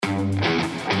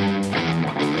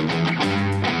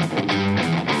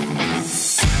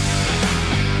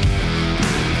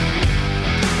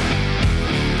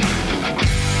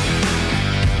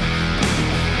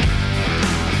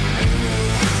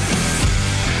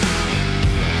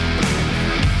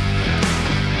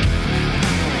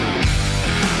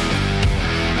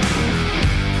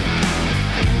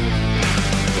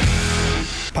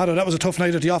Paddo, that was a tough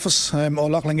night at the office.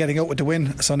 Leighlin getting out with the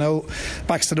win, so now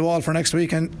backs to the wall for next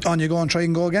week, and on you go and try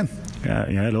and go again.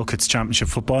 Yeah, look, it's championship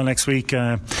football next week.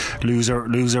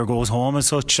 Loser goes home as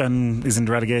such and is in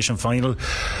the relegation final.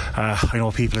 I know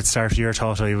people at the start of the year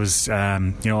thought I was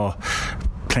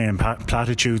playing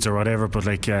platitudes or whatever, but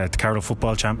like the Carlow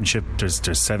Football Championship, there's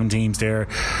 7 teams there.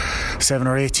 7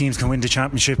 or 8 teams can win the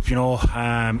championship,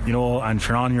 and if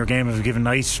you're on your game of a given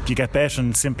night, you get bet,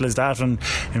 and simple as that. And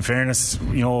in fairness,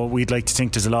 we'd like to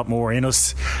think there's a lot more in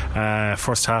us.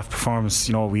 First half performance,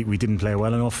 we didn't play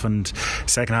well enough, and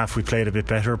second half we played a bit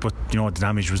better, but the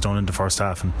damage was done in the first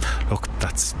half. And look,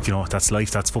 that's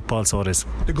life, that's football, so it is.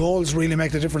 The goals really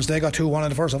make the difference. They got 2-1 in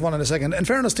the first half, 1 in the second. In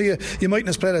fairness to you, you mightn't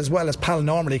have played as well as Pal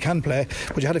normally can play,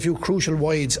 but you had a few crucial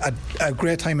wides at a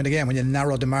great time in the game when you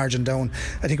narrowed the margin down.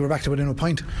 I think we're back to within a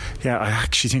point. Yeah, I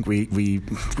actually think we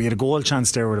had a goal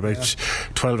chance there with about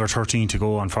 12 or 13 to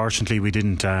go. Unfortunately, we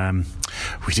didn't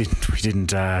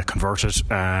convert it.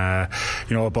 A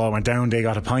ball went down, they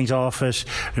got a point off it.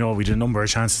 We did a number of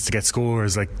chances to get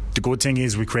scores. Like, the good thing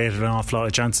is we created an awful lot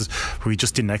of chances, but we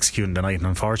just didn't execute in the night. And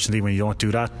unfortunately, when you don't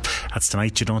do that, that's the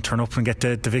night you don't turn up and get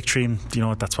the victory. And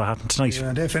that's what happened tonight.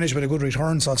 Yeah, they finished with a good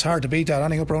return, so it's hard to beat that.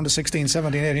 Anything up around the 16,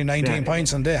 17, 18, 19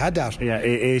 points, and they had that. Yeah,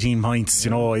 18 points,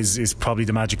 is probably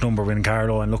the magic number winning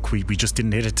Carlow. And look, we just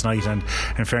didn't hit it tonight. And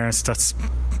in fairness, that's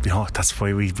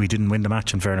why we didn't win the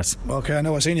match, in fairness. Okay, I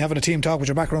know I've seen you having a team talk with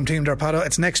your backroom team there, Paddo.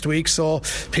 It's next week, so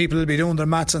people will be doing their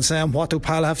maths and saying, what do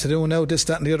Pal have to do now, this,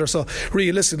 that and the other. So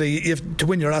realistically, you have to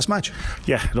win your last match.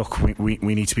 Yeah, look, we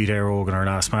need to beat Éire in our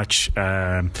last match.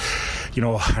 And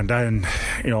then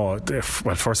well,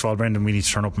 first of all, Brendan, we need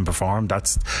to turn up and perform.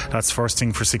 That's first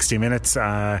thing for 60 minutes.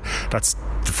 That's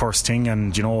the first thing.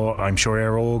 And I'm sure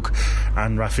Éire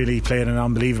and Rathvilly played an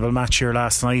unbelievable match here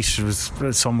last night. It was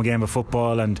some game of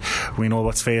football, and we know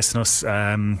what's facing us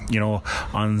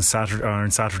on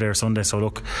Saturday or Sunday. So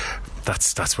look,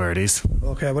 that's where it is.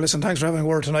 Okay, well listen, thanks for having a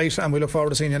word tonight, and we look forward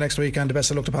to seeing you next week, and the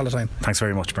best of luck to Palatine. Thanks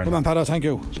very much, Brendan. Come on, Paddo, thank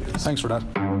you. Thanks for that.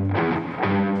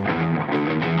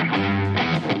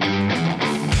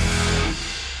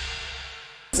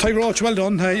 Ty Roach, well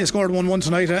done. You scored 1-1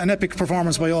 tonight. An epic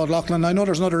performance by Old Leighlin. I know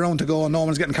there's another round to go and no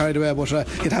one's getting carried away, but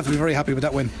you'd have to be very happy with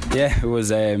that win. Yeah, it was.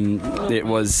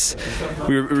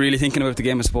 We were really thinking about the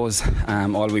game, I suppose.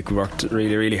 All week we worked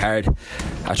really, really hard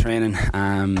at training.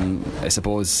 I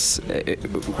suppose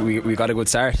we got a good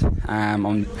start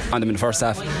on them in the first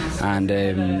half, and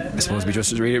I suppose we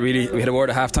just really we had a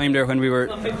word at half time there when we were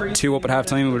 2 up at half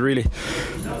time. We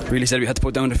really said we had to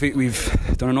put down the feet. We've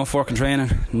done enough work in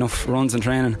training, enough runs in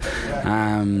training.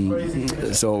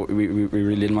 So we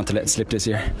really didn't want to let it slip this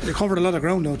year. You covered a lot of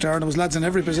ground out there, and there was lads in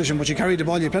every position, but you carried the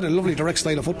ball. You played a lovely direct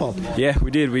style of football. Yeah,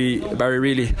 we did. Barry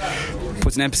really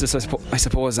puts an emphasis, I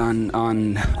suppose,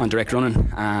 on direct running,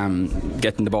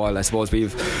 getting the ball. I suppose we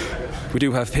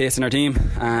do have pace in our team.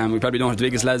 We probably don't have the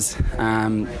biggest lads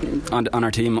on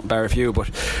our team, bar a few, but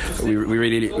we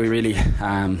really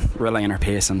rely on our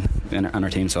pace and on our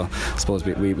team. So I suppose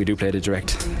we do play our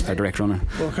direct runner.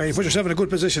 Okay, you put yourself in a good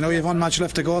position now. You have 1 match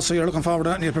left to go, so you're looking forward to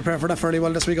that, and you'll prepare for that fairly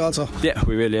well this week also. Yeah,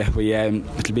 we will. Yeah,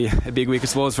 it'll be a big week, I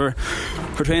suppose, for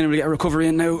training. We'll get a recovery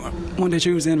in now Monday,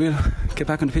 Tuesday, and we'll get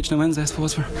back on the pitch on Wednesday, I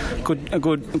suppose, for a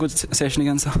good session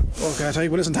again. So okay, Ty,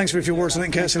 well listen, thanks for a few words tonight,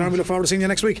 in case we look forward to seeing you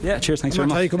next week. Yeah, cheers, thanks very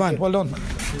much. Ty, come on, well done.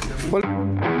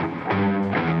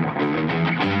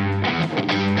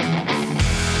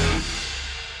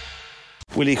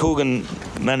 Willie Coogan,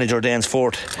 manager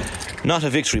Danesfort. Not a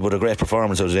victory, but a great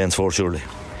performance out of Danesfort, surely.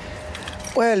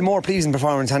 Well, more pleasing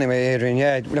performance anyway, Adrian.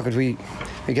 Yeah, look, we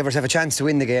gave ourselves a chance to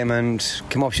win the game and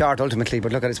came up short ultimately.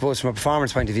 But look, I suppose from a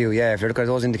performance point of view, yeah, if you look at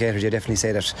those indicators, you definitely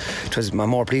say that it was a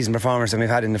more pleasing performance than we've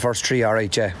had in the first 3. All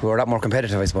right, yeah, we were a lot more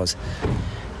competitive, I suppose.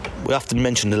 We often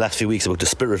mention the last few weeks about the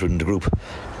spirit within the group.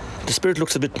 The spirit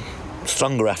looks a bit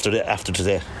stronger after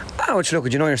today. Which,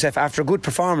 look, you know yourself, after a good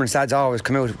performance, lads always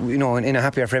come out, in a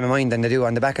happier frame of mind than they do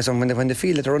on the back of someone. When they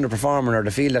feel that they're underperforming, or they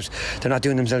feel that they're not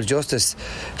doing themselves justice,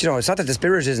 it's not that the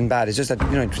spirit isn't bad. It's just that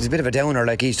it's a bit of a downer.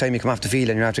 Like each time you come off the field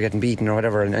and you're after getting beaten or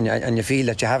whatever, and you feel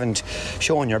that you haven't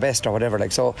shown your best or whatever.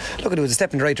 Like, so, look, it was a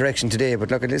step in the right direction today,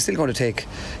 but look, it's still going to take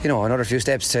another few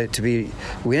steps to be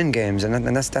winning games,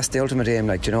 and that's the ultimate aim.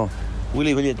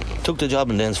 Willie, when you took the job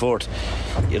in Danesfort,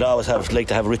 you'd always like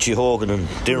to have Richie Hogan and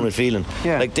Dermot Phelan.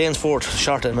 Yeah. Like Danesfort,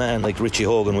 short a man like Richie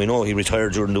Hogan. We know he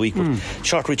retired during the week, but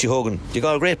short Richie Hogan, you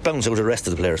got a great bounce out of the rest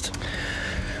of the players.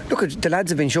 Look, the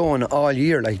lads have been showing all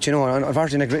year, and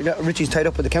unfortunately, Richie's tied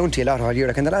up with the county a lot all year,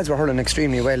 and the lads were hurling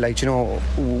extremely well,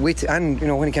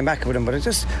 when he came back with him. But it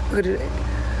just,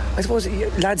 I suppose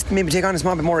lads maybe take on a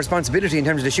small bit more responsibility in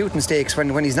terms of the shooting stakes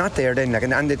when he's not there then, like,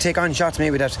 and they take on shots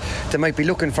maybe that they might be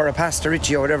looking for a pass to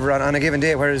Richie or whatever on a given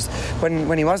day, whereas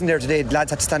when he wasn't there today,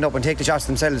 lads had to stand up and take the shots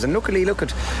themselves, and luckily look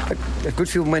at a good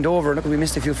few went over. Look, we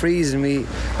missed a few frees and we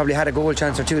probably had a goal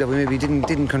chance or two that we maybe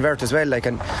didn't convert as well, like,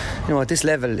 and you know, at this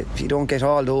level if you don't get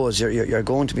all those you're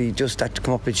going to be just that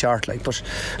come up a bit short, like. But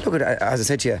look at, as I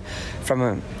said to you,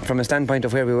 from a standpoint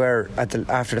of where we were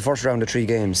after the first round of 3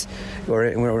 games,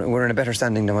 we're in a better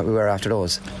standing than what we were after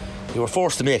those. You were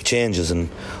forced to make changes, and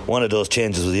one of those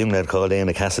changes was a young lad called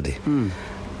Éire Cassidy.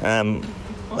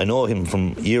 I know him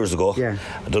from years ago. Yeah.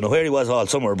 I don't know where he was all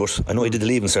summer, but I know he did the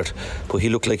leaving cert. But he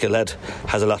looked like a lad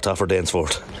has a lot to offer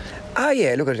Danesfort.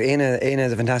 Yeah, look at Éire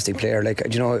is a fantastic player. Like,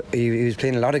 you know, he was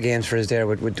playing a lot of games for us there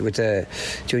with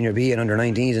Junior B and under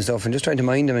 19s and stuff, and just trying to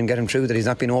mind him and get him through that he's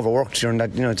not been overworked during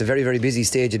that. You know, it's a very, very busy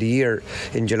stage of the year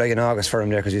in July and August for him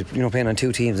there, because he's, you know, playing on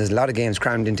 2 teams. There's a lot of games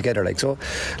crammed in together, like. So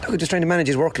look, just trying to manage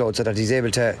his workload so that he's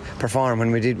able to perform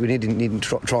when we didn't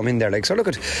throw him in there, like. So look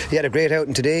at, he had a great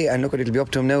outing today, and look at, it'll be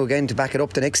up to him now again to back it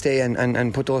up the next day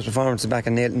and put those performances back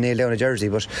and nail down a jersey.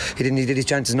 But he did his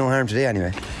chances no harm today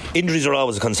anyway. Injuries are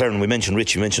always a concern. We mentioned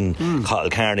Richie, we mentioned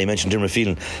Cathal Carney, mentioned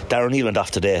Tinryland. Darren Neal went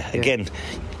off today. Again,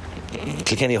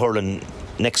 Kilkenny hurling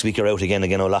next week are out again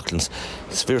O'Loughlin's.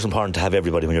 It's very important to have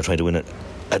everybody when you're trying to win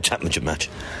a championship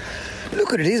match. Look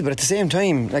what it is, but at the same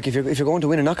time, like, if you're going to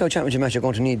win a knockout championship match, you're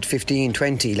going to need 15,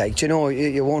 20. Like, you know,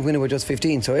 you won't win it with just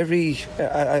 15. So every,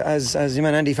 as your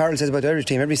man Andy Farrell says about the Irish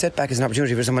team, every setback is an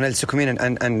opportunity for someone else to come in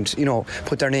and you know,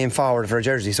 put their name forward for a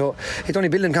jersey. So it's only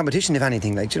building competition, if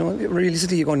anything. Like, you know,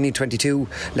 realistically, you're going to need 22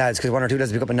 lads, because 1 or 2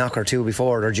 lads will pick up a knock or 2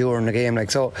 before or during the game. Like,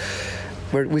 so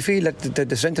we feel that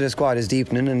the strength of the squad is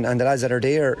deepening, and the lads that are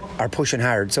there are pushing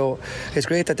hard. So it's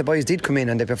great that the boys did come in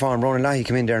and they performed. Ronan Leahy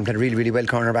came in there and played really, really well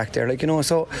corner back there, like, you know.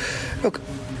 So look,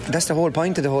 that's the whole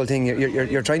point of the whole thing.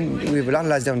 You're trying. We have a lot of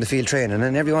lads down the field training,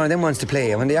 and every one of them wants to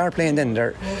play, and when they are playing, then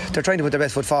they're trying to put their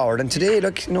best foot forward. And today,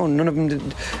 look, you know, none of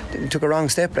them took a wrong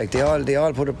step. Like, they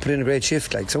all put in a great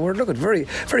shift. Like, so we're looking very,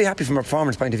 very happy from a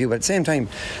performance point of view, but at the same time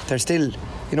there's still,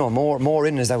 you know, more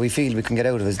in us that we feel we can get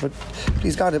out of us. But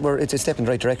he's got it. It's a step in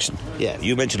the right direction. Yeah,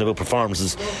 you mentioned about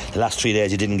performances. The last 3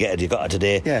 days you didn't get it, you got it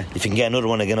today. Yeah. If you can get another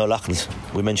one again, O'Loughlin's.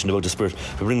 We mentioned about the spirit.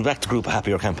 We bring back the group a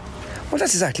happier camp. Well,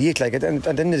 that's exactly it. Like, at the end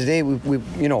of the day,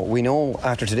 we know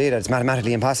after today that it's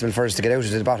mathematically impossible for us to get out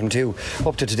of the bottom 2.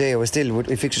 Up to today, we still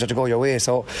fixtures have to go your way.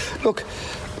 So look,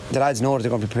 the lads know that they're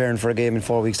going to be preparing for a game in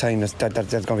 4 weeks' time. That's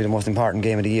going to be the most important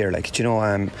game of the year. Like, you know,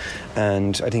 and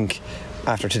I think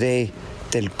after today,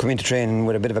 they'll come into training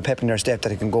with a bit of a pep in their step that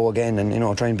they can go again and, you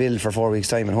know, try and build for 4 weeks'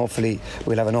 time, and hopefully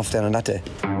we'll have enough then on that day.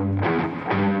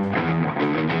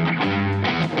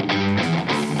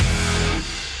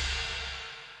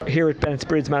 Here at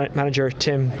Bennettsbridge, manager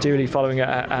Tim Dooley, following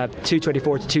a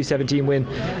 224-217 win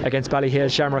against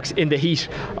Ballyhale Shamrocks in the heat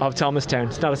of Thomastown.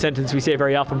 It's not a sentence we say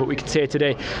very often, but we can say it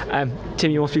today.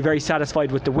 Tim, you must be very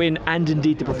satisfied with the win and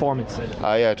indeed the performance.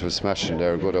 Yeah, it was smashing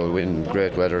there. Good old win,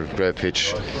 great weather, great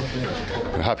pitch.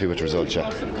 We're happy with the result,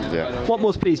 yeah. What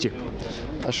most pleased you?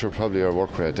 Sure, probably our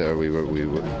work rate there. We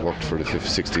worked for the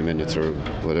 60 minutes or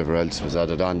whatever else was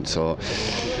added on, so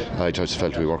I just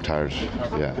felt we worked hard.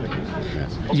 Yeah.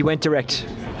 You went direct,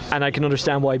 and I can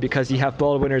understand why, because you have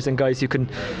ball winners and guys who can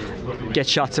get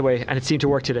shots away, and it seemed to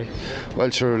work today.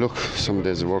 Well, sure, look, some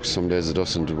days it works, some days it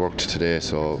doesn't. It worked today,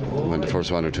 so when the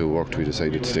first 1 or 2 worked, we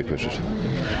decided to stick with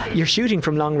it. Your shooting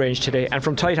from long range today and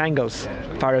from tight angles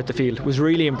far out the field was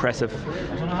really impressive.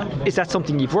 Is that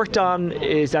something you've worked on?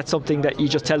 Is that something that you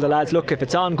just tell the lads, look, if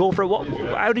it's on, go for it?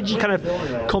 How did you kind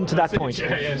of come to that point?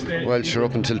 Well, sure,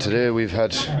 up until today we've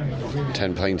had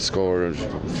 10 points scored,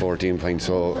 14 points,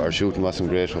 so our shooting wasn't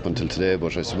great up until today,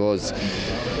 but I suppose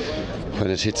when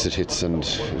it hits, and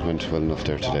it went well enough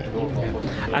there today.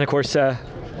 And of course,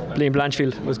 Liam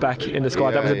Blanchfield was back in the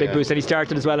squad. That was a big boost, and he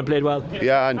started as well and played well.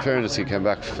 Yeah, in fairness, he came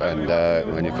back, and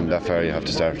when you come that far you have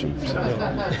to start him, so.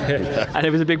 And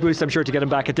it was a big boost, I'm sure, to get him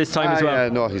back at this time as well. Yeah,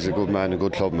 no, he's a good man, a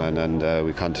good club man, and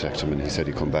we contacted him and he said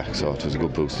he'd come back, so it was a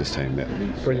good boost this time.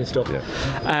 Brilliant stuff.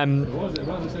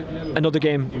 Another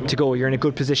game to go. You're in a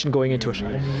good position going into it.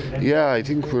 Yeah, I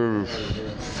think we're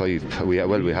we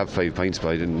have 5 points, but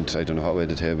I don't know how way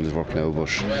the table is working now, but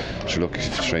sure, look,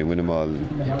 try and win them all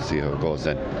and see how it goes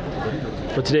then.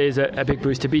 But today is a big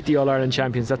boost to beat the All-Ireland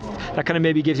champions. That kind of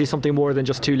maybe gives you something more than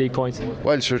just 2 league points.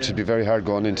 Well, sure, it'd be very hard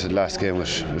going into the last game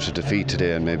with a defeat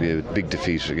today, and maybe a big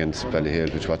defeat against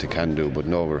Ballyhale, which what they can do. But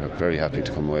no, we're very happy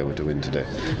to come away with the win today.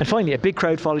 And finally, a big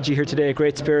crowd followed you here today, a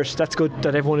great spirit. That's good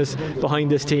that everyone is behind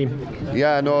this team.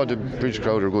 Yeah, no, the Bridge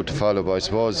crowd are good to follow, but I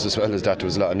suppose as well as that there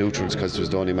was a lot of neutrals because there was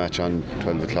the only match on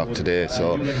 12 o'clock today,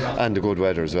 so, and the good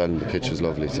weather as well, and the pitch was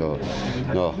lovely, so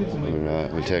no,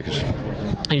 we'll take it.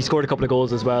 And you scored a couple of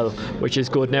goals as well, which is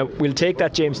good. Now we'll take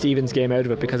that James Stephens game out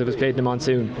of it because it was played in the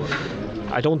monsoon.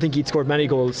 I don't think he'd scored many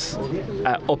goals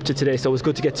up to today, so it was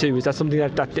good to get 2. Is that something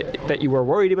that you were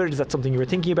worried about? Is that something you were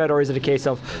thinking about, or is it a case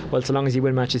of, well, so long as you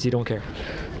win matches you don't care?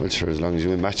 Well, sure, as long as you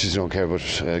win matches you don't care, but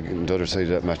the other side of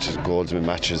that match is goals win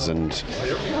matches, and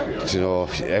you know,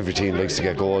 every team likes to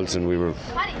get goals, and we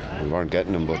weren't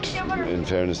getting them, but in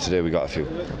fairness today we got a few.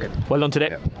 Okay. Well done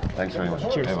today. Yeah. Thanks very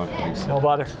much. Cheers. Thanks. No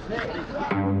bother.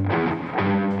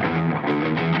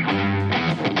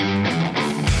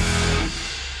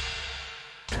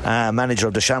 Manager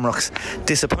of the Shamrocks,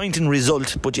 disappointing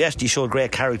result, but yes, you showed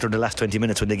great character in the last 20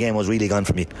 minutes when the game was really gone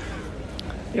from you.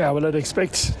 Yeah, well, I'd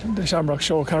expect the Shamrocks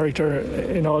show character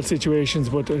in all situations,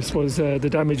 but I suppose the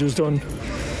damage was done.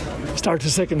 Start the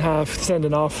second half,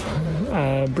 sending off.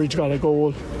 Bridge got a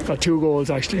goal, got 2 goals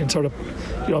actually, and sort of,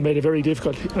 made it very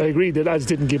difficult. I agree the lads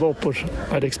didn't give up, but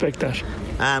I'd expect that.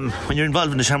 When you're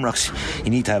involved in the Shamrocks,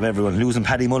 you need to have everyone. Losing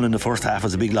Paddy Mullen in the first half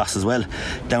was a big loss as well.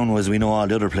 Down as we know all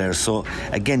the other players. So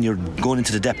again, you're going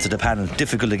into the depth of the panel.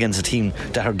 Difficult against a team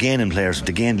that are gaining players.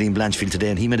 They gained Liam Blanchfield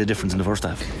today, and he made a difference in the first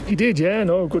half. He did, yeah.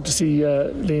 No, good to see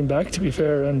Liam back, to be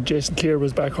fair, and Jason Clear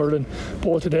was back hurling.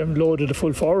 Both of them loaded a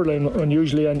full forward line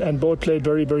unusually, and both played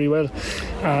very, very well.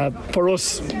 For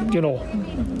us,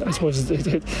 I suppose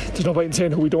there's no point in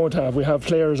saying who we don't have. We have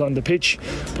players on the pitch,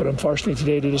 but unfortunately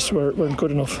today they just weren't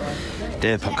good enough.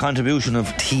 The contribution of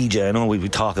TJ, I know we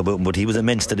talk about him, but he was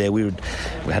immense today. We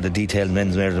had a detailed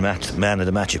men's man of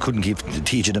the match. You couldn't keep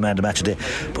TJ the man of the match today,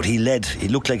 but he led. He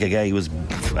looked like a guy who was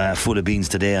full of beans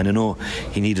today, and I know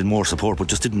he needed more support, but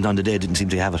just didn't seem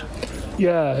to have it.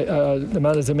 Yeah, the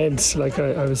man is immense. Like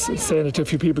I was saying it to a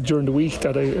few people during the week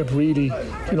that I really,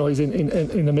 he's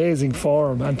in amazing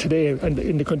form, and today, and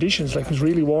in the conditions, like it was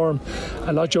really warm.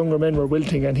 A lot younger men were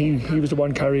wilting, and he was the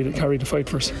one carried the fight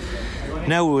for us.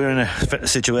 Now we're in a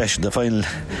situation, the final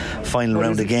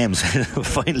round of games, and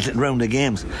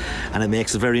it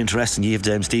makes it very interesting. You have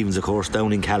James Stephens, of course,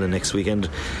 down in Callan next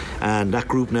weekend, and that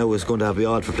group now is going to be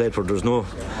odd for Playford. There's no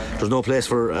place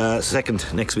for second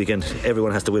next weekend.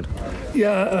 Everyone has to win.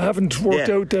 Yeah, I haven't worked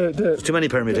out There's too many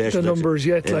permutations. The numbers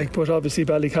yet, but obviously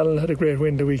Ballyhale had a great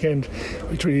win the weekend,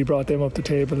 which really brought them up the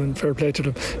table, and fair play to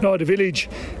them. No, the Village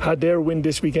had their win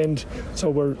this weekend,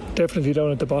 so we're definitely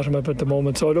down at the bottom of it at the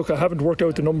moment. So look, I haven't worked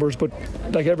out the numbers, but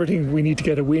like everything, we need to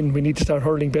get a win. We need to start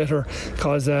hurling better,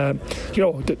 because the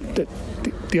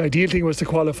ideal thing was to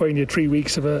qualify and you had 3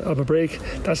 weeks of a break.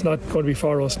 That's not going to be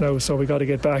for us now, so we got to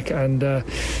get back and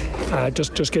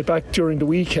just get back during the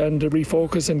week and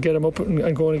refocus and get them up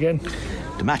and going again.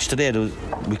 The match today,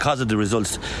 because of the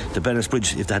results, the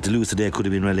Bennettsbridge, if they had to lose today, could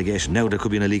have been relegation. Now there could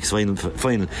be in a league final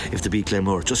if they beat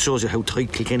Claremore. Just shows you how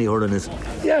tight Kilkenny hurling is.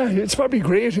 Yeah, it's probably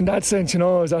great in that sense. I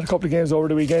was at a couple of games over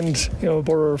the weekend.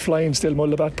 Borough are flying still.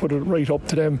 Mullinavat put it right up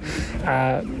to them.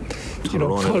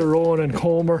 Tullaroan and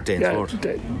Comer.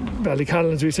 Danesfort.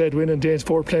 Ballyhale, as we said, winning.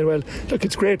 Danesfort playing well. Look,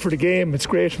 it's great for the game. It's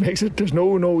great. Makes it. There's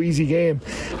no easy game.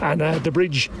 And the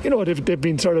Bridge, they've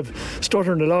been sort of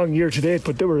stuttering along year to date,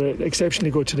 but they were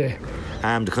exceptionally good today.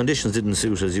 The conditions didn't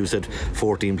suit, as you said.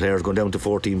 14 players going down to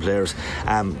 14 players.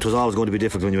 It was always going to be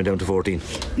difficult when you went down to 14.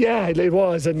 Yeah, it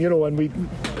was, and and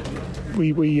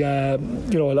we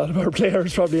a lot of our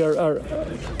players probably are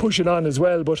pushing on as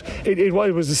well, but it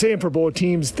was the same for both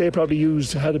teams. They probably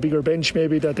had a bigger bench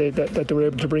maybe that they were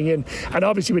able to bring in, and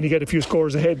obviously when you get a few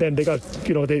scores ahead, then they got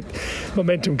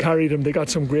momentum carried them. They got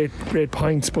some great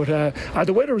points, but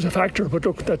the weather was a factor, but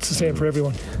look, that's the same for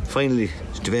everyone. Finally,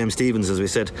 James Stephens, as we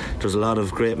said, there's a lot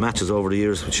of great matches over the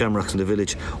years with Shamrocks and the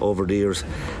Village over the years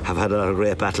have had a lot of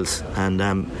great battles, and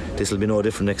this will be no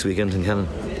different next weekend in Callan.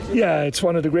 Yeah, it's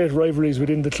one of the great rivalries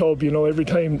within the club. Every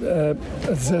time, as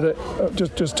I said,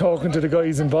 just talking to the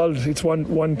guys involved, it's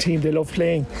one team they love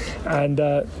playing, and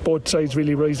both sides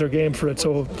really rise their game for it,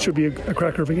 so it should be a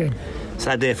cracker of a game.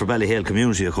 Sad day for Ballyhale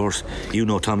community, of course. You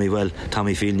know Tommy well.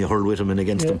 Tommy Phelan, you hurled with him and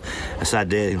against him. A sad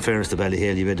day, in fairness to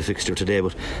Ballyhale. You made the fixture today,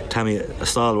 but Tommy, a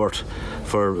stalwart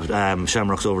for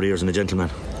Shamrocks over the years and a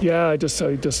gentleman. Yeah, I just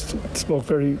spoke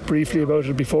very briefly about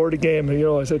it before the game. And,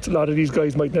 I said a lot of these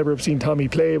guys might never have seen Tommy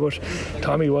play, but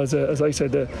Tommy was, as I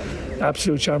said, an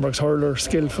absolute Shamrocks hurler,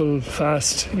 skillful,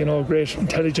 fast, great,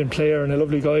 intelligent player and a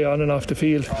lovely guy on and off the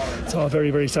field. It's a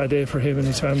very, very sad day for him and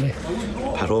his family.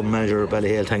 Pat Owen, manager of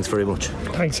Ballyhale, thanks very much.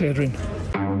 Thanks, Adrian.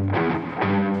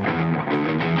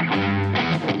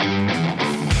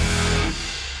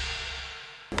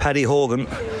 Paddy Hogan,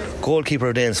 goalkeeper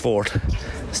of Danesfort,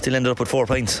 still ended up with 4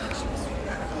 points.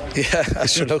 Yeah,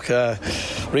 sure. Look,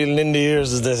 reeling in the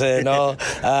ears, as they say. No,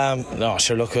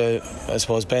 sure. Look, I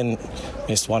suppose Ben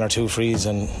missed 1 or 2 frees,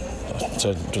 and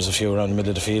there was a few around the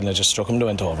middle of the field, and I just struck him. They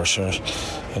went over. Sure,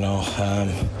 when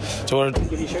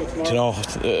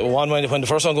the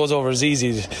first one goes over, it's easy.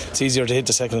 It's easier to hit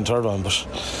the second and third one. But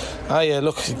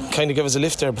look, kind of gave us a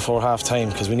lift there before half time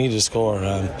because we needed a score.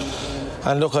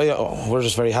 And look, we're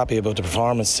just very happy about the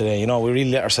performance today. We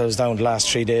really let ourselves down the last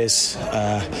 3 days,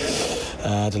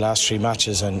 the last 3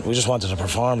 matches, and we just wanted a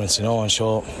performance, and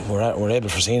show we're able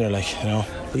for senior, Well,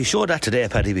 you showed that today,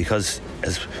 Paddy, because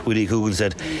as Willie Coogan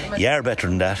said, you are better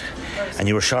than that, and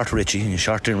you were short Richie, and you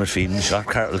short Dermot Field, and you short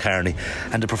Carlow,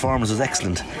 and the performance was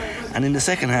excellent. And in the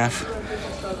second half,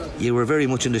 you were very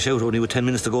much in the shout. Only with 10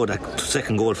 minutes to go, that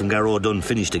second goal from Garrow Dunn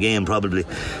finished the game. Probably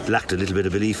lacked a little bit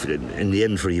of belief in the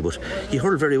end for you, but you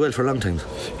hurled very well for a long time.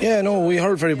 Yeah, no, we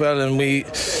hurled very well, and the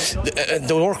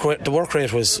work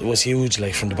rate was huge,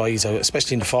 from the boys,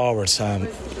 especially in the forwards. A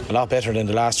lot better than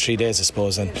the last 3 days, I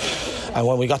suppose. And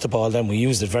when we got the ball, then we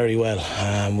used it very well.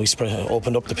 We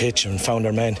opened up the pitch and found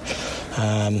our men.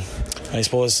 I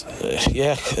suppose,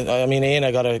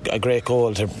 Éire got a great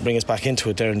goal to bring us back into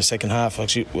it there in the second half.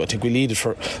 Actually, I think we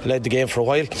led the game for a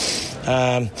while.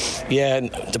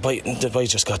 The boys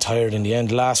just got tired in the end.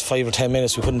 The last 5 or 10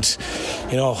 minutes, we couldn't,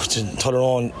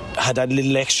 Tullaroan had that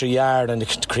little extra yard and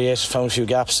they found a few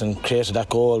gaps and created that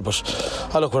goal. But,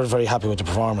 look, we're very happy with the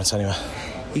performance anyway.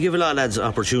 You give a lot of lads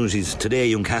opportunities. Today,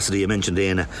 young Cassidy, you mentioned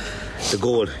the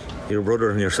goal. Your brother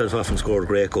and yourself often scored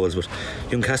great goals, but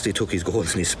young Cassidy took his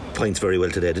goals and his points very well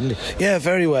today, didn't he? Yeah,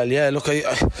 very well. Yeah, look, I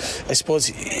suppose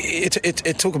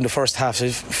it took him the first half,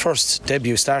 his first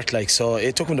debut start, so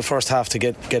it took him the first half to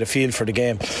get a feel for the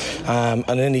game,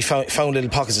 and then he found little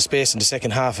pockets of space in the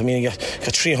second half. He got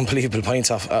 3 unbelievable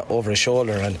points off over his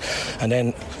shoulder, and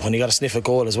then when he got a sniff at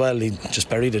goal as well, he just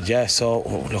buried it. Yeah, so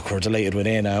look, we're delighted with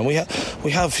Éire, and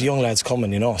we have young lads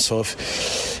coming, So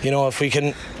if we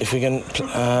can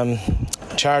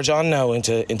charge on now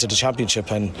into the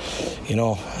championship, and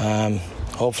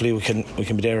hopefully we can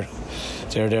be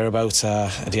thereabouts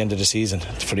at the end of the season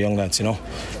for the young lads.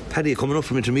 Paddy, coming up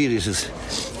from intermediate is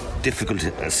difficult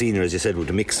as senior, as you said, with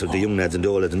the mix of the young lads and the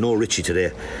old lads, and no Richie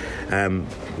today.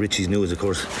 Richie's news, of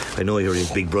course, I know you're his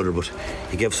big brother, but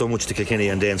he gave so much to Kilkenny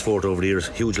and Danesfort over the years.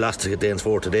 Huge loss to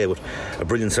Danesfort today, but a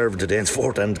brilliant servant to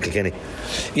Danesfort and Kilkenny.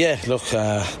 Yeah, look,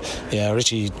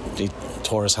 Richie, he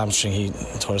tore his hamstring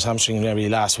maybe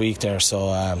last week there,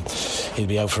 so he'll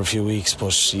be out for a few weeks.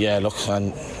 But yeah, look,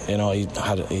 and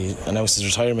he announced his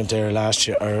retirement there last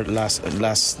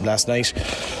night.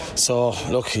 So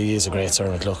look, he is a great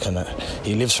servant. Look, and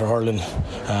he lives for hurling.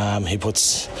 He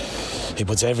puts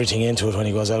everything into it when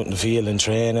he goes out in the field and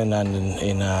training and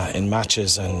in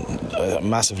matches, and a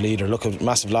massive leader. Look, a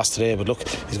massive loss today, but look,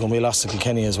 he's going to be a loss to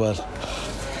Kilkenny as well.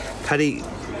 Paddy,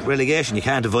 relegation, you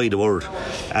can't avoid the word,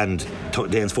 and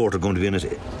Danesfort are going to be in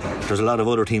it. There's a lot of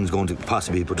other teams going to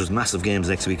possibly, but there's massive games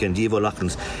next weekend. Divo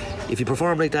Loughlin's. If you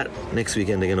perform like that next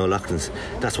weekend again, Loughlin's,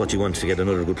 that's what you want to get,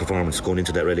 another good performance going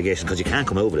into that relegation, because you can't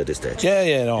come over at this stage.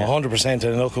 100%.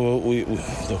 And look,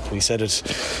 we said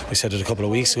it a couple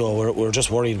of weeks ago. We're just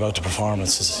worried about the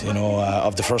performances,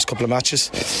 of the first couple of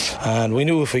matches, and we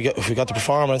knew if we got the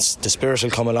performance, the spirit will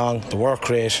come along, the work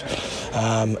rate.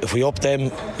 If we up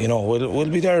them, we'll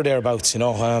be thereabouts.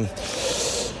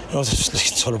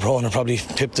 Tullaroan are probably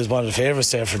pipped as one of the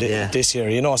favourites there for this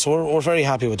year, so we're very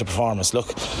happy with the performance.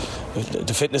 Look,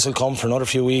 the fitness will come for another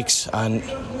few weeks, and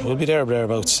we'll be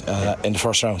thereabouts in the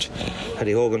first round.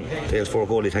 Paddy Hogan, Danesfort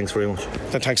goalie, thanks very much.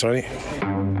 Thanks, Ronnie.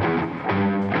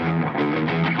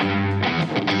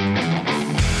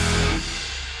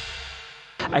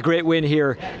 A great win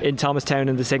here in Thomastown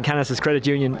in the St. Canice's Credit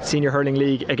Union Senior Hurling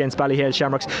League against Ballyhale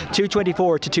Shamrocks.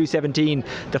 224 to 217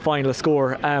 the final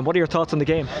score. What are your thoughts on the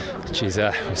game?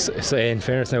 So in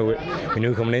fairness now, we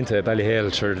knew coming into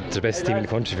Ballyhale, sure, the best team in the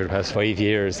country for the past 5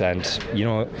 years, and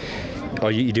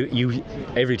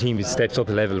every team steps up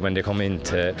a level when they come in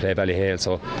to play Ballyhale.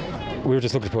 So we were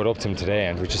just looking to put it up to them today,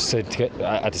 and we just said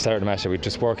at the start of the match that we'd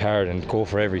just work hard and go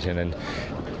for everything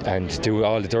and do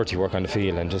all the dirty work on the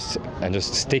field and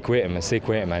just stick with him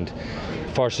and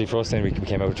fortunately for us, then we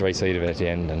came out the right side of it at the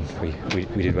end, and we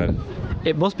did well.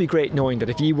 It must be great knowing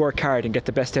that if you work hard and get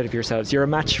the best out of yourselves, you're a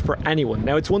match for anyone.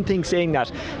 Now, it's one thing saying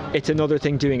that, it's another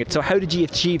thing doing it. So how did you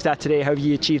achieve that today? How have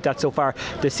you achieved that so far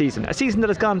this season? A season that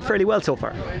has gone fairly well so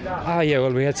far. Yeah,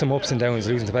 well, we had some ups and downs,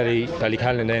 losing to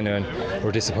Ballyhale then, and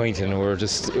we're disappointed, and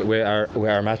we're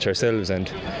our match ourselves,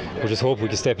 and we just hope we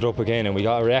can step it up again. And we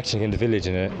got a reaction against the Village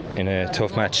in a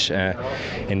tough match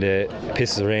in the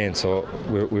piss of rain, so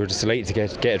we were just delighted to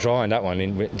get a draw in that one.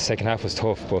 The second half was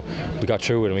tough, but we got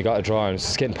through it and we got a draw, and it's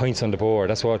just getting points on the board.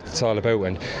 That's what it's all about.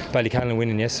 And Ballyhale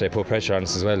winning yesterday put pressure on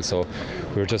us as well, so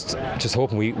we were just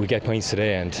hoping we get points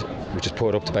today, and we just put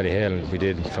it up to Ballyhale, and we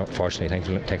did, fortunately,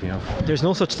 thankfully enough. There's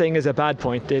no such thing as a bad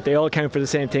point. They all count for the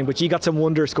same thing, but you got some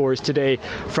wonder scores today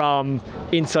from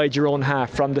inside your own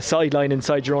half, from the sideline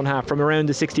inside your own half, from around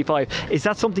the 65. Is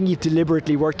that something you've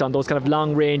deliberately worked on, those kind of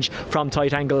long range from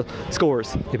tight angle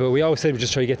scores? Yeah, but we always said we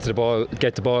just try to get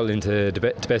the ball into the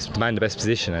best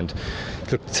position, and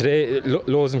look, today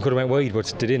loads of them could have went wide, but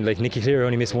they didn't. Like Nicky Clear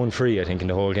only missed one free, I think, in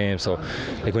the whole game. So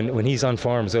like when he's on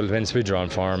form as well, Bennettsbridge are on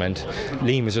form, and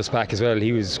Liam was just back as well.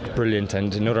 He was brilliant,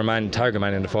 and another target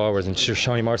man in the forwards, and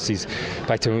Shawnee Morrissey's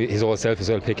back to his old self as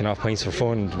well, picking off points for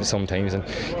fun sometimes, and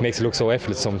he makes it look so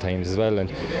effortless sometimes as well.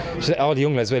 And all the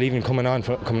young lads as well, even coming on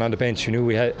the bench, we knew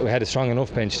we had a strong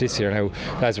enough bench this year. Now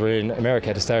lads were in America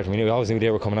at the start, we always knew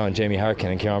they were coming on. Jamie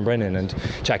Harkin and Kieran Brennan and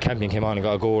Jack Campion came on and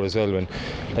got a goal as well. And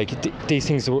like these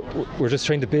things we're just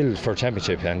trying to build for a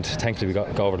championship, and thankfully we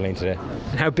got over the line today.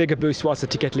 And how big a boost was it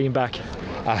to get Liam back?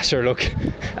 Sure, look,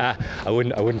 I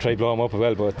wouldn't try to blow him up as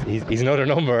well, but he's another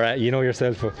number, you know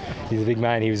yourself. He's a big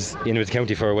man. He was in with the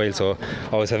county for a while, so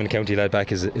always having a county lad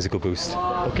back is a good boost.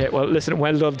 Okay, well listen,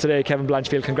 well done today, Kevin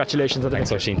Blanchfield. Congratulations on the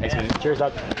Thanks, Oisin. Thanks, man. Cheers,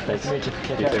 lad. Nice to meet you.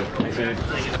 You too. Thanks, man.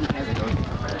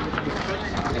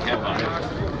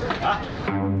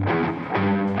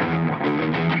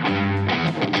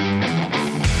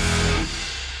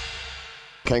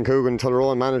 Ken Coogan,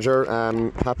 Tullaroan manager,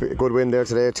 happy, good win there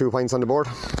today, 2 points on the board.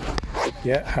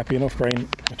 Yeah, happy enough, Brian.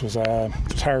 It was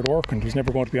hard work, and it was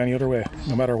never going to be any other way,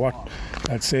 no matter what.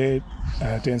 I'd say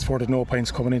Danesfort had no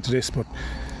points coming into this, but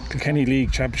Kilkenny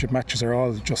League Championship matches are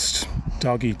all just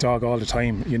dog eat dog all the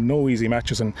time. You know, easy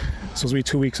matches, and so as we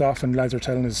 2 weeks off, and lads are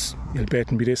telling us you'll bait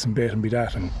and be this and bait and be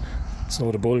that, and it's no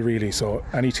the bull really. So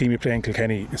any team you play in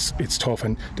Kilkenny, it's tough,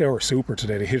 and they were super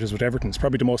today. They hit us with everything. It's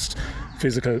probably the most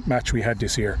physical match we had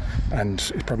this year, and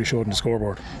it probably showed in the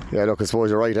scoreboard. Yeah, look, I suppose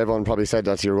you're right. Everyone probably said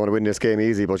that you're going to win this game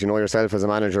easy, but you know yourself as a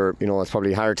manager, it's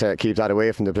probably hard to keep that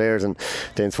away from the players, and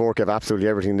Danesfort gave absolutely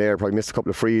everything there. Probably missed a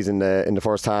couple of frees in the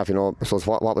first half. I suppose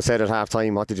what was said at half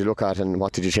time, what did you look at and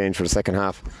what did you change for the second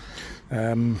half?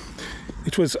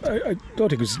 It was, I don't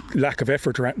think it was lack of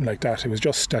effort or anything like that. It was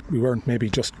just that we weren't maybe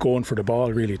just going for the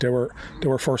ball really. They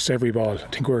were first every ball. I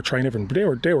think we were trying everything,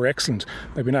 but they were excellent.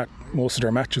 Maybe not most of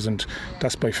their matches, and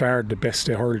that's by far the best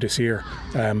they hurled this year.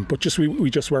 But just we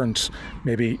just weren't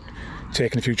maybe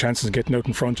taking a few chances and getting out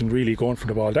in front and really going for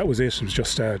the ball. That was it. It was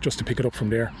just to pick it up from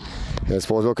there. Yeah, I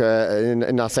suppose, look,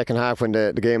 in that second half when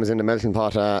the game was in the melting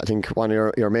pot, I think one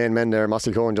of your main men there,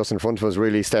 Mossy Cohen, just in front of us,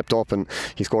 really stepped up, and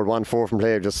he scored 1-4 from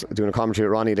play. Just doing a commentary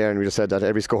with Ronnie there, and we just said that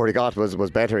every score he got was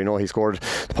better. He scored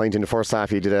the point in the first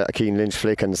half, he did a Keane Lynch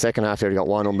flick, and the second half there he got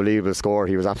one unbelievable score.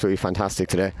 He was absolutely fantastic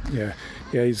today. Yeah,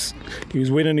 he was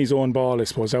winning his own ball. I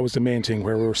suppose that was the main thing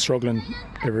where we were struggling.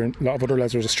 A lot of other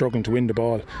lads were just struggling to win the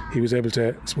ball. He was able to,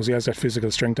 I suppose he has that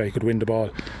physical strength that he could win the ball.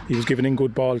 He was giving in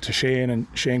good ball to Shane, and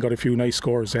Shane got a few nice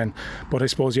scores then. But I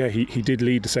suppose, yeah, he did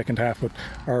lead the second half, but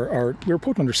we were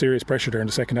put under serious pressure there in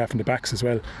the second half in the backs as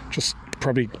well. Just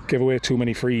probably gave away too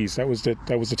many frees. That was the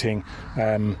thing.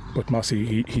 But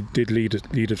Mossy, he did lead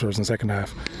it for us in the second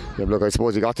half. Yeah, look, I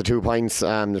suppose he got the 2 points.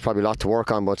 There's probably a lot to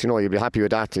work on, but you'll be happy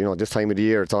with that. This time of the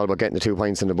year, it's all about getting the 2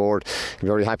 points on the board.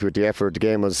 You're very happy with the effort. The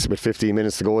game was with 15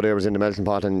 minutes to go. There was in the melting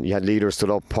pot, and you had leaders stood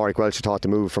up. Pádraig Welch thought the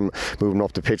move from moving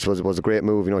up the pitch was a great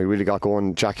move. He really got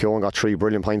going. Jack Keoghan got 3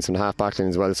 brilliant points from the half back line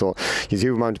as well. So he's a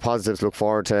huge amount of positives. Look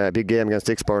forward to a big game against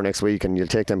Dicksboro next week, and you'll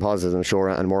take them positives, I'm sure,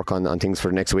 and work on things for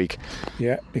the next week.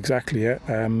 Yeah, exactly. Yeah,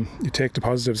 you take the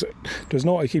positives.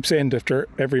 I keep saying after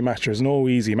every match, there's no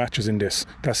easy matches in this.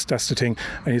 That's the thing.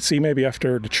 And you'd see maybe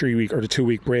after the 3-week or the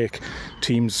 2-week break,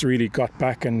 teams really got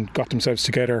back and got themselves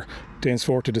together.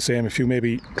 Danesfort did the same. A few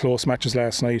maybe close matches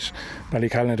last night.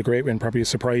 Ballyhale had a great win, probably a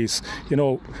surprise.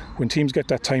 When teams get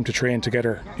that time to train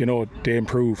together, they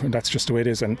improve, and that's just the way it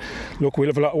is. And look, we'll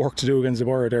have a lot of work to do against the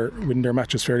Borough. They're winning their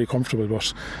matches fairly comfortable,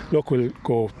 but look, we'll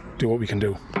go do what we can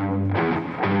do.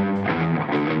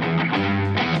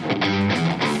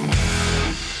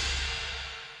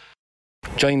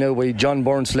 Joined now by John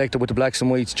Byrne, selected with the Blacks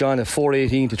and Whites. John, a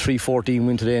 4-18 to 3-14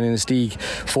 win today in Inistioge.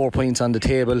 4 points on the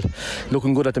table.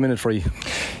 Looking good at the minute for you.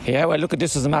 Yeah, well, look,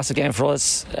 this was a massive game for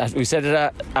us. We said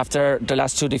it after the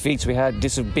last 2 defeats we had.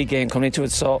 This was a big game coming into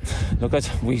it. So, look,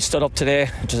 we stood up today.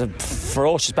 It was a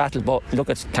ferocious battle, but look,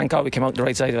 thank God we came out the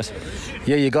right side of it.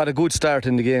 Yeah, you got a good start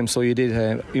in the game, so you did,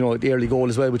 the early goal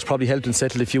as well, which probably helped and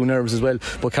settled a few nerves as well.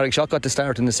 But Carrickshot got the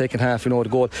start in the second half, the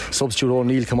goal. Substitute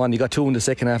O'Neill come on, you got 2 in the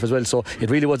second half as well, so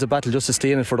it really was a battle just to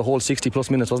stay in it for the whole 60 plus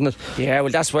minutes, wasn't it? Yeah,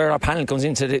 well, that's where our panel comes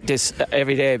into this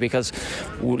every day, because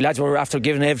lads were after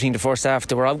giving everything the first half.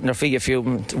 They were out on their feet a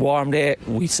few warm day.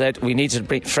 We said we needed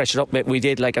to fresh it up. We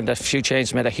did, and the few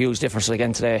changes made a huge difference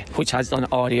again today, which has done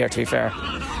all year, to be fair.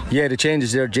 Yeah, the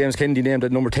changes there. James Kennedy named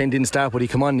at number 10 didn't start, but he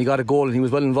come on, he got a goal and he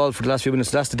was well involved for the last few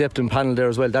minutes. So that's the depth in panel there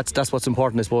as well. That's what's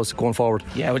important, I suppose, going forward.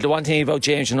 Yeah, well, the one thing about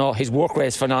James, his work rate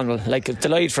is phenomenal.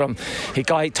 Delighted from he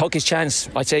took his chance.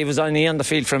 I'd say he was on the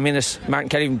field for a minute. Martin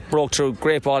Kelly broke through,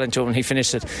 great ball into him, and he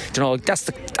finished it.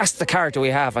 That's the character we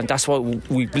have, and that's what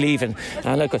we believe in.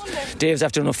 And look, Dave's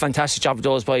after doing a fantastic job with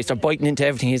those boys. They're biting into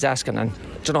everything he's asking, and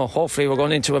hopefully we're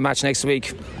going into a match next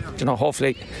week.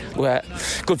 Hopefully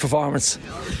good performance.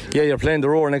 Yeah, you're playing the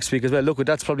Roar next week as well. Look,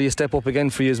 that's probably a step up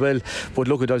again for you as well. But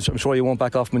look, I'm sure you won't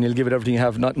back off and you'll give it everything you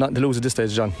have, not to lose at this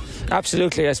stage, John.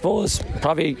 Absolutely, I suppose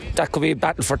probably that could be a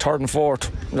battle for 3rd and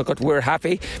 4th. Look, we're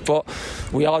happy, but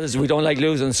we don't like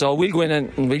losing, so we'll go in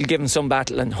and we'll give them some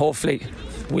battle, and hopefully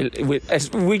as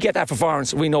we get that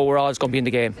performance, we know we're always going to be in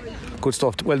the game. Good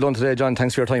stuff. Well done today, John.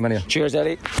 Thanks for your time, anyway. Cheers,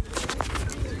 Eddie.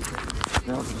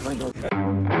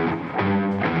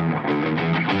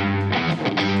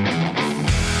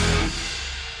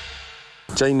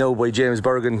 Joined now by James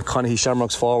Bergin, Conahy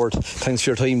Shamrocks forward. Thanks for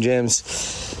your time,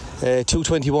 James.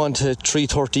 221 to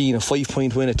 313, a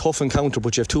 5-point win, a tough encounter,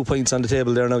 but you have 2 points on the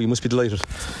table there now. You must be delighted.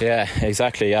 Yeah,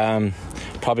 exactly.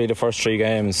 Probably the first 3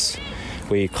 games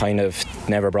we kind of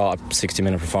never brought a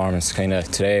 60-minute performance.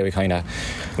 Today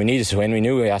we needed to win. We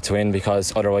knew we had to win,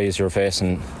 because otherwise you're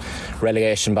facing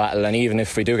relegation battle, and even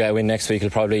if we do get a win next week,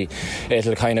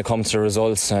 it'll kind of come to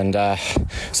results, and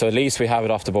so at least we have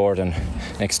it off the board, and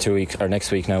next week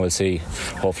now we'll see.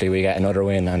 Hopefully we get another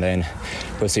win, and then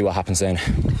we'll see what happens then.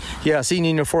 Yeah, I seen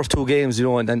you in your first 2 games,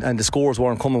 and the scores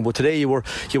weren't coming, but today you were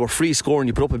free scoring.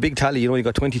 You put up a big tally, you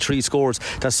got 23 scores.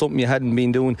 That's something you hadn't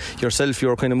been doing yourself. You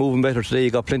were kind of moving better today.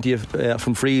 You got plenty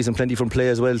from frees and plenty from play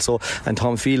as well. So, and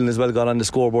Tom Phelan as well got on the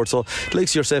scoreboard. So,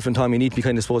 likes yourself and Tom, you need to be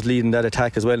kind of leading that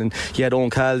attack as well. And you had Owen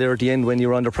Cal there at the end when you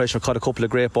were under pressure, caught a couple of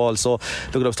great balls. So,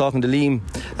 look, I was talking to Liam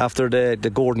after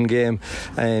the Gordon game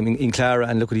in Clara,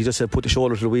 and look, he just said put the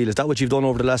shoulder to the wheel. Is that what you've done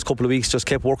over the last couple of weeks? Just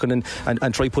kept working and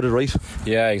try to put it right?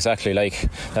 Yeah, exactly.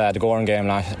 The Gordon game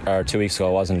 2 weeks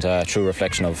ago wasn't a true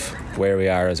reflection of where we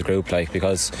are as a group,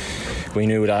 because we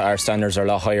knew that our standards are a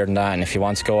lot higher than that, and if you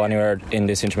want to go anywhere in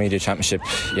this intermediate championship,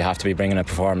 you have to be bringing a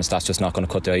performance. That's just not going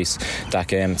to cut the ice. That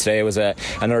game today was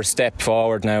another step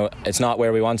forward. Now, it's not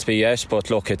where we want to be yet, but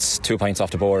look, it's 2 points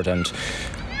off the board, and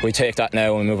we take that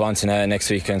now and move on to next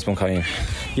week against Mooncoin.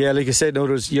 Yeah, like I said, now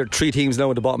you're 3 teams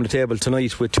now at the bottom of the table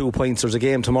tonight with 2 points. There's a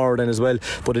game tomorrow then as well,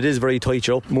 but it is very tight.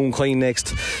 You're up Mooncoin next.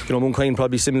 Mooncoin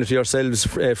probably similar to yourselves,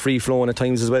 free flowing at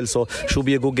times as well, so should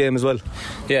be a good game as well.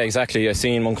 Yeah, exactly. I've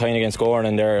seen Mooncoin against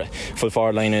Gordon, and their full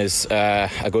forward line is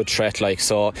a good threat.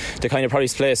 So they kind of probably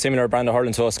play a similar brand of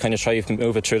hurling to us, kind of try to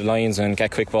move it through the lines and get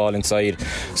quick ball inside.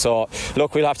 So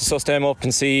look, we'll have to suss them up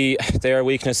and see their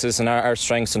weaknesses and our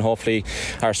strengths, and hopefully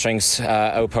our strengths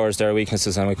outpowers their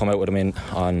weaknesses, and we come out with them in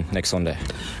on next Sunday.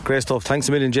 Great stuff. Thanks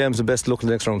a million, James, and best of luck in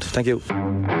the next round. Thank you.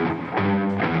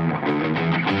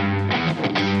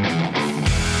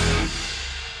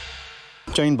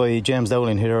 Joined by James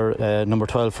Dowling here, number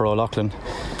 12 for O'Loughlin.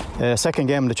 Second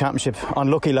game in the championship.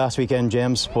 Unlucky last weekend,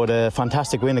 James, but a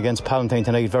fantastic win against Palatine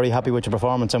tonight. Very happy with your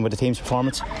performance and with the team's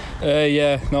performance.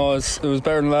 It was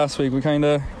better than last week. We kind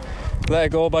of let it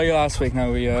go by last week.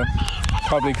 Now we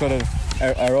probably could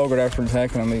have our ogre there for the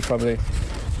tackle, and we probably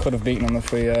could have beaten them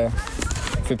if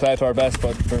we played to our best,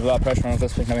 but there's a lot of pressure on us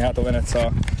this week and we had to win it,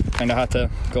 so kind of had to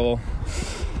go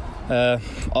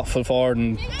full forward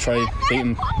and try beat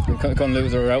them. We couldn't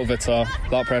lose or out of it, so a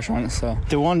lot of pressure on us. So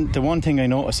the one thing I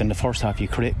noticed in the first half, you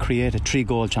created 3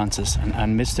 goal chances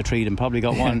and missed the 3 and probably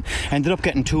got one. Ended up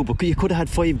getting 2, but you could have had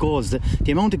 5 goals.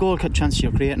 The amount of goal chances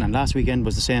you're creating, and last weekend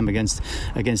was the same against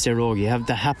Éire. You have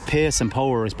the pace and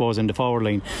power, I suppose, in the forward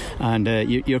line, and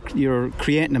you're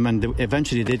creating them, and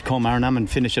eventually did come. Aaron Hammond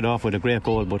finished it off with a great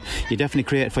goal, but you definitely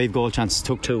created 5 goal chances,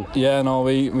 took 2. Yeah, no,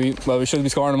 we should be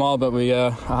scoring them all, but we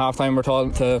at half time we're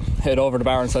told to hit over the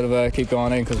bar instead of keep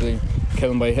going in, because we kill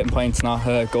them by hitting points,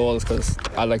 not goals, because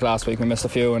like last week we missed a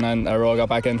few and then Éire got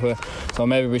back into it, so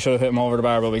maybe we should have hit them over the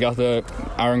bar, but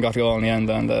Aaron got the goal in the end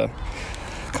and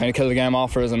kind of killed the game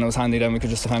off for us, and it was handy then we could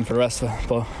just defend for the rest of it.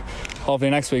 But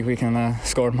hopefully next week we can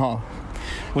score them all.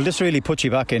 Well, this really puts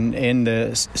you back in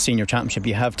the senior championship.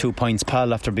 You have 2 points.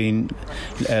 Pal, after being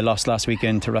lost last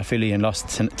weekend to Rathvilly and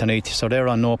lost tonight, so they're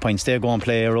on no points. They go and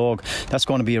play Éire. That's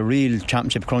going to be a real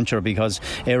championship cruncher, because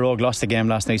Éire lost the game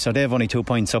last night, so they've only 2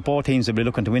 points. So both teams will be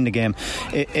looking to win the game.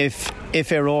 If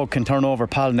Éire can turn over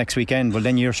Pal next weekend, well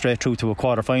then you're straight through to a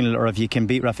quarter final, or if you can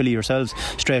beat Rathvilly yourselves,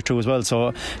 straight through as well.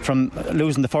 So from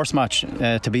losing the first match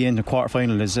to be in the quarter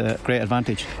final is a great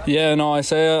advantage. Yeah, no, I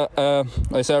say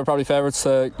we're probably favourites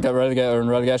to get relegated or in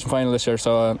relegation final this year,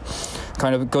 so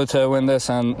kind of good to win this,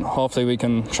 and hopefully we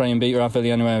can try and beat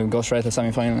Rathvilly anyway and go straight to the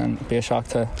semi-final and be a shock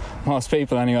to most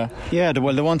people anyway. Yeah,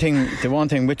 well the one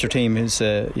thing with your team is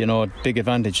big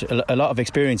advantage, a lot of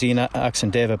experience. Ian Axe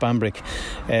and David Bambrick,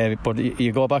 but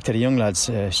you go back to the young lads,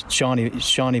 Shawnee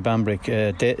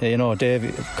Bambrick, Dave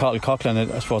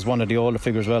Coughlin, I suppose one of the older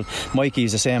figures as well. Mikey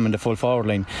is the same in the full forward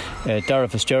line.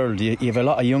 Darragh Fitzgerald, you have a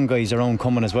lot of young guys around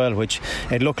coming as well, which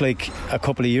it looked like a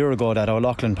couple of years ago that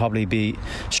O'Loughlin probably be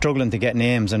struggling to get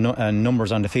names and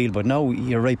numbers on the field, but now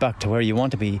you're right back to where you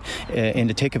want to be, in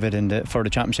the thick of it for the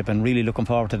championship, and really looking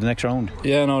forward to the next round.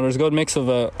 Yeah, no, there's a good mix of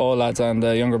old lads and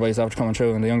younger boys after coming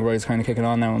through, and the younger boys kind of kicking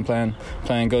on now and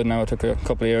playing good now. It took a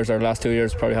couple of years, or the last 2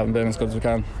 years probably haven't been as good as we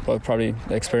can, but probably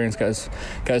the experience gets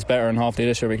better, and hopefully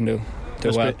this year we can do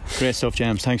well. Great stuff,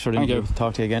 James. Thanks for the interview.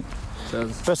 Talk to you again.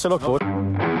 Cheers. Best of luck, bud.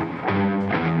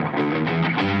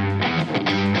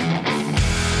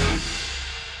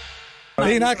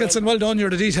 Ian Atkinson, well done.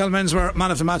 You're the detail men's man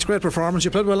of the match. Great performance.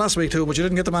 You played well last week too, but you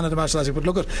didn't get the man of the match last week. But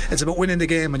look, it's about winning the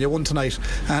game, and you won tonight,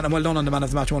 and well done on the man of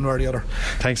the match one way or the other.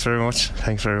 Thanks very much.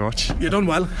 You done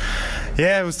well.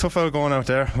 Yeah, it was tough out going out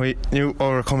there. We knew what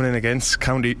we were coming in against.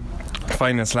 County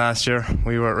finalists last year,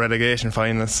 we were relegation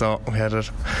finalists, so we had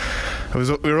it. We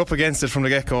were up against it from the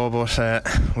get-go, but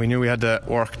we knew we had the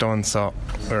work done, so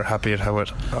we were happy at how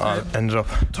it ended up.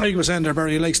 Tyke was saying there,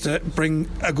 Barry likes to bring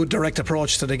a good direct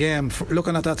approach to the game.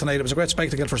 Looking at that tonight, it was a great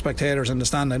spectacle for spectators in the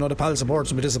stand. I know the Pal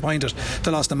supporters will be disappointed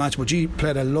to lost the match, but you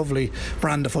played a lovely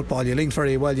brand of football. You linked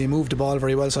very well, you moved the ball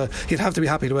very well, so you'd have to be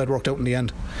happy the way it worked out in the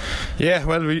end. Yeah,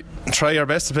 well, we try our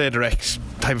best to play a direct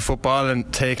type of football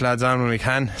and take lads on when we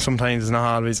can. Sometimes it's not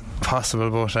always possible,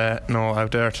 but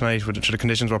out there tonight the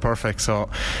conditions were perfect, so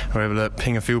we were able to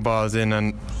ping a few balls in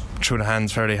and through the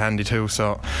hands fairly handy too,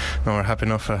 so we're happy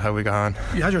enough at how we got on.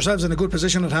 You had yourselves in a good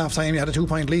position at half time. You had a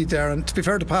 2-point lead there, and to be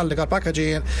fair to Pal, they got back at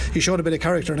you and he showed a bit of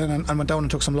character then and went down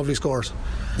and took some lovely scores.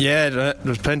 Yeah,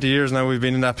 there's plenty of years now we've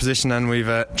been in that position and we've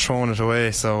thrown it away,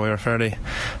 so we were fairly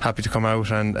happy to come out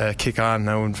and kick on.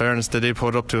 Now in fairness, they did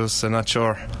put it up to us. I'm not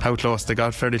sure how close they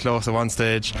got, fairly close at one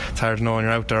stage. It's hard to know when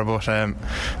you're out there,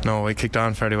 but we kicked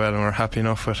on fairly well and we're happy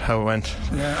enough with how it went.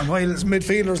 Yeah, and while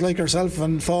midfielders like yourself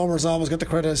and forwards always get the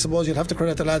credit, I suppose you'd have to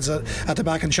credit the lads at the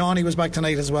back, and Shawnee was back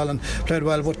tonight as well and played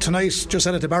well. But tonight, just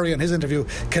said it to Barry in his interview,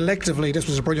 collectively this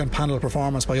was a brilliant panel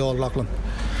performance by all Leighlin.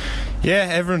 Yeah,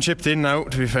 everyone chipped in now,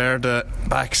 to be fair. The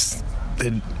backs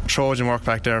did Trojan work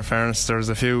back there. In fairness, there was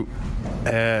a few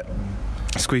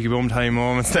squeaky bum time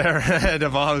moments there. The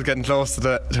ball was getting close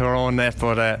to our own net,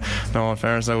 but in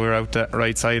fairness, we were out the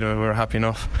right side of it. We were happy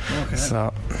enough. Okay.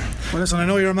 So, well, listen, I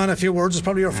know you're a man of few words. It's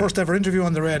probably your first ever interview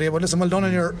on the radio, but listen, well done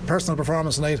on your personal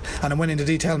performance tonight and in winning the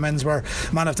detail men's were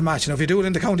man of the match. If you do it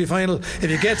in the county final, if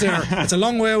you get there, it's a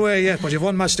long way away yet, but you've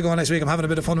one match to go next week. I'm having a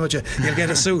bit of fun with you. You'll get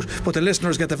a suit, but the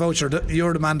listeners get the voucher.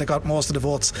 You're the man that got most of the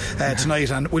votes tonight,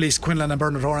 and Willie Quinlan and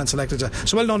Bernard selected you.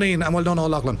 So well done, Ian, and well done all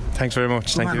Leighlin. Thanks very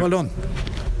much. Thank you. Well done.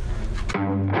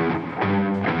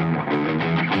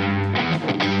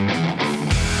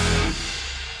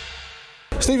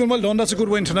 Stephen, well done. That's a good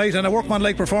win tonight and a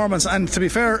workmanlike performance, and to be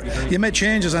fair, you made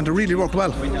changes and it really worked well.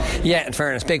 Yeah, in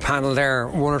fairness, big panel there.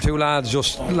 One or two lads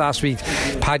just last week.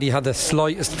 Paddy had the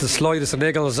slightest of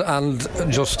niggles,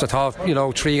 and just I thought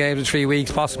 3 games in 3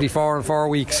 weeks, possibly 4 in 4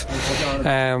 weeks.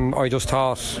 I just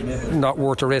thought not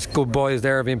worth the risk. Good boys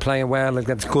there, been playing well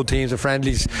against good teams and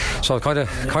friendlies, so kind of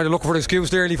looking for an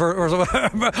excuse nearly for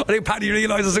I think Paddy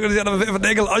realised as soon as he had a bit of a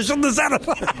niggle, I shouldn't have said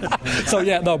it. So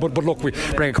yeah, no, but look, we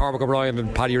bring Cormac O'Brien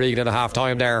and Paddy Regan in a half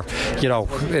time there.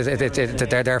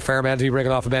 They're fair men to be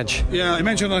bringing off a bench. Yeah, I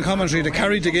mentioned on commentary they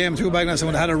carried the game through Bagenalstown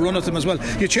and had a run at them as well.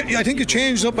 I think you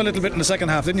changed up a little bit in the second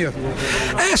half, didn't you?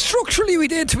 Structurally we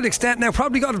did to an extent. Now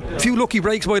probably got a few lucky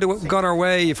breaks might have gone our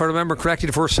way. If I remember correctly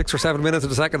the first 6 or 7 minutes of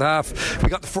the second half. We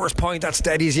got the first point, that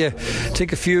steadies you.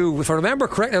 Take a few, if I remember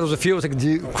correctly, there was a few, I think,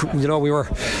 we were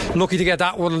lucky to get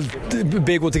that one,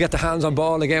 big one, to get the hands on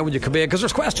ball again when you come in, because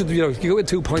there's questions, you go in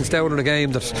 2 points down in a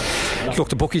game that, look,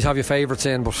 the bookies have your favourites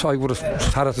in, but I would have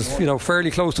had it as,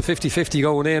 fairly close to 50-50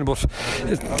 going in, but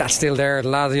that's still there. The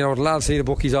lads see the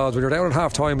bookies odds when you're down at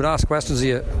half time and ask questions of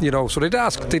you, so they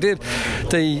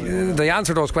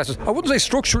answered those questions. I wouldn't say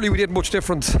structurally we did much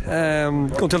different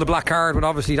until the black card, but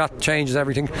obviously that changes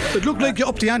everything. It looked like you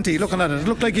upped the ante looking at it. It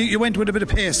looked like you went with a bit of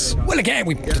pace. Well, again,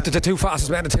 the 2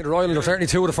 fastest men in Tinryland, or certainly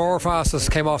 2 of the 4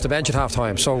 fastest, came off the bench at half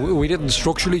time, so we didn't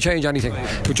structurally change anything.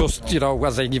 We just,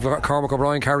 as you've got Cormac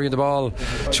O'Brien carrying the ball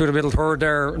through the middle third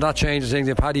there, that changes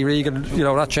things. Paddy Regan,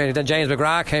 that changed. Then James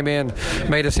McGrath came in,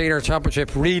 made a senior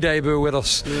championship re-debut with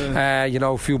us.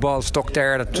 A few balls stuck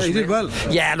there. He did well.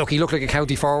 Yeah, look, he looked like a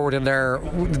county forward in there.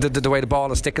 The way the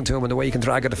ball is sticking to him and the way he can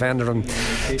drag a defender and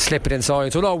slip it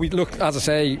inside. So no, we look, as I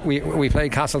say, we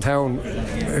played Castletown,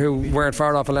 who weren't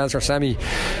far off a Leinster semi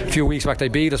a few weeks back. They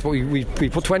beat us, but we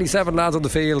put 27 lads on the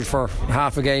field for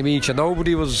half a game each, and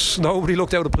nobody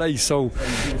looked out of place. So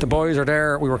the boys are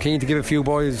there. We were keen to give a few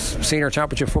boys senior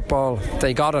championship football.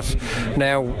 They got it.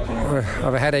 Now I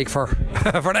have a headache for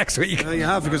next week. You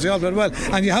have, because they all played well,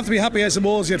 and you have to be happy, I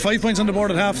suppose. You had 5 points on the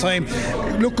board at half time.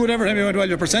 Look good every time you went well.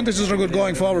 Your percentages are good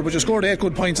going forward, but you scored 8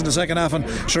 good points in the second half, and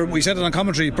sure, we said it on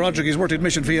commentary, Broderick is worth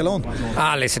admission fee alone.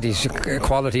 Listen, he's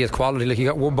quality is quality. Like, you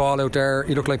got one ball out there,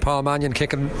 you look like Paul Mannion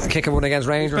kicking one against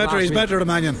Rangers. He's better than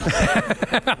Mannion.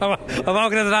 I'm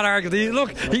walking into that argument.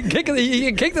 Look, he kicked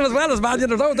it as well as Mannion,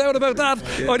 there's no doubt about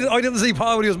that. I didn't see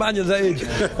Paul when he was Mannion's age.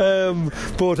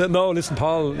 But no, listen,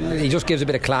 Paul, he just gives a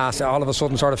bit of class. All of a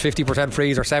sudden, sort of 50%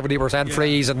 freeze or 70%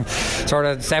 freeze, and sort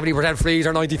of 70% freeze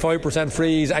or 95%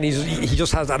 freeze, and he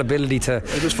just has that ability to.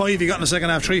 It was 5 he got in the second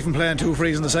half, 3 from playing, 2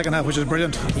 frees in the second half, which is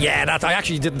brilliant. Yeah, that I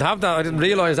actually didn't have that. I didn't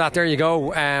realise that. There you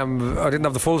go. I didn't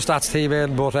have the full stats team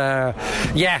in, but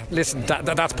yeah, listen,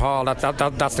 that's Paul.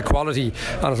 That's the quality.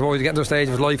 And I suppose he's getting to a stage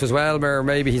of his life as well where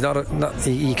maybe he's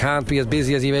he can't be as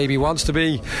busy as he maybe wants to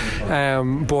be.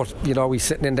 But he's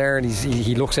sitting in there and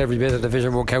he looks every bit of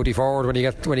Division 1 county forward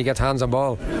when he gets hands on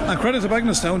ball. And credit to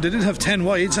Bagenalstown, they did have 10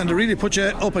 wides and they really put you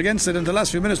up against it in the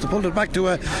last few minutes. They pulled it back to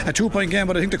a 2-point game,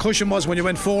 but I think the cushion was when you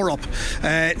went 4 up.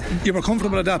 You were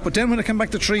comfortable at that, but then when it came back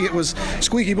to 3, it was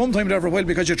squeaky bum time there for a while,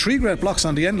 because you had 3 great blocks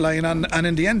on the end line, and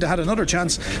in the end they had another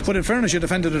chance, but in fairness you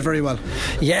defended it very well.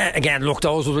 Yeah, again, look,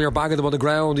 those when you're banging them on the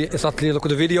ground, it's not clear. Look at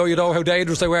the video, you know how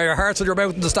dangerous they were. Your heart's in your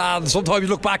mouth in the stand. Sometimes you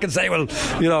look back and say, well,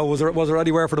 was there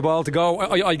anywhere for the ball to go?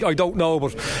 I don't know,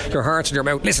 but your heart's in your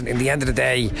mouth. Listen, in the end of the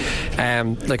day,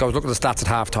 like I was looking at the stats at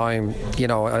half time,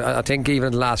 I think even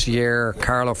in the last year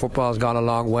Carlow football has gone a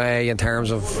long way in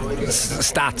terms of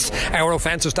stats. Our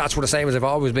offensive stats were the same as they've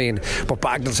always been, but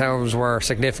Bagenalstown's were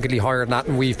significantly higher than that,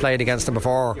 and we've played against them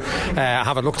before. I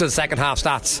haven't looked at the second half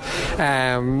stats.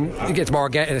 It's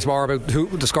more about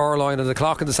the scoreline and the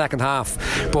clock in the second half,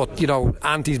 but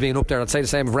Ante's being up there. I'd say the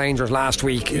same of Rangers last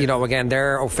week. Again,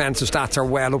 their offensive stats are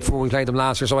well up from when we played them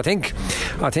last year, so I think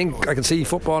I can see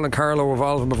football in Carlow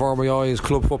evolving before my eyes,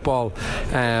 club football.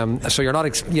 So you're not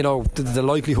the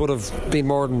likelihood of being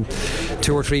more than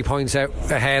 2 or 3 points out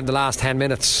ahead in the last 10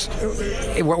 minutes.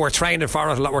 We're training for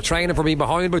it a lot. We're training for being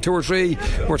behind by 2 or 3.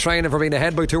 We're training for being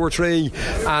ahead by 2 or 3,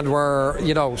 and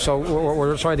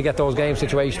we're trying to get those game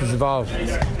situations involved.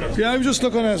 Yeah, I was just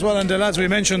looking as well, and the lads we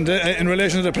mentioned in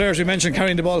relation to the players we mentioned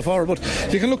carrying the ball forward,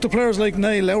 but you can look to players like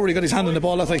Niall Lowry, got his hand on the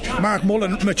ball. I think Mark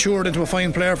Mullen matured into a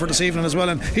fine player for this evening as well,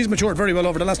 and he's matured very well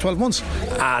over the last 12 months.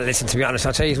 Listen, to be honest,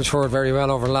 I'd say he's matured very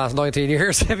well over the last 19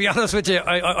 years, to be honest with you.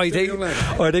 I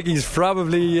think he's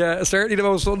probably certainly the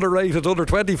most underrated under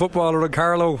 20 footballer in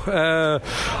Carlow.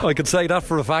 I could say that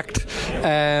for a fact.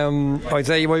 I'd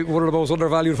say one of the most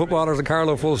undervalued footballers in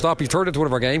Carlow, full stop. He's turned into one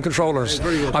of our game controllers. I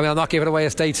mean, I'm not giving away a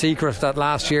state secret that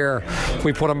last year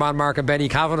we put a man marking Benny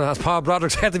Kavanagh, as Paul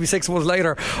Broderick said to me 6 months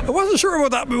later. I wasn't sure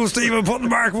about that move, Stephen, putting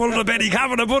Mark Mullen on Benny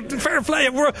Kavanagh, but fair play.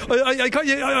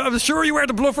 I was sure you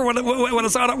weren't a bluffer when I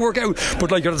saw that work out,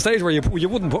 but like, you're at a stage where you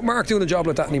wouldn't put Mark doing a job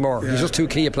like that anymore. He's just too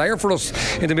key a player for us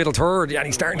in the middle third, and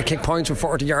he's starting to kick points from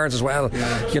 40 yards as well.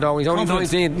 He's only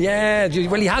 19. Yeah,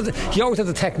 well, he always has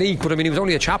the technique, but I mean, he was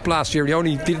only a chap last year.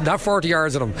 He didn't have 40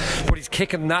 yards in him, but he's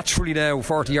kicking naturally now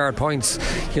 40-yard points.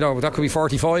 That could be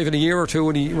 45 in a year or two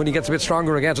when he gets a bit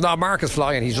stronger again. So now Mark is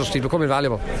flying. He's becoming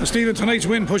valuable. Stephen, tonight's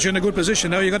win puts you in a good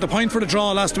position. Now you got the point for the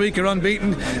draw last week. You're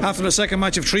unbeaten after the second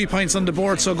match of 3 points on the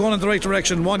board, so going in the right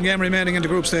direction. 1 game remaining in the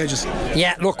group stages.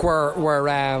 Yeah, look, we're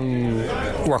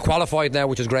qualified now,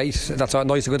 which is great. That's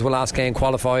nice to go into a last last game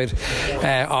qualified.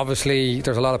 Obviously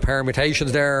there's a lot of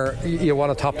permutations there. You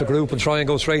want to top the group and try and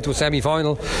go straight to a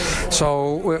semi-final,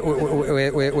 so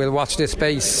we'll watch this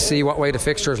space, see what way the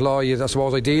fixtures lie. I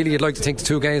suppose ideally you'd like to think the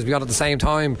two games be on at the same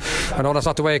time. I know that's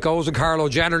not the way it goes in Carlow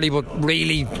generally, but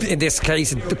really in this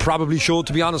case it probably should,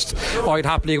 to be honest. I'd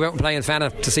happily go out and play in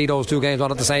Fenagh to see those two games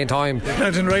on at the same time.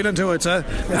 And in Leighlin to it,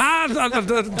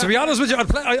 to be honest with you,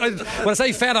 when I say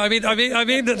Fenagh, I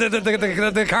mean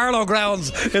the Carlow grounds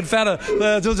in Fenagh.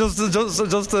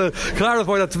 Just to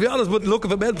clarify that, to be honest, but look,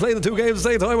 if a men playing the two games at the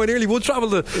same time, I nearly would travel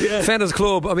to Fenagh's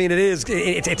club. I mean,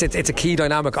 it's a key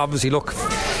dynamic. Obviously, look,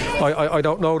 I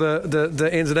don't know the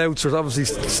ins and outs. There's obviously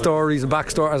stories and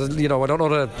backstories. You know, I don't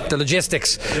know the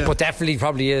logistics, but definitely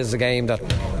probably is a game that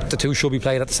the two should be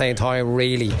played at the same time.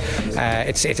 Really,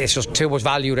 it's just too much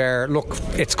value there. Look,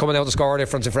 it's coming down to score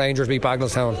difference. If Rangers beat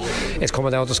Bagenalstown, it's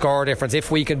coming down to score difference.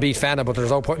 If we can beat Fenagh, but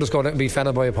there's no point in us going out and beat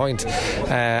Fenagh by a point,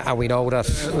 and we know that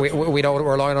we know that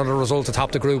we're relying on the result to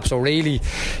top the group. So really,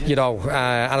 you know,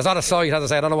 and it's not a site, as I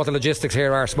say, I don't know what the logistics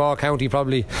here are. Small county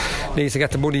probably needs to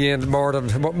get the money in more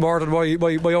than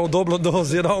my own Dublin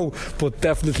does, you know. But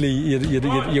definitely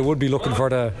you would be looking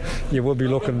for you would be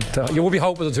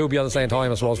hoping the two be at the same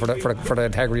time, I suppose, for the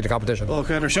integrity of the competition.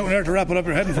 Okay, they're shouting there to wrap it up.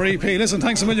 You're heading for EP. Listen,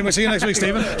 thanks a million. We'll see you next week,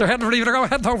 Stephen. They're heading for EP. They're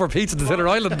heading home for pizza to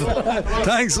Tinryland.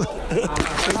 Thanks.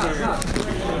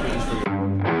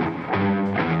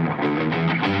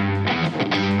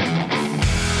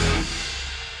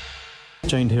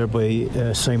 Joined here by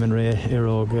Simon Ray,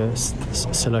 Éire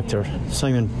selector.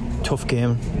 Simon, tough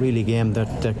game, really game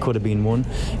that could have been won.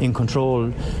 In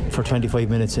control for 25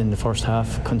 minutes in the first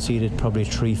half, conceded probably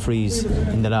 3 frees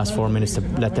in the last 4 minutes to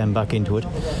let them back into it.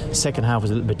 Second half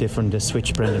was a little bit different. They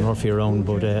switched Brendan Murphy around,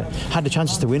 but had the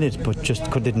chances to win it, but just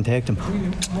didn't take them.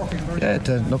 Yeah,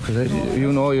 look,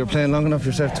 you know, you're playing long enough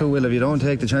yourself too, Will. If you don't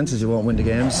take the chances, you won't win the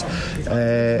games.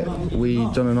 We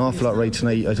done an awful lot right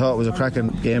tonight. I thought it was a cracking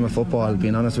game of football,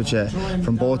 being honest with you,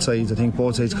 from both sides. I think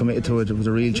both sides committed to it. It was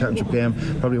a real championship game,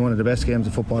 probably one of the best games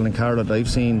of football in Carlow that I've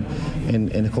seen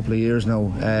in a couple of years now.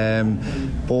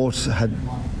 Both had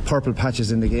purple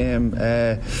patches in the game.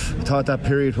 I thought that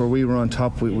period where we were on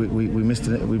top, we missed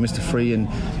a free, and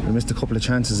we missed a couple of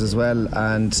chances as well,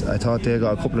 and I thought they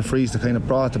got a couple of frees that kind of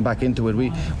brought them back into it.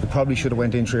 We probably should have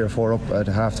went in 3 or 4 up at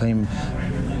half time.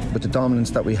 With the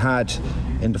dominance that we had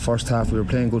in the first half, we were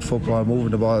playing good football,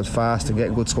 moving the ball fast and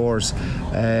getting good scores.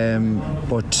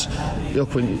 But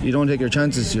look, when you don't take your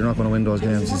chances, you're not going to win those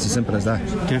games. It's as simple as that.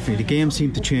 Definitely. The game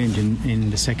seemed to change in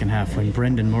the second half when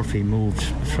Brendan Murphy moved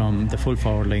from the full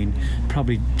forward line,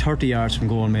 probably 30 yards from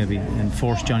goal maybe, and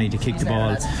forced Johnny to kick the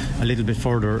ball a little bit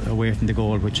further away from the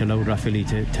goal, which allowed Rathvilly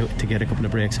to get a couple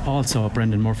of breaks. Also,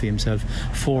 Brendan Murphy himself,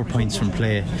 4 points from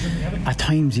play. At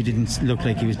times he didn't look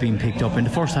like he was being picked up. In the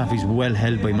first half he's well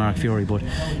held by Mark Fury, but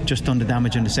just done the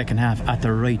damage in the second half at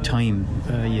the right time.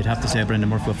 You'd have to say Brendan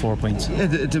Murphy with 4 points. Yeah,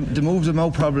 the moves him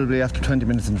out probably after 20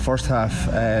 minutes in the first half,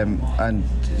 and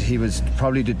he was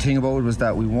probably, the thing about it was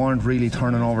that we weren't really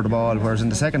turning over the ball, whereas in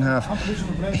the second half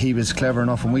he was clever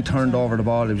enough. When we turned over the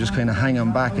ball, he was just kind of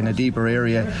hanging back in a deeper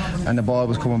area, and the ball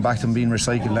was coming back to him being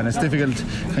recycled. And it's difficult to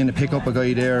kind of pick up a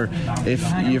guy there if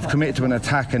you've committed to an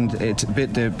attack and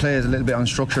the play is a little bit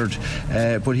unstructured,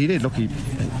 but he did.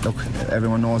 Look,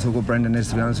 everyone knows how good Brendan is,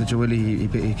 to be honest with you, Willie.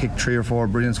 He kicked 3 or 4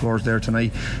 brilliant scores there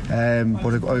tonight,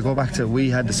 but I go back to,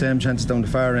 we had the same chances down the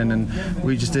far end, and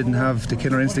we just didn't have the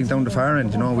killer instinct down the far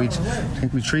end. You know, I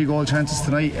think we 3 goal chances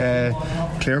tonight,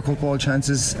 clear cut goal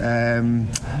chances. I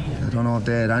don't know if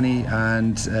they had any,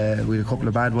 and we had a couple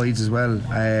of bad wides as well.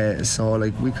 So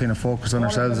like, we kind of focused on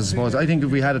ourselves, I suppose. I think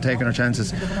if we had taken our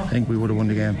chances, I think we would have won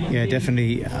the game. Yeah,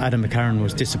 definitely. Adam McCarron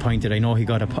was disappointed. I know he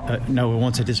got no, I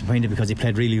won't say disappointed, because he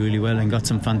played really, really well and got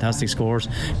some fantastic scores,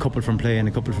 a couple from play and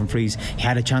a couple from frees. He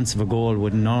had a chance of a goal,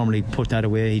 would normally put that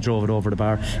away. He drove it over the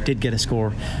bar, did get a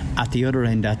score. At the other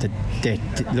end,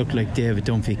 it looked like David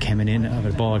Dunphy coming in of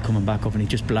a ball coming back up, and he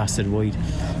just blasted wide.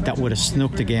 That would have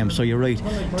snuck the game. So you're right,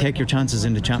 take your chances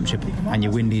in the championship and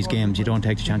you win these games. You don't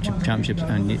take the championships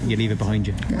and you leave it behind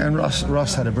you. And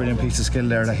Ross had a brilliant piece of skill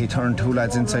there, that he turned 2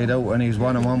 lads inside out and he was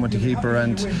 1-on-1 with the keeper,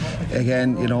 and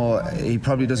again, you know, he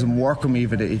probably doesn't work him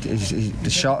even. The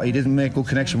shot, he didn't make good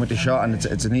connection with the shot, and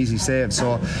it's an easy save.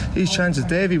 So these chances,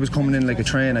 Davey was coming in like a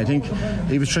train. I think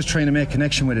he was just trying to make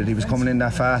connection with it. He was coming in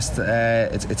that fast.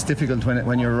 It's difficult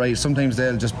when you're right. Sometimes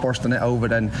they'll just burst the net over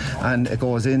it and it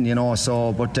goes in, you know.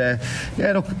 So, but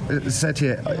yeah, look, as I said to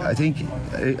you, I think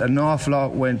an awful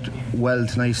lot went well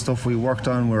tonight. Stuff we worked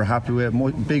on, we were happy with.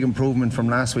 Big improvement from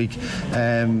last week,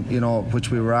 you know,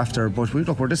 which we were after. But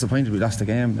we're disappointed we lost the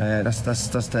game. That's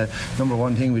the number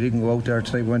one thing. We didn't go out there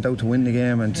tonight. We went out to win the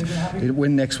game and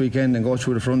win next weekend. weekend and go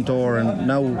through the front door, and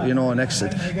now next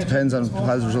it depends on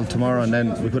Pal's result tomorrow, and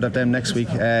then we could have them next week.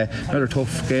 Another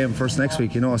tough game first next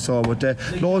week, so but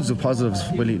loads of positives,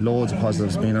 Willie, loads of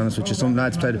positives, being honest with you. Some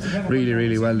lads played really,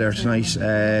 really well there tonight,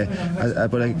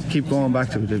 but I keep going back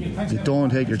to it. You don't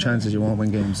take your chances, you won't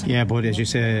win games. Yeah, but as you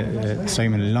say,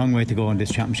 Simon, a long way to go in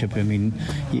this championship. I mean,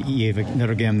 you have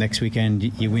another game next weekend,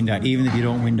 you win that. Even if you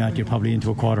don't win that, you're probably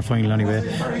into a quarter final anyway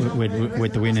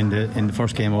with the win in the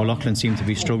first game. O'Loughlin seem to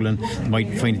be struggling. They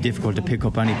might find it difficult to pick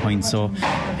up any points, so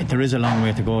there is a long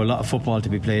way to go, a lot of football to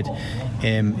be played.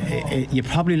 You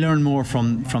probably learn more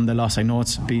from the loss. I know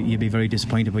you'd be very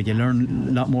disappointed, but you learn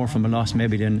a lot more from a loss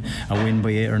maybe than a win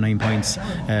by 8 or 9 points.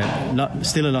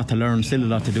 Still a lot to learn, still a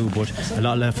lot to do, but a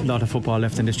lot of football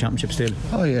left in this championship still.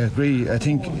 Oh yeah, agree. I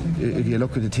think if you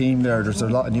look at the team there's a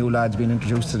lot of new lads being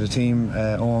introduced to the team.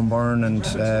 Owen Byrne and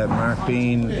Mark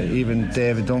Bean, even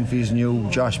David Dunphy's new,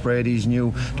 Josh Brady's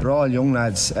new. They're all young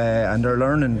lads and they're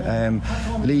learning.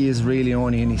 Lee is really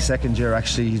only in his second year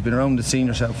actually. He's been around the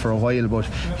senior set for a while, but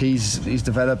he's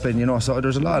developing, so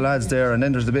there's a lot of lads there, and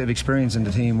then there's a bit of experience in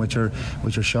the team with your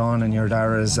Sean and your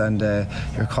Darras and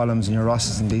your Collins and your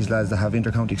Rosses and these lads that have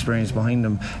inter-county experience behind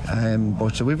them,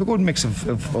 but we have a good mix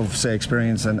of say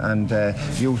experience and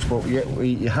youth, but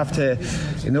you have to,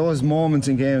 in those moments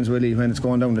in games, Willie, when it's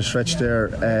going down the stretch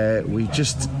there, we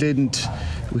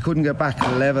couldn't get back to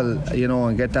the level,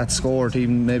 and get that score to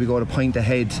even maybe go a point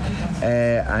ahead,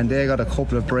 and they got a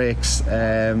couple of breaks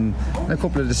and a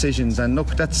couple of decisions, and look,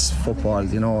 that's football,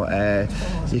 you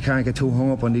can't get too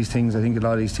hung up on these things. I think a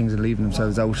lot of these things are leaving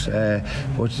themselves out,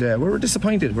 but we're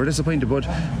disappointed, but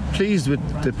pleased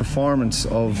with the performance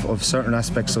of certain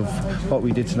aspects of what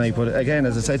we did tonight. But again,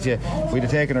 as I said to you, we'd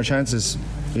have taken our chances,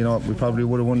 we probably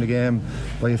would have won the game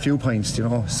by a few points,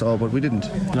 but we didn't.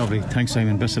 Lovely, thanks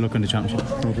Simon, best of luck in the championship.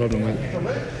 No problem, mate.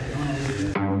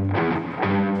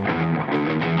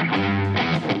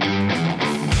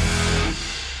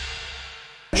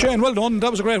 Shane, well done.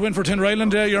 That was a great win for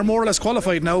Tinryland. You're more or less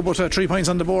qualified now, but 3 points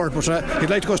on the board. But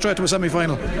you'd like to go straight to a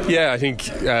semi-final. Yeah, I think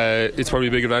it's probably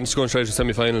a big advantage going straight to a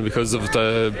semi-final because of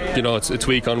the, it's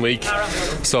week on week.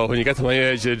 So when you get to my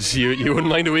age, you wouldn't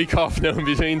mind a week off now in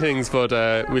between things. But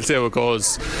we'll see how it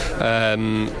goes.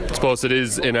 I suppose it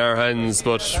is in our hands,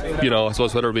 but I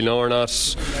suppose whether we know or not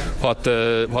what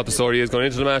the story is going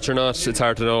into the match or not, it's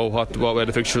hard to know what way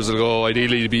the fixtures will go.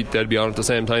 Ideally, they'd be on at the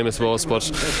same time, I suppose. But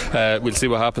we'll see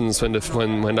what happens when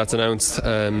that's announced.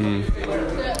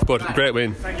 But great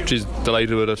win. She's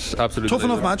delighted with it. Absolutely tough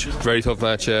enough match. Very tough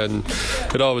match, and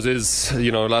it always is.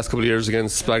 The last couple of years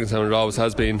against Bagenalstown, it always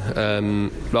has been.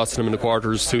 Lost to them in the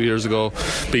quarters 2 years ago,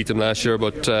 beat them last year,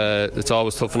 but it's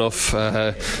always tough enough.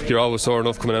 You're always sore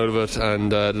enough coming out of it,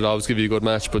 and it'll always give you a good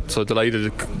match. But so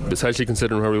delighted, especially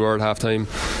considering where we were at half time.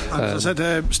 As I said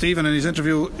to Stephen in his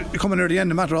interview, coming near the end,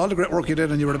 no matter all the great work you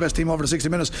did, and you were the best team over the 60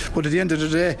 minutes, but at the end of the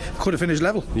day, could have finished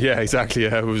level. Yeah, exactly.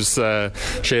 Yeah, it was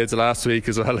shades of last week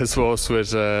as well, I suppose, with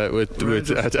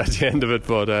at the end of it.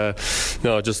 But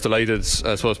no, just delighted.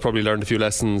 I suppose probably learned a few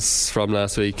lessons from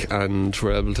last week, and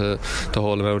were able to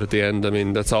hold them out at the end. I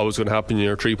mean, that's always going to happen.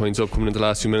 You're 3 points up coming into the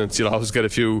last few minutes. You'll always get a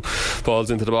few balls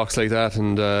into the box like that,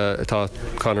 and I thought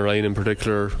Conor Ryan in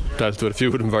particular dealt with a few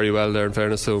of them very well there, in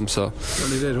fairness to him. So well,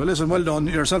 he did. Well, listen, well done.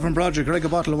 Yourself and Broderick, like a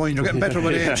bottle of wine. You're getting better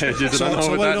with age.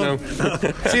 So well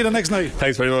done. See you the next night.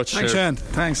 Thanks very much. Thanks, Shane.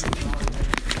 Thanks.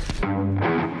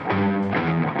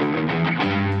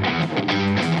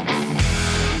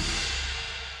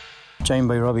 Joined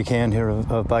by Robbie Kane here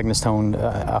of Bagenalstown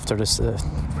after this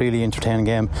really entertaining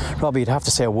game. Robbie, you'd have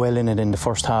to say well in it in the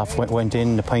first half. Went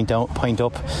in the point up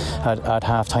at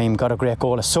half time, got a great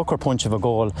goal, a sucker punch of a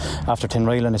goal after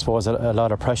Tinryland, I suppose, a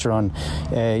lot of pressure on.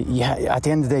 At the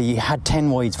end of the day, you had 10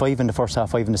 wides, 5 in the first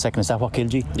half, 5 in the second. Is that what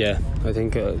killed you? Yeah, I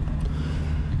think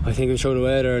we showed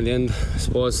away there in the end. I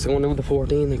suppose going down to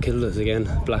 14, it killed us again.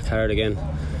 Black card again.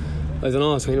 I don't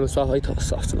know, it's kind of soft. I thought it was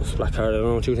soft enough. Black card, I don't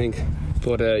know what you think.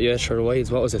 But yeah, sure,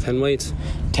 wides. What was it, 10 wides?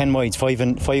 10 wides, 5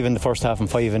 in the first half and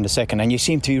 5 in the second. And you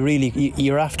seem to be really,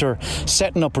 you're after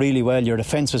setting up really well. Your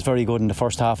defence was very good in the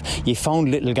first half. You found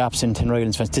little gaps in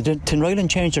Tinryland's defence. Did Tinryland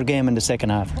change their game in the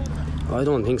second half? I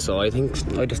don't think so. I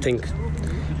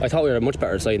thought we were a much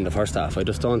better side in the first half. I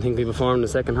just don't think we performed in the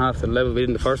second half to the level we did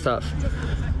in the first half.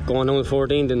 Going down to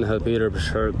 14 didn't help either, but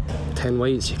sure, 10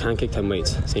 wides. You can't kick 10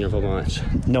 wides senior football match.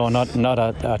 No, not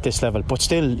at this level. But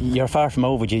still, you're far from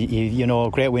over. You know,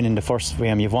 great win in the first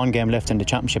game. You've one game left in the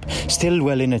championship. Still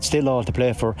well in it. Still all to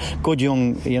play for. Good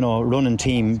young, running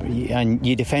team, and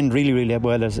you defend really, really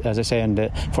well as I say in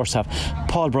the first half.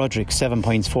 Paul Broderick, 7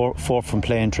 points, 4 from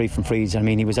play and 3 from frees. I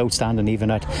mean, he was outstanding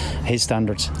even at his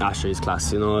standards. Sure, he's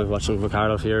class. I've watched him for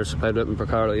Carlow for years. Played with him for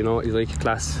Carlow. He's like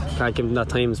class. Can't give him that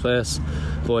time and space.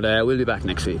 But we'll be back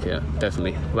next week. Yeah,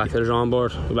 definitely. Back to the drawing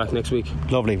board. We'll be back next week.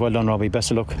 Lovely. Well done, Robbie.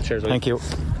 Best of luck. Cheers. Thank you.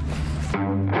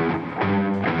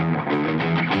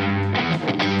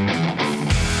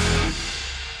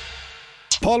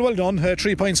 Paul, well done.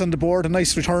 3 points on the board. A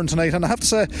nice return tonight. And I have to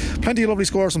say, plenty of lovely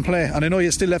scores in play. And I know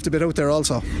you still left a bit out there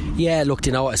also. Yeah, look,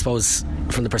 I suppose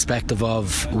from the perspective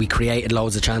of we created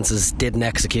loads of chances, didn't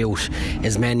execute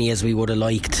as many as we would have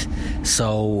liked.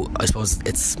 So I suppose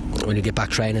it's when you get back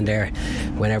training there,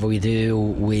 whenever we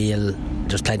do,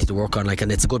 there's plenty to work on,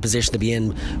 and it's a good position to be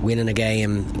in, winning a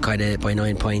game kind of by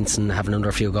 9 points and having under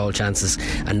a few goal chances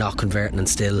and not converting and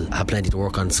still have plenty to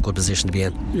work on. It's a good position to be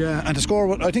in. Yeah, and to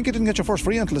score, I think you didn't get your first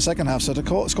free until the second half, so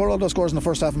to score all those scores in the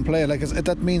first half and play,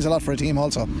 that means a lot for a team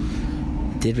also.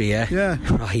 Did we? Yeah.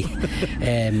 Right.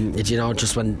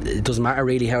 Just when it doesn't matter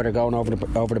really how they're going over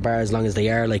the bar as long as they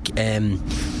are. It's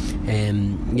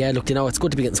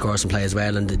good to be getting scores and play as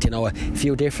well, and a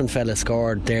few different fellas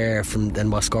scored there than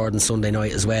what scored on Sunday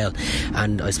night as well,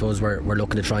 and I suppose we're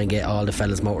looking to try and get all the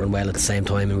fellas motoring well at the same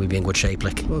time, and we'll be in good shape.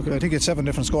 Okay, I think it's 7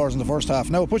 different scores in the first half.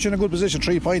 Now it puts you in a good position,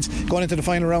 3 points going into the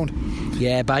final round.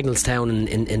 Yeah, Bagenalstown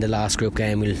in the last group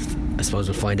game. I suppose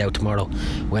we'll find out tomorrow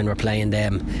when we're playing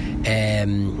them.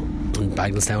 And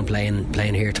Bagenalstown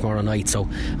playing here tomorrow night. So,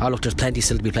 there's plenty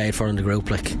still to be played for in the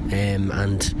group.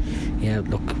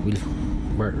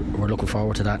 We're looking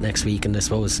forward to that next week, and I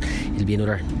suppose it'll be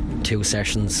another 2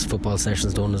 football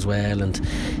sessions done as well, and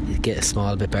get a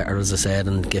small bit better, as I said,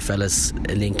 and get fellas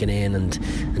linking in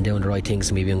and doing the right things,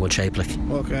 and we'll be in good shape.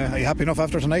 Okay, are you happy enough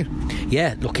after tonight?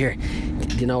 Yeah, look here,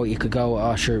 you could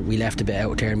go, sure, we left a bit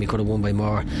out there and we could have won by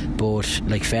more, but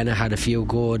Fenagh had a few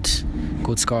good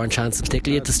scoring chances,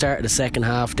 particularly at the start of the second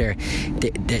half there.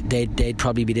 They'd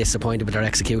probably be disappointed with their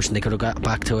execution. They could have got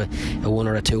back to a 1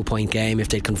 or a 2 point game if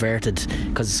they'd converted,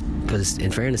 because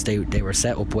in fairness they were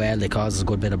set up well. They caused us a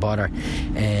good bit of bother,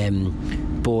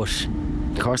 but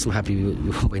of course I'm happy we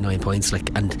won by 9 points,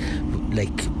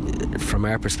 from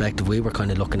our perspective we were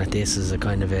kind of looking at this as a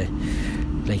kind of a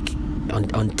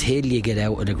until you get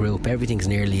out of the group, everything's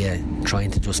nearly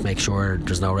trying to just make sure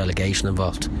there's no relegation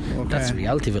involved. Okay. That's the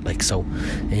reality of it.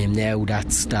 Now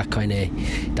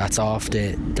that's off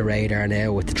the radar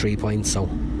now with the 3 points, so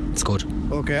it's good.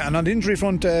 Okay, and on the injury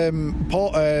front,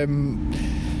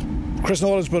 Chris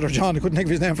Nolan's brother John, I couldn't think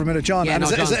of his name for a minute. John. Yeah, and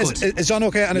is John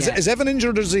okay? And is Evan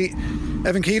injured, or is he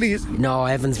Evan Keeley? No,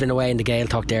 Evan's been away in the Gael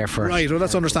talk there for. Right, well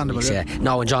that's understandable. Yeah.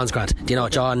 No, and John's grand.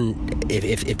 John,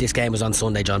 if this game was on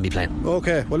Sunday, John would be playing.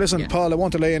 Okay, well listen, Paul, I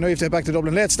want to let you know you have to head back to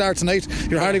Dublin. Late start tonight.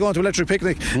 You're hardly going to Electric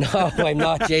Picnic. No, I'm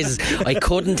not. Jesus, I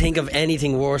couldn't think of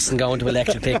anything worse than going to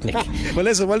Electric Picnic. Well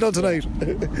listen, well done tonight.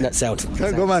 That's sound.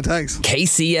 Go man, thanks.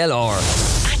 KCLR,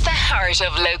 at the heart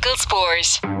of local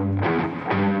sport.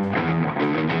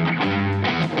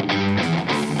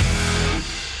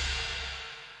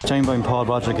 Joined by Paul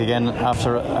Broderick again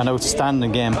after an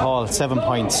outstanding game. Paul, 7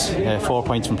 points, 4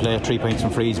 points from play, 3 points from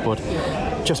frees, but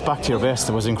just back to your best.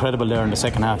 It was incredible there in the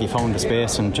second half. You found the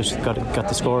space and just got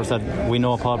the scores that we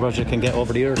know Paul Broderick can get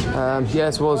over the years. I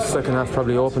suppose second half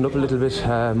probably opened up a little bit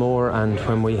more, and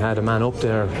when we had a man up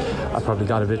there, I probably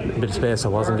got a bit of space I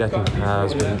wasn't getting. I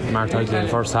was being marked tightly in the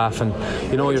first half, and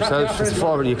yourself as a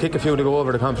forward, you kick a few to go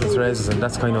over the confidence raises, and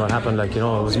that's kind of what happened. It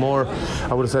was more,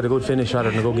 I would have said, a good finish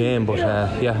rather than a good game, but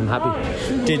I'm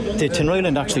happy. Did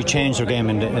Tinryland actually change their game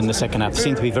in the second half?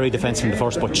 Seemed to be very defensive in the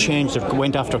first, but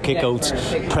went after kick-outs,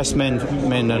 pressed men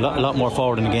a lot more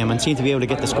forward in the game, and seemed to be able to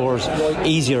get the scores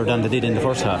easier than they did in the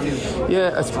first half.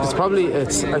 Yeah, it's probably I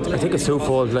think it's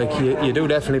twofold. You do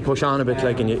definitely push on a bit,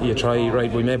 and you try.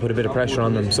 Right, we may put a bit of pressure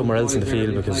on them somewhere else in the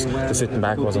field because the sitting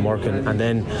back wasn't working, and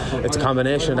then it's a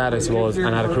combination of that, I suppose.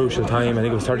 And at a crucial time, I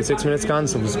think it was 36 minutes gone,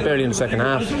 so it was barely in the second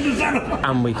half,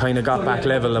 and we kind of got back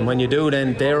level. And when you do,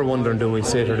 then they're wondering, do we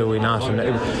sit or do we not? And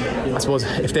I suppose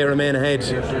if they remain ahead,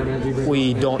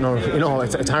 we don't know.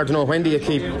 It's hard to know when do you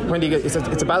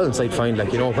it's a balance I find,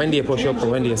 like, you know, when do you push up or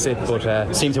when do you sit,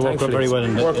 but seemed to work very well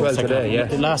in the today,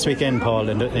 yeah. Last weekend, Paul,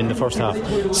 in the first half,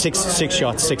 six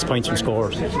shots, 6 points from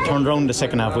scores. Turned around the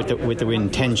second half with the win,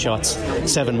 10 shots,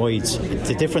 7 wides.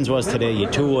 The difference was today you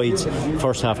had 2 wides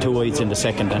first half, 2 wides in the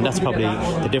second, and that's probably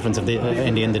the difference in the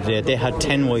end of the day. They had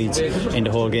 10 wides in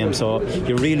the whole game, so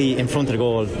you're really in front of the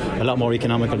goal, a lot more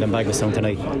economical than Bagenalstown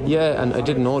tonight. Yeah, and I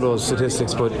didn't know those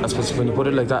statistics, but I suppose when you put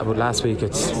it like that about last week,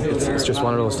 it's just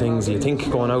one of those things. You think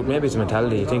going out, maybe it's a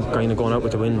mentality, you think kind of going out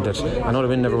with the wind, that I know the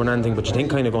wind never won anything, but you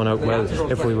think kind of going out, well,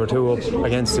 if we were 2 up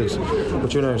against it,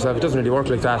 but you know yourself, it doesn't really work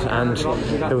like that. And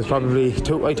it was probably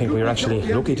I think we were actually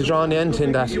lucky to draw in the end,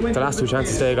 in that the last 2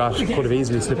 chances they got could have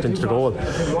easily slipped into the goal.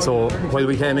 So while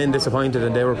we came in disappointed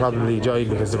and they were probably joyed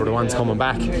because they were the ones coming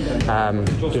back,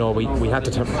 you know, we had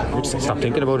to just stop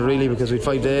thinking about it really, because we had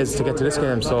 5 days to get to this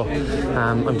game. So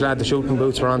I'm glad the shooting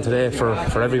boots were on today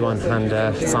for everyone, and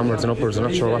it's onwards and upwards. I'm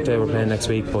not sure what day we're playing next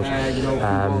week, but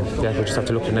yeah, we'll just have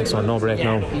to look at the next one. No break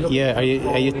now. Yeah,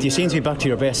 you seem to be back to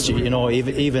your best, you know,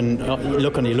 even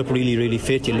looking, you look really, really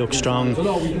fit, you look strong,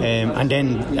 and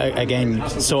then again,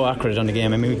 so accurate on the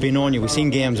game. I mean, we've been on you, we've seen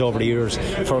games over the years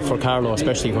for Carlow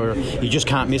especially where you just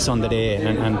can't miss on the day,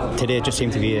 and today just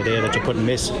seemed to be a day that you couldn't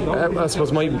miss. I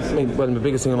suppose my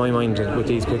biggest thing in my mind with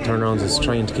these quick turnarounds is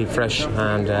trying to keep fresh,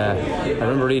 and I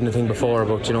remember reading a thing before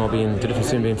about, you know, the difference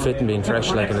between being fit and being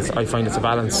fresh, like, and I find it's a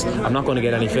balance. I'm not going to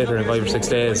get any fitter in 5 or 6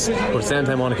 days, but at the same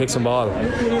time I want to kick some ball,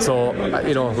 so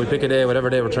you know, we'll pick a day, whatever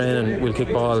day we're training, we'll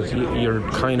kick ball. You're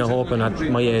kind of hoping at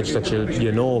my age that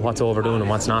you know what's overdoing and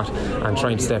what's not, and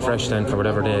trying to stay fresh then for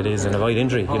whatever day it is, and avoid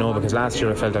injury, you know, because last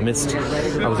year I felt I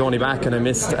was only back and I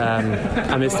missed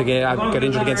a game. I got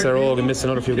injured against Éire and missed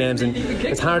another few games, and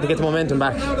it's hard to get the momentum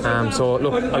back, so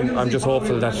look, I'm just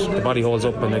hopeful that the body holds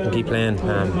up and they can keep playing for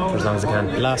as long as they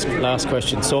can. Last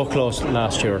question, so close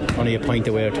last year, only a point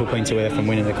away or 2 points away from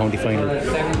winning the county final.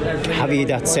 Have you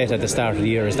that set at the start of the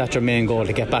year? Is that your main goal,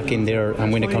 to get back in there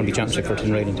and win a county championship for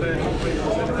Tinryland?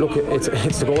 Look,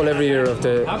 it's the goal every year of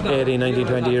the 18, 19,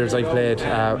 20 years I've played,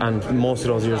 and most of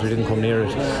those years we didn't come near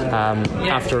it.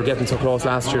 After getting so close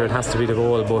last year, it has to be the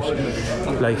goal,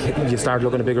 but like, you start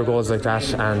looking at bigger goals like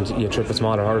that and you trip at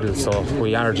smaller hurdles, so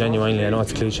we are genuinely, I know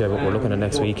it's a cliche, but we're looking at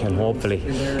next week, and hopefully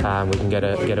we can get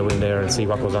a win there and see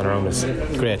what goes on around us.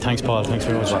 Great, thanks Paul, thanks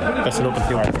very much. Best of luck in the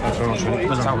future. Thanks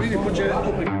very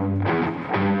much.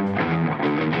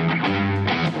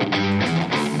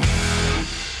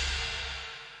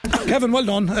 Kevin, well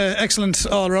done, excellent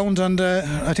all round, and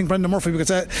I think Brendan Murphy, we could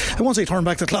say, I won't say turn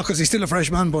back the clock because he's still a fresh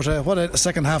man, but what a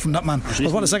second half from that man.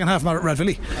 What a second half from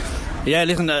Rathvilly. Yeah,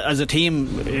 listen, as a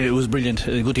team it was brilliant,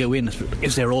 good to get a win.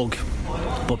 It's their rogue,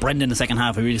 but Brendan in the second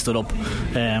half he really stood up,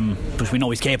 but we know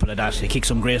he's capable of that. He kicked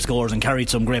some great scores and carried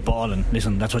some great ball, and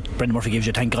listen, that's what Brendan Murphy gives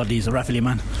you. Thank God he's a Rathvilly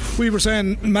man. We were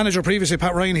saying manager previously,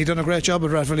 Pat Ryan, he'd done a great job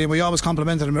with Rathvilly, and we always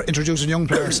complimented him introducing young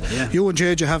players. Yeah. You and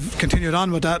JJ have continued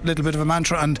on with that little bit of a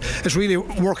mantra, and it's really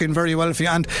working very well for you.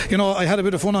 And you know, I had a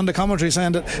bit of fun on the commentary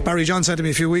saying that Barry John said to me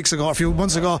a few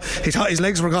months ago, he thought his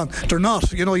legs were gone. They're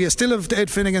not. You know, you still have the Ed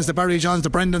Finnegans, the Barry Johns, the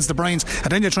Brendans, the Bryans,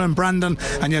 and then you try and Brandon,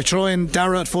 and you try and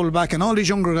Dara at full back, and all these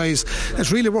younger guys.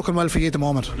 It's really working well for you at the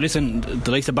moment. Listen,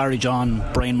 the likes of Barry John,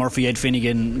 Brian Murphy, Ed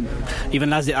Finnegan, even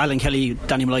lads like Alan Kelly,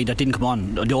 Danny Malloy that didn't come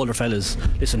on, the older fellas,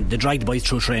 listen, they drag the boys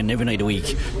through training every night of the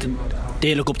week.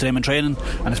 They look up to them in training,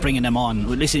 and it's bringing them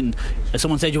on. Listen, as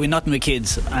someone said, you're nothing with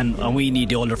kids, and we need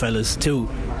the older fellas too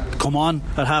come on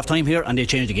at half time here, and they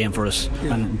change the game for us.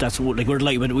 Yeah. And that's what, like, we're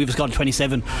like, we've just got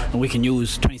 27 and we can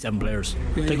use 27 players.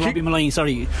 Yeah,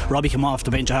 like Robbie came off the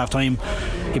bench at half time.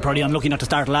 He probably unlucky not to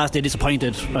start last day,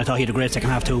 disappointed. I thought he had a great second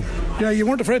half too. Yeah, you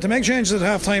weren't afraid to make changes at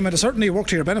half time, and it certainly worked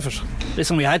to your benefit.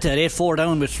 Listen, we had to, at 8-4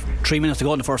 down with 3 minutes to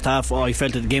go in the first half. I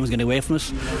felt that the game was getting away from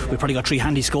us. We probably got 3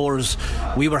 handy scores.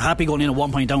 We were happy going in at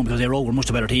 1 point down because Éire were much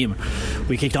a better team.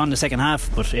 We kicked on in the second half,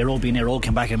 but Éire being Éire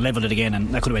came back and levelled it again, and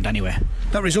that could have went anyway.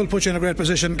 That result put you in a great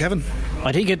position, Kevin.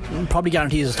 I think it probably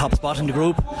guarantees a top spot in the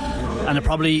group, and it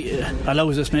probably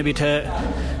allows us maybe to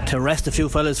rest a few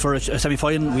fellas for a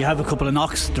semi-final. We have a couple of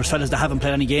knocks. There's fellas that haven't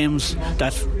played any games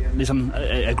that, listen,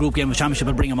 a group game of championship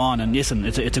will bring them on, and listen,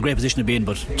 it's a great position to be in,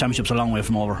 but championship's a long way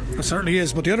from over. It certainly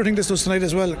is, but the other thing this does tonight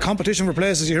as well, competition for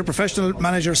places. You hear professional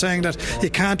managers saying that you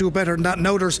can't do better than that.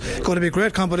 Now there's going to be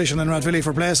great competition in Rathvilly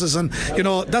for places, and you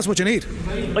know, that's what you need.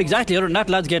 Exactly. Other than that,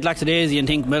 lads get lackadaisy and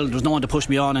think, well, there's no one to push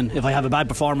me on, and if I have a bad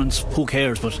performance, who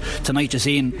cares? But tonight, you've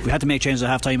seen, we had to make changes at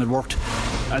half time. It worked.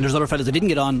 and there's other fellas that didn't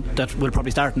get on that will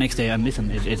probably start next day, and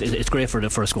listen, it's great for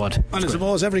a squad. And I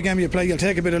suppose every game you play you'll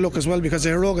take a bit of luck as well, because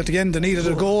Éire at the end they needed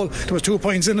a goal, there was 2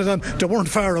 points in it and they weren't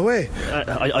far away.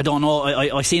 I don't know,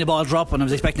 I seen the ball drop and I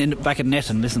was expecting it back at the net,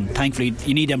 and listen, thankfully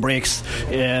you need them breaks.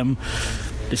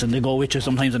 Listen, they go with you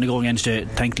sometimes and they go against you.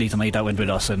 Thankfully tonight that went with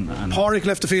us. And Pádraig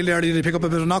left the field there. Did he pick up a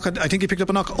bit of knock? I think he picked up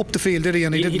a knock up the field, did he?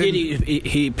 And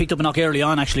he picked up a knock early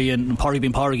on actually, and Pádraig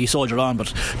being Pádraig, he soldiered on.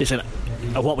 But listen,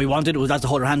 what we wanted was that to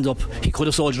hold our hands up. He could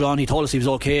have soldiered on, he told us he was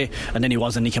okay, and then he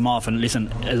wasn't, he came off. And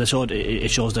listen, as I showed, it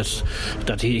shows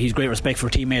that he's great respect for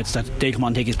teammates, that they come on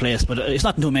and take his place. But it's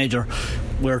nothing too major.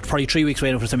 We're probably 3 weeks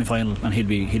waiting for the semi-final, and he'll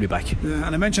be back. Yeah,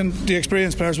 and I mentioned the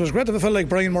experienced players. It was great to have a fellow like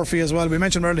Brian Murphy as well. We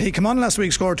mentioned earlier, he came on last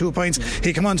week, scored 2 points.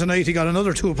 He came on tonight, he got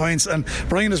another 2 points, and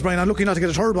Brian is Brian. I'm lucky not to get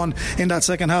a third one in that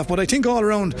second half. But I think all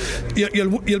around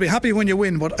you'll be happy when you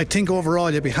win, but I think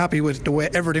overall you'll be happy with the way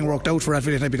everything worked out for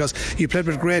Rathvilly tonight, because you played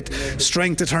with great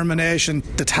strength, determination.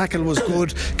 The tackle was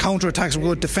good, counter attacks were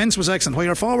good, defence was excellent. While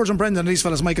your forwards and Brendan and these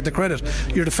fellas might get the credit,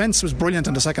 your defence was brilliant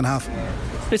in the second half.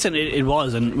 Listen, it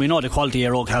was, and we know the quality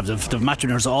Éire have. They've match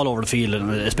winners all over the field,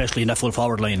 and especially in that full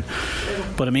forward line.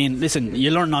 But I mean, listen,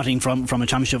 you learn nothing from a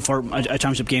championship, for a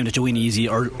championship game that you win easy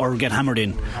or get hammered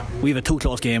in. We've had 2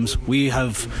 close games. We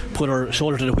have put our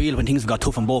shoulder to the wheel when things have got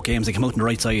tough in both games. They come out on the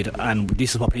right side, and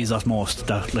this is what pleases us most.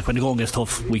 That like when the going gets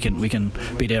tough, we can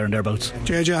be there and thereabouts.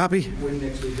 JJ happy?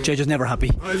 JJ's never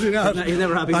happy. Oh, is he not? He's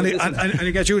never happy. And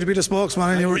he got you to be the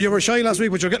spokesman. And you were shy last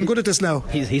week, but you're getting good at this now.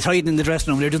 He's hiding in the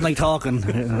dressing room. They just like talking.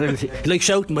 He likes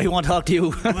shouting, but he won't talk to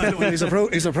you. Well, he's a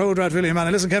proud Rathvilly man.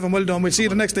 And listen, Kevin, well done. We'll see you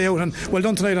the next day out, and well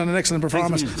done tonight on an excellent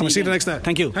performance. And we'll see you the next day.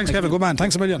 Thank you. Thanks, Kevin. Good man.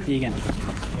 Thanks a million. See you again.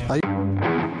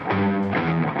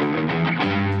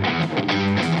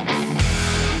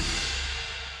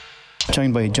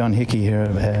 Joined by John Hickey here,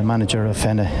 manager of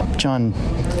Fenagh. John,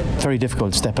 very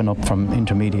difficult stepping up from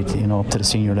intermediate, up to the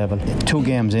senior level. 2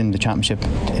 games in the championship,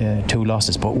 2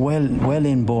 losses, but well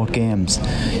in both games.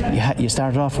 You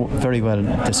started off very well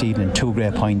this evening, 2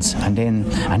 great points, and then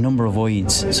a number of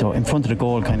wides. So in front of the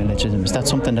goal kind of legitimacy. Is that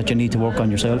something that you need to work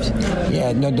on yourselves?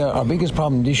 Yeah, no, our biggest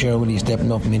problem this year when he's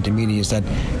stepping up from intermediate is that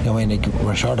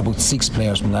we're short about 6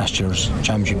 players from last year's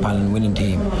championship panel winning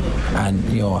team, and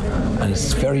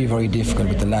it's very, very difficult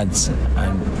with the lads,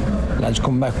 and lads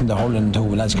coming back from the hurling too,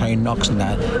 lads carrying knocks and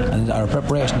that, and our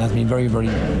preparation hasn't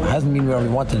been where we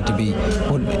wanted it to be.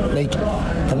 But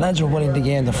the lads were willing to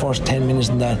gain the first 10 minutes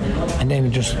and that, and then we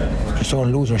just sort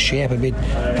of lose our shape a bit.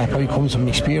 That probably comes from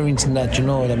experience and that,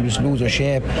 that we just lose our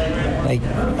shape.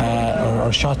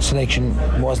 Our shot selection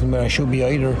wasn't where it should be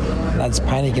either. Lads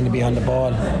panicking to be on the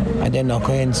ball, and then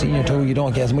in senior too, you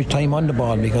don't get as much time on the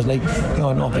ball because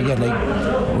don't forget,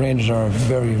 Rangers are a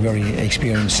very, very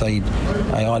experienced side.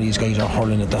 All these guys are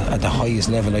hurling at the highest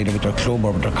level, either with their club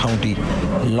or with their county.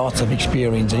 Lots of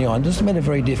experience, and this made it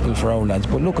very difficult for our lads.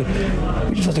 But look, we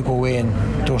just have to go away and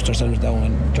dust ourselves down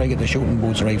and try to get the shooting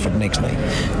boots right for the next night.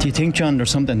 Do you think, John, there's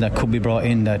something that could be brought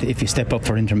in, that if you step up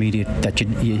for intermediate, that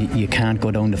you can't go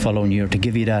down the following year, to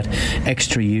give you that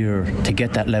extra year to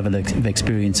get that level of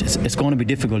experience? It's going to be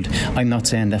difficult. I'm not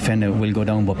saying that Fenagh will go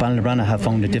down, but Ballyhale have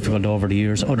found it difficult over the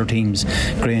years. Other teams,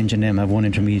 Grange and them, have won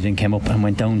intermediate and came up and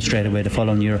went down straight away the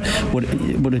following year.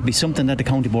 Would it be something that the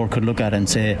county board could look at and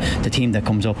say the team that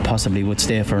comes up possibly would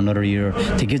stay for another year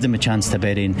to give them a chance to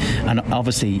bed in? And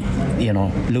obviously,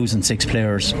 losing 6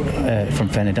 players from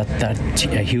Fenagh, that's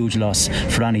a huge loss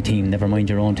for any team, never mind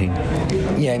your own team.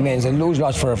 Yeah, it's a huge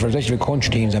loss for especially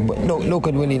country teams. And look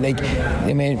at Willie,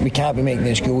 we can't be making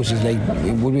excuses.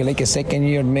 Would we like a second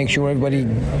year to make sure everybody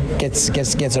gets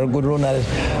a good run at it?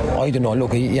 I don't know.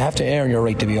 Look, you have to earn your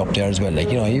right to be up there as well.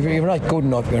 If you're not good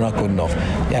enough, you're not good enough.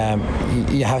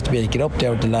 You have to be able to get up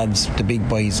there with the lads, the big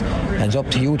boys, and it's up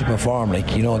to you to perform. We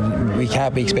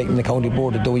can't be expecting the county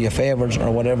board to do you favours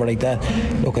or whatever like that.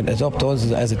 Look, it's up to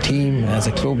us as a team, as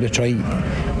a club, to try.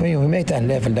 We make that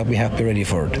level that we have to be ready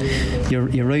for it.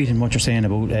 You're right in what you're saying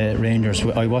about Rangers.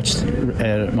 I watched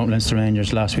Mount Leinster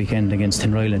Rangers last weekend against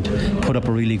Tinryland, put up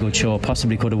a really good show,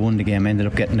 possibly could have won the game, ended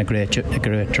up getting a great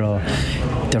draw.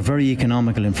 They're very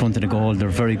economical in front of the goal, they're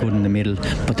very good in the middle,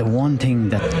 but the one thing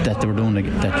that they were doing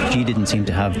that G didn't seem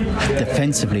to have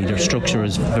defensively, their structure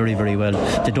is very, very well.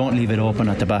 They don't leave it open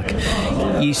at the back.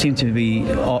 You seem to be,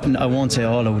 I won't say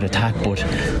all out attack, but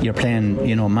you're playing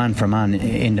man for man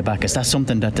in the back. Is that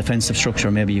something, that defensive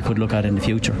structure, maybe you could look at in the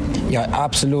future? Yeah,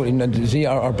 absolutely. See,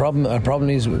 our problem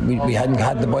is we hadn't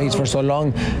had the boys for so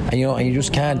long, and you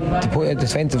just can't put a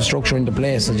defensive structure into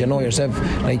place, as you know yourself.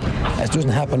 It doesn't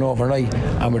happen overnight,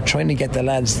 and we're trying to get the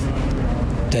lads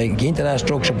to get into that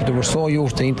structure, but they were so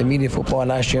used to intermediate football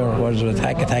last year, where it was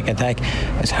attack.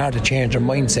 It's hard to change their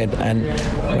mindset, and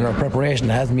when our preparation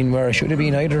hasn't been where it should have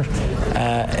been either,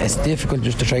 it's difficult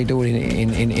just to try to do it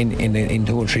in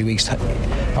 2 or 3 weeks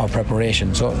of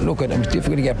preparation. So look, it's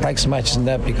difficult to get practice matches in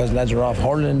that because lads are off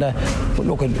hurling and that, but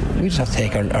look, we just have to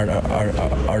take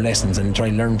our lessons and try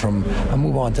and learn from and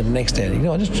move on to the next day.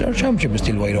 Our championship is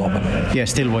still wide open. Yeah,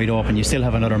 still wide open. You still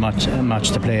have another match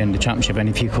to play in the championship, and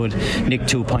if you could nick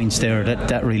 2 points there,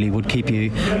 that really would keep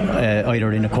you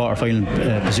either in a quarter-final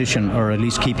position or at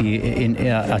least keep you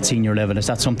at senior level. Is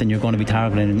that something you're going to be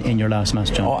targeting in your last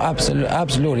match, John? Oh,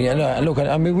 absolutely. And look,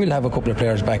 we'll have a couple of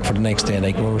players back for the next day.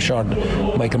 Like we were short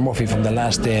Michael Murphy from the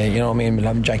last day. We'll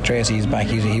have Jack Tracy. He's back.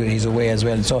 He's away as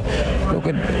well. So look,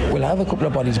 we'll have a couple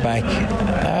of bodies back.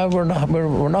 We're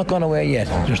not gone away yet.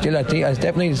 There's still I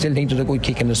definitely still think there's a good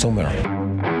kick in the somewhere.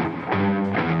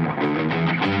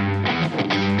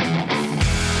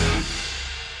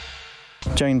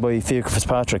 Joined by Fiacre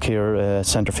Fitzpatrick here,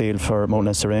 centre field for Mount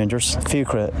Leinster Rangers.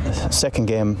 Fiacre, second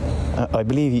game. I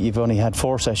believe you've only had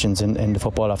 4 sessions in the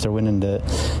football after winning the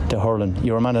hurling.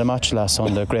 You were man of the match last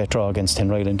Sunday, great draw against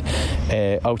Tinryland.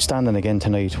 Outstanding again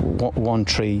tonight.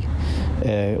 1-3,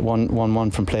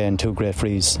 1-1 from play and 2 great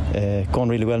frees. Going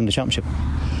really well in the championship.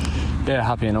 Yeah,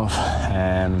 happy enough.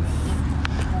 I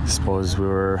suppose we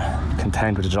were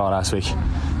content with the draw last week,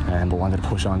 but wanted to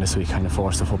push on this week, kind of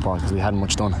force the football because we hadn't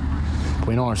much done.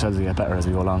 We know ourselves to get better as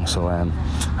we go along, so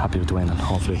happy with the win and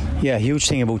hopefully. Yeah, huge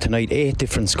thing about tonight, 8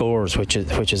 different scores, which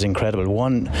is incredible.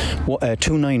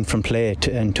 2-9 from play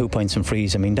and 2 points from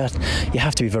frees. I mean, that you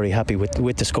have to be very happy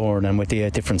with the scoring and with the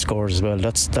 8 different scores as well.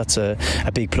 That's a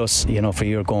big plus, for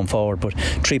you going forward. But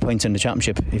 3 points in the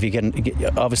championship, if you get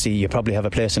obviously you probably have a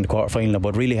place in the quarter final,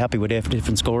 but really happy with 8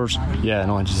 different scores. Yeah,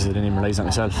 no, I didn't even realise that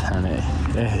myself, and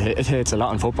it's a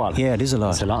lot in football. Yeah, it is a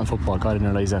lot. It's a lot in football. God, I didn't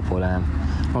realise that, but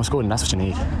no, it's good, and that's what you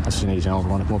need. We're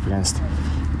going to come up against,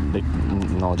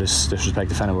 no disrespect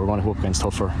to Fenagh, we're going to come up against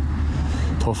tougher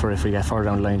if we get further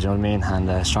down the line, do you know what I mean?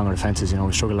 And stronger defences.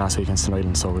 We struggled last week against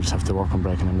Leighlin, so we'll just have to work on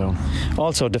breaking them down.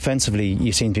 Also defensively,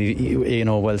 you seem to be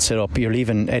well set up. You're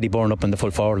leaving Eddie Byrne up in the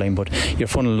full forward line, but you're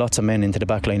funneling lots of men into the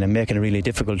back line and making it really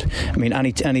difficult. I mean,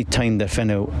 any time that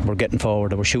Fenagh were getting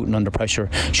forward or were shooting under pressure,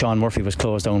 Sean Murphy was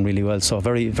closed down really well, so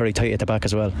very, very tight at the back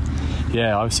as well.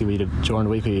 Yeah, obviously during the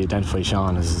week we identified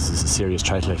Sean as a serious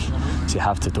threat, so you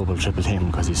have to triple team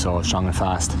him because he's so strong and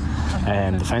fast.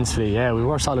 Defensively, yeah, we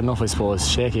were solid enough, I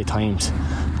suppose, shaky at times,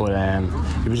 but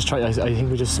we just try. I think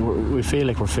we feel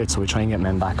like we're fit, so we try and get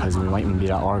men back because we mightn't be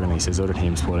that organised as other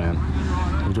teams, but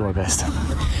we do our best.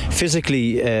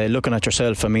 Physically, looking at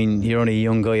yourself, I mean, you're only a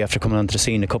young guy after coming onto the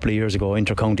scene a couple of years ago,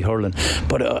 inter-county hurling,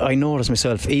 but I noticed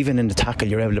myself, even in the tackle,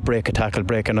 you're able to break a tackle,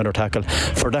 break another tackle.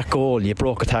 For that goal, you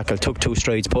broke a tackle, took 2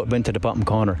 strides, went to the bottom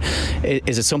corner.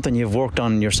 Is it something you've worked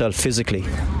on yourself physically?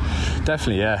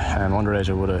 Definitely, yeah. Underage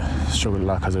I would have struggled a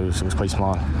lot because it was quite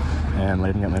small. I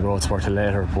didn't get my growth spurt till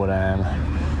later, but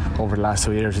over the last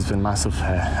 2 years it's been massive.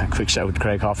 A quick shout out to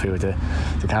Craig Coffey with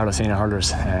the Carlow senior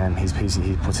hurlers.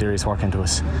 He put serious work into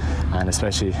us, and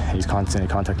especially he's constantly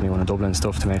contacting me when I'm Dublin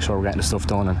stuff to make sure we're getting the stuff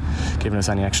done and giving us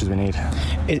any extras we need.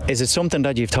 Is it something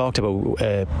that you've talked about,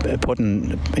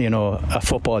 putting a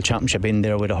football championship in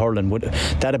there with a hurling? Would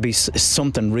that'd be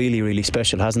something really, really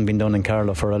special? Hasn't been done in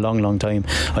Carlow for a long, long time.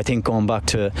 I think going back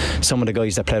to some of the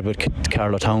guys that played with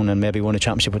Carlow Town and maybe won a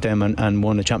championship with them and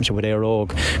won a championship with Éire,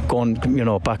 going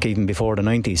back even before the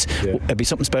 90s. Yeah. It'd be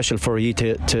something special for you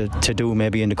to do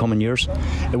maybe in the coming years.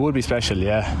 It would be special,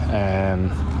 yeah.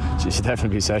 It should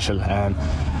definitely be special. At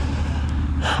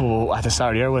the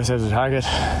start of the year, would I say it was a target?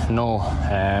 No.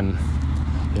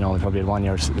 We probably had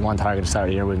one target at the start of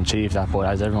the year, we didn't achieve that, but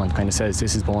as everyone kind of says,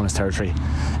 this is bonus territory.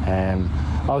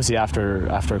 Obviously after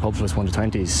a couple of us won the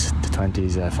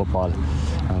 20s football,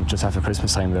 just after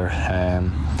Christmas time there,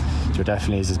 there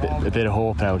definitely is a bit of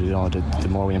hope now, the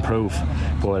more we improve,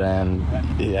 but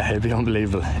it'd be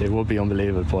unbelievable. It would be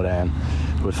unbelievable, but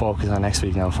we'll focus on next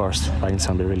week now first.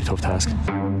 Bagenalstown will be a really tough task.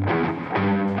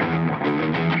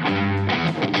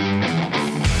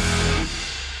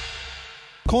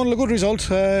 Conahy, a good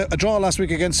result, a draw last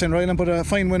week against Tinryland, but a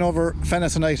fine win over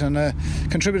Fenagh tonight, and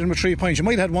contributing with 3 points. You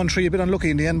might have had 1-3, a bit unlucky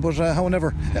in the end, but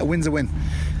however, a win's a win.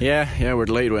 Yeah, we're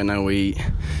delighted with it now. We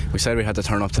said we had to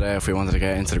turn up today if we wanted to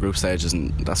get into the group stages,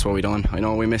 and that's what we done. I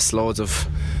know we missed loads of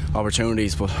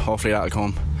opportunities, but hopefully that'll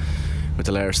come with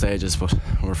the later stages, but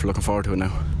we're looking forward to it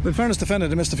now. In fairness to Fenagh,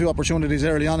 they missed a few opportunities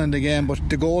early on in the game, but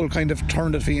the goal kind of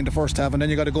turned it for you in the first half, and then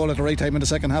you got a goal at the right time in the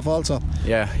second half also.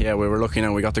 Yeah, we were lucky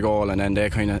now. We got the goal, and then they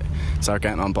kind of started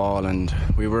getting on ball, and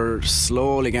we were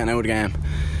slowly getting out of the game,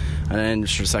 And then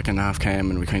just the second half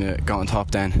came and we kind of got on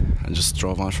top then and just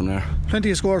drove on from there.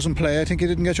 Plenty of scores in play. I think you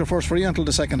didn't get your first free until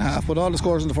the second half, but all the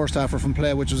scores in the first half were from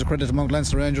play, which was a credit to Mount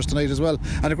Leinster Rangers tonight as well.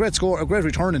 And a great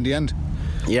return in the end.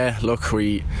 Yeah, look,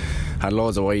 we had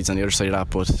loads of wides on the other side of that,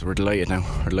 but we're delighted now.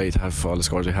 We're delighted to have all the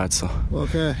scores we had. So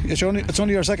okay, it's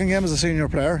only your second game as a senior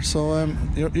player, so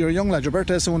you're a young lad. Your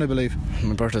birthday is soon, I believe.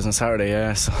 My birthday's on Saturday,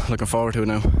 yeah, so looking forward to it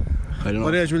now. I don't know.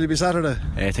 What age will you be Saturday?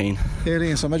 18.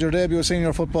 So made your debut of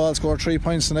senior football, scored 3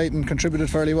 points tonight and contributed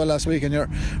fairly well last week, and your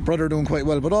brother doing quite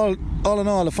well. But all in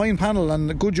all, a fine panel and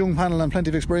a good young panel and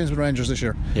plenty of experience with Rangers this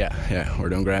year. Yeah, we're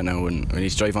doing great now and we need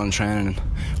to drive on training and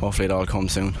hopefully it all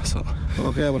comes soon. So.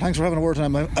 Okay, well thanks for having a word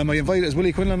tonight. Am I invited? Is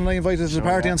Willie Quinlan and I invited to the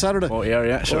party on Saturday? Oh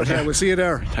yeah, sure. Okay, we'll see you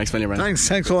there. Thanks, Billy Brand.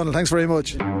 Thanks Conal, thanks very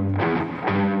much.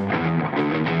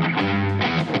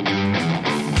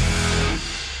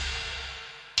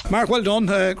 Mark, well done.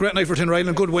 Great night for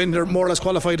Tinryland. Good win. They're more or less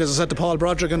qualified, as I said, to Paul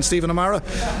Broderick and Stephen O'Mara.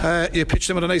 You pitched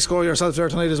them with a nice score yourself there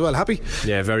tonight as well. Happy?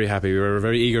 Yeah, very happy. We were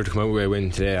very eager to come out with a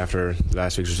win today after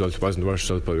last week's result. It wasn't the worst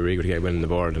result, but we were eager to get a win on the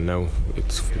board, and now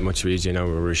it's much easier now.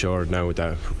 We're assured now with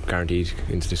that guaranteed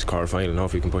into this quarter final, and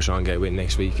hopefully we can push on and get a win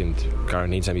next week and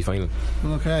guaranteed semi-final.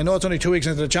 Okay, I know it's only 2 weeks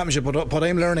into the championship, but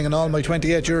I'm learning in all my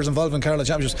 28 years involved in Carlow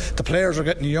championships, the players are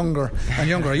getting younger and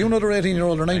younger. Are you another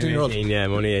 18-year-old or 19-year-old?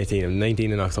 I'm only 18. I'm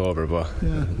 19 in October, but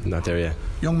not there yet.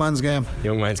 Young man's game,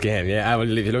 yeah.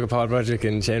 Well, if you look at Paul Broderick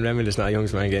and Shane Remond, it's not a young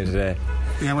man's game today.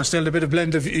 Yeah, well, still a bit of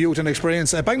blend of youth and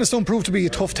experience. Bagenalstown proved to be a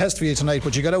tough test for you tonight,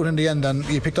 but you got out in the end and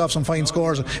you picked off some fine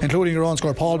scores, including your own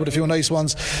score. Paul with a few nice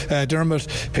ones. Dermot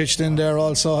pitched in there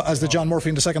also, as did John Murphy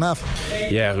in the second half.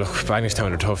 Yeah, look,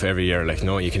 Bagenalstown are tough every year.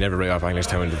 You can never write off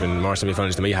Bagenalstown. They've been more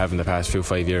semi-finals than we have in the past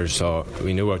 5 years, so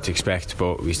we knew what to expect,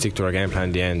 but we stick to our game plan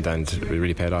in the end, and we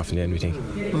really paid off in the end, we think.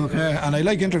 Okay, and I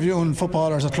like interviewing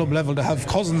footballers at club level to have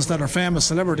cousins that are famous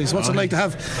celebrities. What's it like to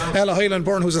have Ella Highland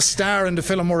Byrne, who's a star in the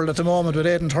film world at the moment, with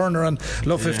Aidan Turner and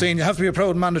Love 15? You have to be a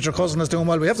proud man that your cousin is doing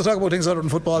well. We have to talk about things other than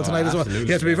football tonight as well. You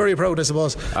have to be very proud, I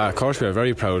suppose. Of course we are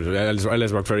very proud.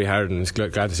 Ella's worked very hard, and it's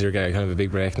glad to see her get kind of a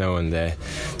big break now, and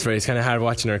it's kind of hard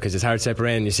watching her because it's hard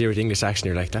separating. You see her with English accent,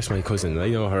 you're like, that's my cousin, I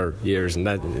know her years, and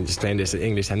just playing this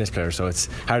English tennis player, so it's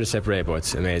hard to separate, but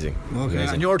it's amazing. Okay,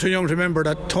 amazing. And you're too young to remember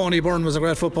that Tony Byrne was a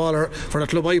great footballer for the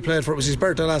club I played for. It was his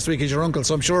birthday last week. He's your uncle,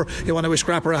 so I'm sure you want to wish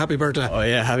Scrapper a happy birthday. Oh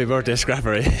yeah, happy birthday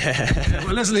Scrapper.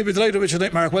 Well, listen, we'll be delighted with you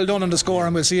tonight, Mark. Well done on the score,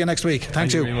 and we'll see you next week.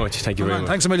 Thank you very much. Thank you very much.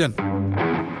 Thanks a million.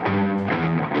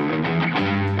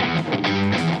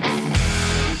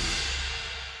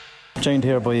 Joined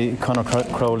here by Conor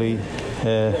Crowley.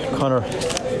 Conor,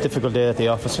 difficult day at the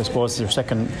office, I suppose. Your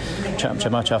second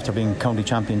championship match after being county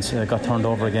champions got turned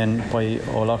over again by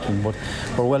O'Loughlin, but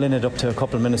we're well in it up to a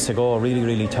couple of minutes to go. A really,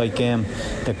 really tight game.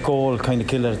 The goal kind of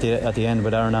killed it at the end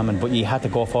with Aaron Hammond, but you had to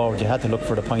go forward, you had to look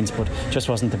for the points, but just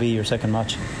wasn't to be your second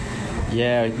match.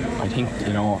 Yeah, I think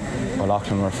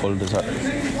O'Loughlin were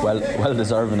well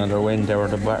deserving of their win. They were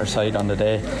the better side on the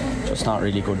day, just not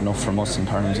really good enough from us in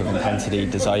terms of intensity,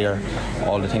 desire,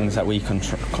 all the things that we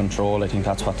control. I think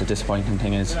that's what the disappointing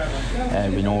thing is.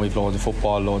 We know we've loads of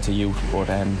football, loads of youth, but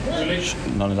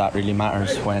none of that really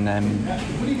matters when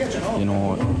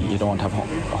you don't have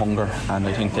hunger, and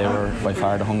I think they were by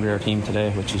far the hungrier team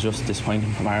today, which is just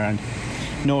disappointing from our end.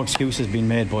 No excuses being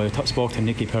made, boy. I spoke to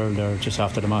Nicky Pearl there just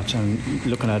after the match, and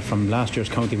looking at from last year's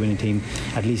county winning team,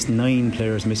 at least 9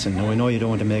 players missing. Now I know you don't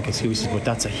want to make excuses, but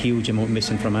that's a huge amount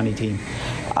missing from any team.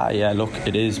 Yeah, look,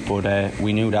 it is, but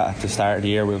we knew that at the start of the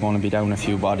year we were going to be down a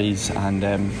few bodies, and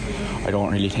I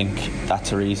don't really think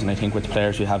that's a reason. I think with the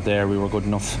players we have there, we were good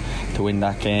enough to win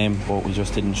that game, but we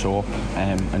just didn't show up.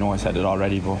 I know I said it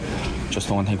already, but just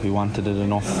don't think we wanted it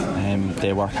enough.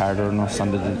 They worked harder than us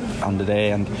on the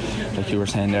day, and like you were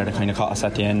saying there, they kind of caught us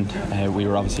at the end. We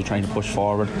were obviously trying to push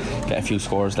forward, get a few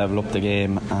scores, level up the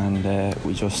game, and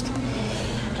we just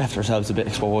left ourselves a bit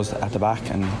exposed at the back.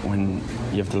 And when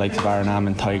you have the likes of Aaron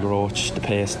Hammond, Tiger Roach, the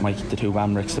pace, the two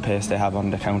Bambricks, the pace they have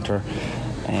on the counter,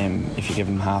 if you give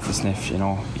them half a sniff,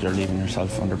 you're leaving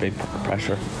yourself under big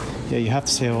pressure. Yeah, you have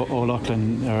to say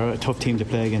O'Loughlin are a tough team to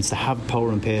play against. They have power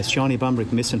and pace. Johnny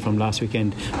Bambrick missing from last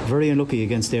weekend. Very unlucky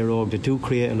against Éire. They do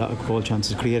create a lot of goal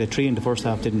chances. Created 3 in the first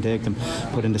half, didn't take them.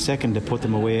 But in the second, they put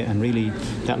them away. And really,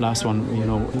 that last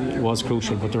one, was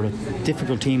crucial. But they're a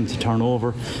difficult team to turn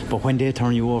over. But when they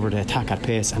turn you over, they attack at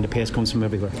pace, and the pace comes from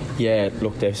everywhere. Yeah,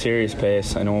 look, they have serious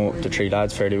pace. I know the 3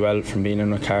 lads fairly well from being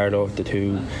in with Carlow, the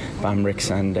 2 Bambricks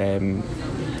and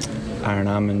Aaron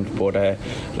Hammond, but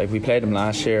we played them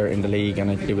last year in the league, and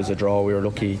it was a draw. We were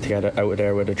lucky to get out of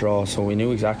there with a draw, so we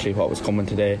knew exactly what was coming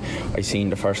today. I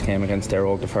seen the first game against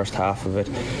Éire, the first half of it,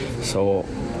 so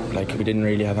like we didn't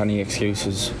really have any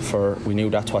excuses for. We knew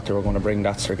that's what they were going to bring.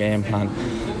 That's their game plan,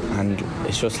 and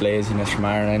it's just laziness from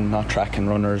our end, not tracking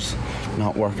runners,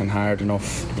 not working hard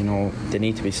enough. You know, they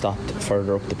need to be stopped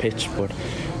further up the pitch, but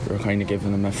we're kind of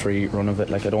giving them a free run of it.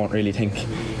 Like, I don't really think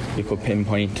you could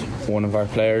pinpoint one of our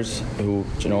players who,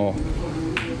 you know,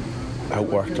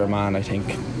 outworked their man. I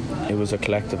think it was a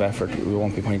collective effort. We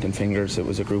won't be pointing fingers. It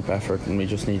was a group effort, and we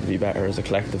just need to be better as a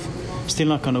collective. Still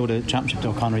not going out of the championship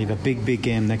though, Conor. You have a big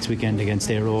game next weekend against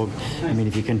Éire. I mean,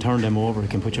 if you can turn them over, it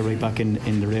can put you right back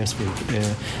in the race for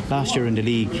it. Last year in the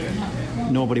league,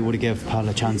 nobody would have given Pal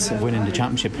a chance of winning the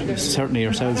championship. Certainly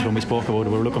yourselves, when we spoke about it,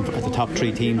 we were looking at the top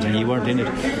 3 teams and you weren't in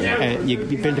it. You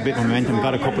built a bit of momentum,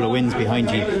 got a couple of wins behind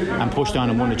you and pushed on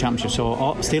and won the championship.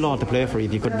 So still all to play for you.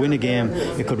 If you could win a game,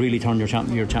 it could really turn your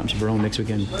championship around next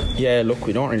weekend. Yeah, look,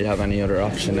 we don't really have any other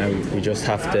option now. We just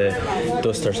have to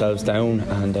dust ourselves down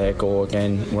and go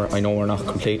again. I know we're not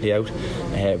completely out.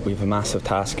 We have a massive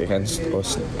task against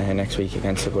us next week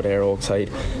against a good Éire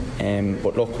side.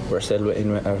 But look, we're still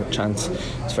in with a chance.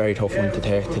 It's a very tough one to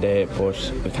take today,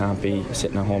 but we can't be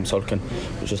sitting at home sulking.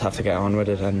 We just have to get on with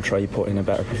it and try put in a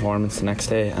better performance the next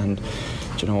day, and,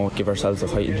 you know, give ourselves a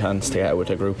fighting chance to get out with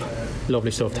the group.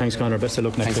 Lovely stuff. Thanks, Conor. Best of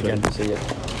luck next weekend. See you.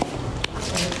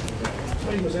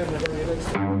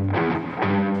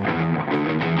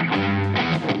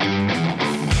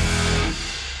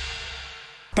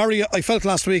 Barry, I felt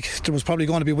last week there was probably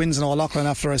going to be wins in all Leighlin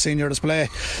after I seen your display.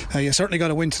 You certainly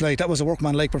got a win tonight. That was a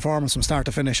workman-like performance from start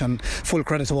to finish, and full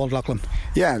credit to Old Leighlin.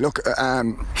 Yeah, look,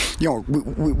 you know,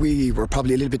 we were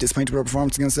probably a little bit disappointed with our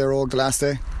performance against Éire the last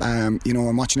day. You know,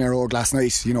 I'm watching Éire last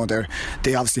night. You know,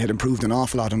 they obviously had improved an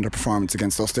awful lot on their performance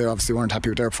against us. They obviously weren't happy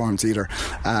with their performance either.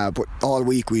 But all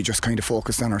week we just kind of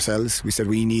focused on ourselves. We said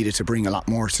we needed to bring a lot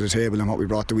more to the table than what we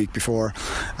brought the week before.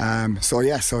 So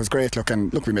it was great.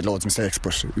 Look, we made loads of mistakes,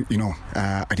 but you know,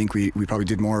 I think we probably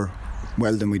did more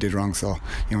well than we did wrong, so,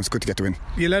 you know, it's good to get the win.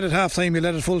 You led at half time, you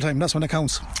led at full time, that's when it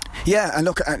counts. Yeah, and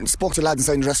look, I spoke to the lads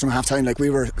inside in the dressing room half time. Like, we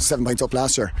were 7 points up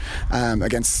last year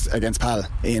against Pal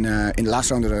in the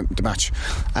last round of the match,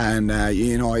 and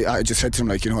you know, I just said to them,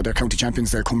 like, you know, they're county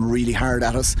champions, they'll come really hard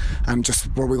at us, and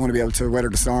just were we going to be able to weather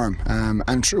the storm?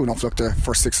 And true enough, look, the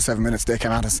first 6 or 7 minutes they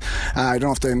came at us. I don't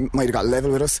know if they might have got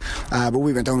level with us, but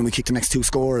we went down and we kicked the next 2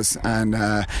 scores, and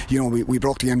you know, we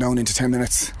broke the game down into 10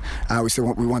 minutes.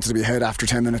 We wanted to be ahead after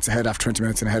 10 minutes, ahead after 20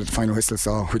 minutes, and ahead at the final whistle,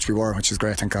 so which we were, which is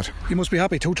great, thank God. You must be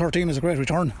happy. 2-13 is a great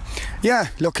return. Yeah,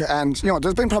 look, and you know,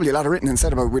 there's been probably a lot of written and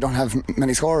said about we don't have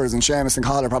many scorers, and Seamus and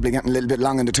Cahill are probably getting a little bit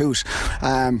long in the tooth,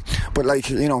 but like,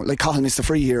 you know, like Cahill missed a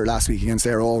free here last week against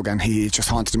Éire, and he just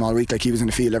haunted him all week. Like, he was in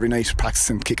the field every night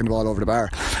practicing kicking the ball over the bar,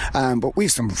 but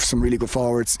we've some really good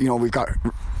forwards. You know, we've got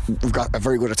a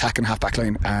very good attacking half-back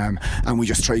line, and we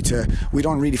just we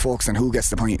don't really focus on who gets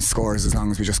the point scores as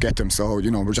long as we just get them. So, you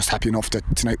know, we're just happy enough that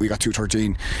tonight we got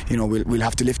 2-13. You know, we'll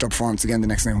have to lift our performance again the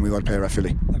next night when we go to play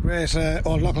Rathvilly. A great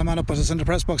Old Leighlin man up with us in the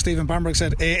press box. Stephen Bamberg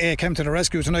said AA came to the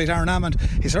rescue tonight. Aaron Hammond,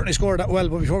 he certainly scored that well,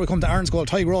 but before we come to Aaron's goal,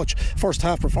 Ty Roach, first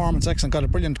half performance excellent, got a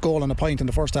brilliant goal and a point in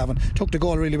the first half and took the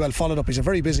goal really well, followed up. He's a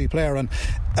very busy player, and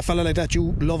a fella like that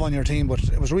you love on your team, but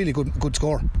it was really good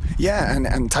score. Yeah,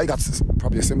 and Ty got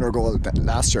probably a similar goal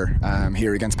last year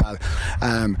here against Pal,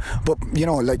 but you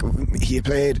know, like, he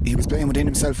was playing within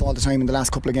himself all the time in the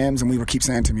last couple of games, and we were keep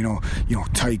saying to him, you know,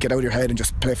 Ty, get out of your head and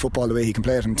just play football the way he can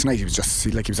play it. And tonight he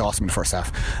was awesome in the first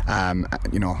half,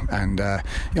 you know, and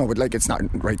you know, but like, it's not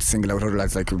right to single out other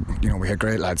lads. Like, you know, we had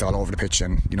great lads all over the pitch,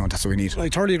 and you know, that's what we need. I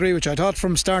totally agree with you. I thought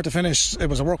from start to finish it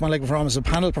was a workman-like performance, a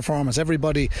panel performance.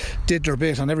 Everybody did their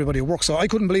bit and everybody worked, so I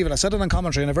couldn't believe it. I said it on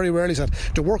commentary, and I very rarely said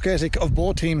the work ethic of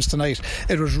both teams tonight.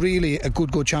 It was really a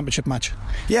good championship match.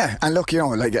 Yeah, and look, you know,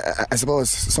 like, I suppose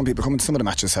some people coming to some of the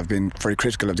matches have been very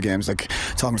critical of the games. Like,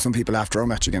 talking to some people after our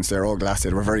match against Éire last day,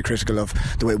 they were very critical of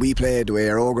the way we played, the way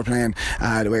Éire were playing,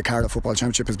 the way Carlow Football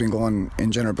Championship has been going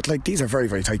in general. But like, these are very,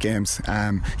 very tight games,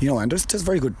 you know, and there's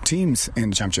very good teams in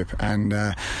the championship, and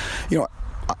you know,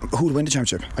 who will win the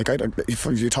championship? Like, if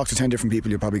you talk to 10 different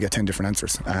people, you'll probably get 10 different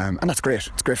answers, and that's great.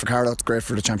 It's great for Carlow, it's great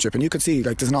for the championship, and you can see,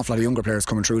 like, there's an awful lot of younger players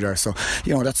coming through there, so,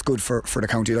 you know, that's good for the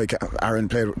county. Like, Aaron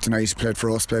played tonight, played for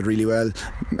us, played really well.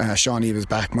 Shawnee was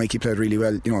back, Mikey played really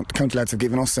well. You know, the county lads have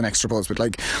given us an extra buzz, but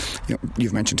like, you know,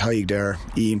 you've mentioned Tig there,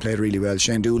 Ian played really well.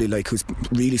 Shane Dooley, like, who's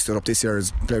really stood up this year,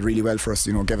 has played really well for us,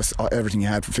 you know, gave us everything he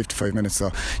had for 55 minutes,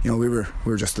 so, you know, we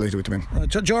were just delighted with the win.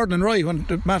 Jordan and Roy, when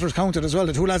the matters counted as well,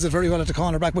 the two lads did very well at the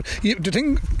corner. back. But the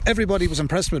thing everybody was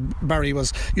impressed with, Barry,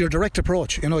 was your direct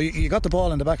approach. You know, you got the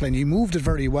ball in the back line, you moved it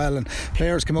very well, and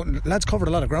players came out and lads covered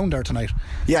a lot of ground there tonight.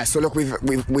 Yeah, so look, we've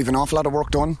an awful lot of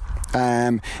work done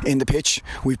in the pitch.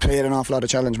 We've played an awful lot of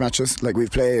challenge matches. Like,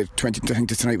 we've played 20, I think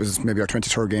tonight was maybe our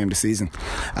 23rd game this season,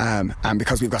 and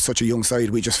because we've got such a young side,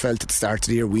 we just felt at the start of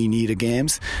the year we needed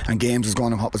games, and games was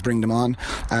going on what was bringing them on.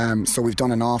 So we've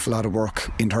done an awful lot of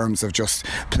work in terms of just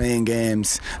playing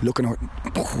games, looking at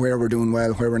where we're doing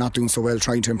well, where we're not doing so well,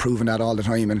 trying to improve on that all the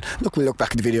time. And look, we'll look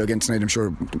back at the video again tonight. I'm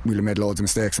sure we'll have made loads of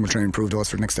mistakes, and we'll try and improve those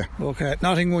for the next day. Okay,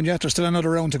 nothing won yet. There's still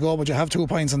another round to go, but you have 2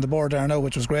 points on the board there now,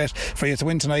 which was great for you to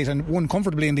win tonight, and won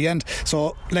comfortably in the end.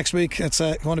 So next week it's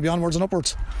going to be onwards and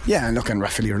upwards. Yeah, and look, and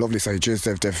Rathvilly are a lovely side.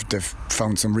 They've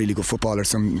found some really good footballers,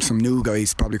 some new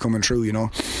guys probably coming through, you know.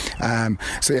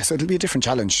 So it'll be a different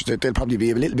challenge. They'll probably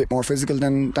be a little bit more physical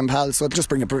than Pal, so it'll just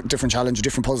bring a different challenge, a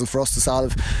different puzzle for us to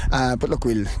solve. But look,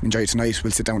 we'll enjoy tonight.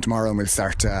 We'll sit down tomorrow and we'll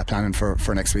start planning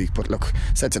for next week. But look,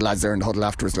 said to the lads there in the huddle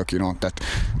afterwards, look, you know, that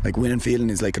like winning feeling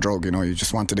is like a drug, you know. You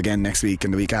just want it again next week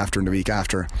and the week after and the week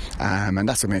after, and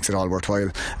that's what makes it all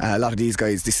worthwhile. A lot of these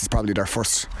guys, this is probably their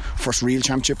first real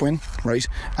championship win, right?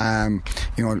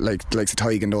 You know, like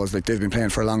Tig and those, like, they've been playing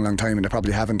for a long time and they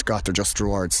probably haven't got their just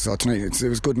rewards. So tonight, it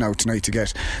was good now tonight to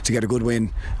get a good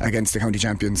win against the county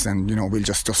champions, and you know, we'll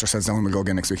just dust ourselves down and we'll go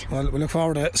again next week. Well, we look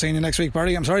forward to seeing you next week,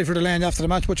 Barry. I'm sorry for delaying you after the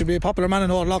match, but you'll be a popular man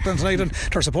in Old Loughlin tonight, and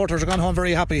their supporters are gone home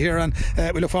very happy here, and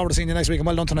we look forward to seeing you next week, and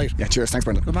well done tonight. Yeah, cheers, thanks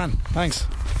Brendan. Good man, thanks.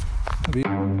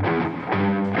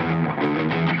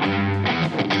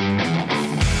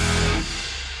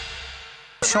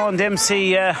 Sean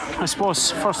Dempsey, I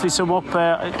suppose firstly sum up,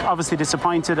 obviously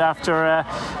disappointed after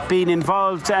being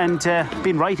involved and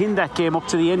being right in that game up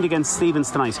to the end against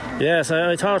Stevens tonight. Yes,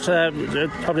 I thought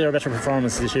probably our better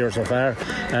performance this year so far.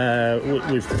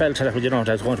 We felt that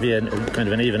there's going to be kind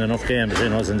of an even enough game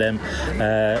between us and them.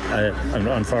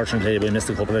 Unfortunately, we missed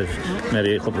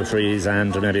maybe a couple of frees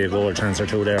and maybe a goal chance or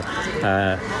two there.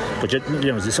 But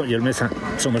you'll miss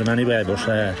some of them anyway. But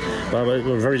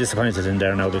we're very disappointed in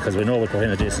there now, because we know we're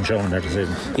putting a decent showing there this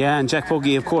evening. Yeah, and Jack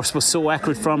Buggy, of course, was so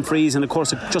accurate from frees, and of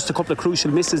course just a couple of crucial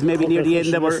misses maybe near the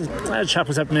end. The chap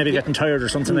was maybe getting tired or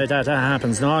something like that. That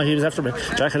happens. No, he was after.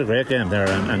 Jack had a great game there,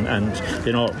 and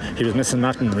you know, he was missing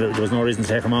nothing. There was no reason to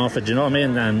take him off it. You know what I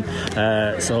mean?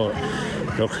 And so,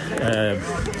 look,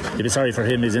 you'd be sorry for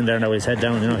him. He's in there now, his head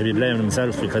down. You know, he'd be blaming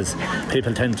himself, because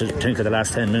people tend to think of the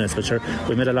last 10 minutes. But sure,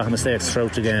 we made a lot of mistakes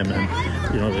throughout the game,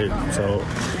 and you know, so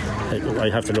I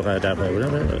have to look at it that way.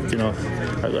 You know,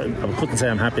 I couldn't say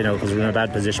I'm happy now, because we're in a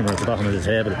bad position. We're at the bottom of the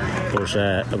table, but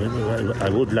I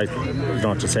would like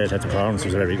not to say that the performance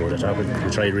was very good. I thought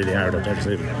we tried really hard out there this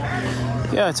evening.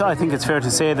 Yeah, I think it's fair to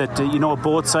say that you know,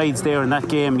 both sides there in that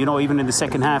game, you know, even in the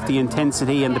second half, the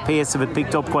intensity and the pace of it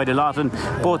picked up quite a lot, and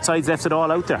both sides left it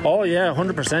all out there. Oh yeah,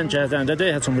 100%. Yeah, and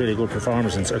they had some really good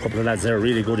performances. A couple of lads there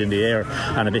really good in the air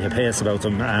and a bit of pace about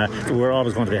them. We're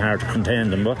always going to be hard to contain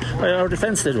them, but our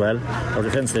defence did well.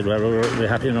 We're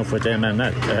happy enough with them, and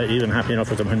even happy enough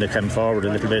with them when they came forward a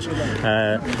little bit.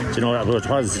 You know, it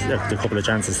was the couple of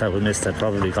chances that we missed that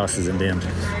probably cost us in the end.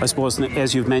 I suppose,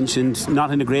 as you've mentioned,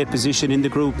 not in a great position in the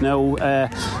group now.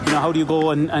 You know, how do you go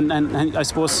and I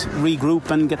suppose regroup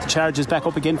and get the charges back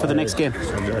up again for the next game?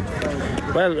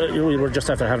 Well, we were just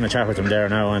after having a chat with them there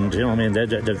now, and you know what I mean,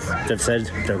 they've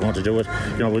said they're going to do it.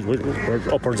 You know,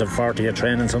 we're upwards of 40 at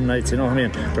training some nights. You know what I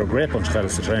mean, they're a great bunch of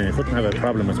fellas to train. You couldn't have a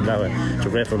problem with them that way. They're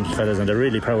a great bunch of fellas, and they're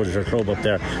really proud of their club up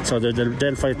there, so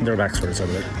they'll fight in their backs for us.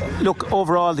 Look,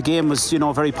 overall the game was, you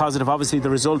know, very positive. Obviously the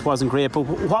result wasn't great, but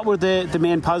what were the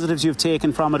main positives you've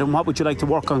taken from it, and what would you like to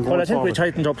work on going forward? Well, I think we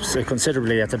tightened up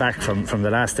considerably at the back from the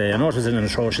last day. I know it was in an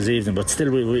atrocious evening, but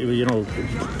still we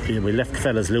left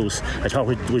fellas loose. I thought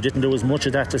we didn't do as much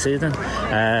of that this evening.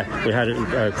 We had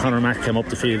Conor Mack came up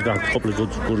the field, got a couple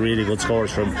of really good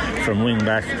scores from wing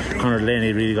back. Conor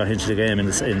Delaney really got into the game in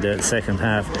the second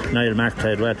half. Niall Mack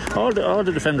played well. All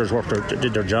the defenders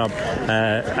did their job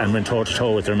and went toe to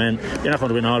toe with their men. You're not going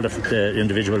to win all the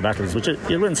individual battles, but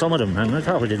you'll win some of them, and I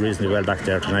thought we did reasonably well back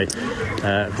there tonight.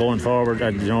 Going forward,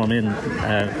 you know what I mean,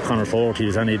 Conor Ford, he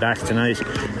was only back tonight,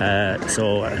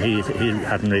 so he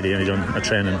hadn't really only done a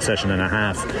training session and a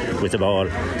half with the ball,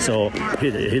 so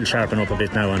he'll sharpen up a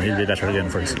bit now and he'll be better again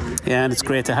for us. Yeah, and it's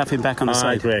great to have him back on the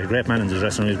side. Great man in the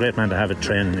dressing room. He's a great man to have it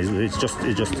training. He's just well,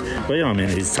 you know what I mean,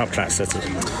 he's top class, that's it.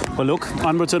 Well, look,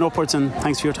 onwards and upwards, and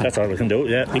thanks for your time. That's all we can do.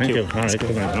 Yeah, thank you. All right,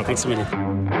 thanks a million.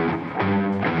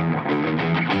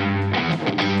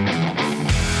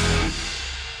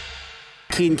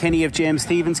 Cian Kenny of James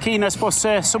Stephens. Cian, I suppose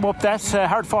sum up that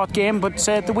hard fought game, but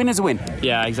the win is a win.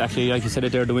 Yeah, exactly, like you said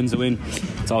it there, the win's a win.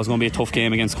 It's always going to be a tough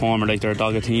game against Cormer, like they're a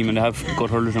dogged team and they have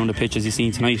good hurlers around the pitch as you've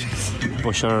seen tonight,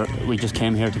 but sure, we just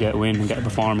came here to get a win and get a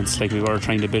performance like we were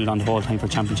trying to build on the whole time for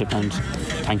championship, and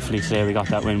thankfully today we got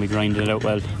that win. We grinded it out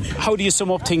well. How do you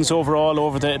sum up things overall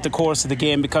over the course of the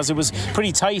game, because it was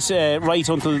pretty tight right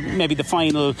until maybe the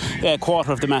final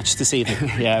quarter of the match this evening?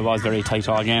 Yeah, it was very tight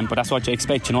all game, but that's what you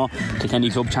expect, you know.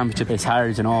 Kilkenny Club Championship is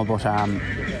hard, you know, but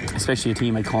especially a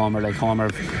team like Cormer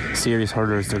have serious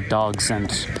hurlers, they're dogs, and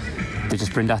they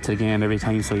just bring that to the game every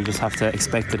time, so you just have to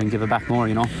expect it and give it back more,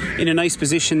 you know. In a nice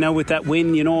position now with that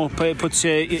win, you know, puts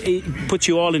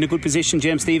you all in a good position,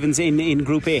 James Stephens, in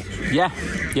Group A. Yeah,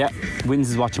 wins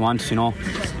is what you want, you know.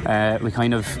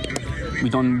 We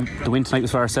done the win tonight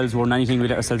was for ourselves more than anything. We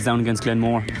let ourselves down against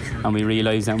Glenmore and we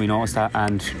realised that, we noticed that,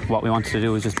 and what we wanted to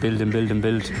do was just build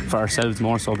for ourselves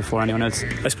more so before anyone else.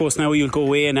 I suppose now you'll go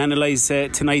away and analyse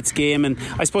tonight's game, and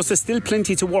I suppose there's still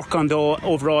plenty to work on though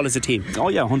overall as a team. Oh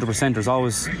yeah, 100%. There's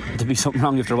always to be something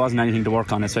wrong if there wasn't anything to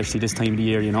work on, especially this time of the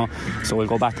year, you know. So we'll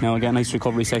go back now and get a nice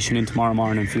recovery session in tomorrow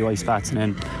morning, a few ice baths, and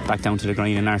then back down to the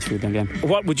grind in Archfield again.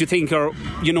 What would you think, or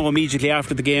you know, immediately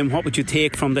after the game, what would you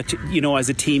take from that, you know, as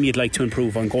a team you'd like to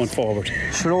improve on going forward?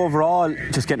 Sure, overall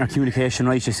just getting our communication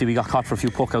right. You see, we got caught for a few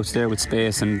puck outs there with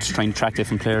space and just trying to track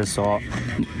different players, so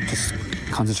just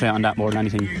concentrate on that more than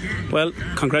anything. Well,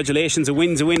 congratulations, a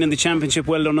win's a win in the championship.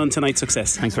 Well done on tonight's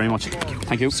success. Thanks very much.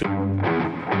 Thank you.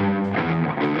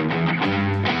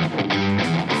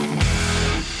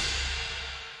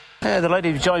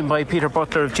 Delighted to be joined by Peter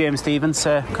Butler of James Stephens.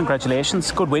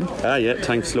 Congratulations, good win. Yeah,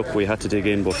 thanks. Look, we had to dig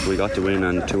in, but we got the win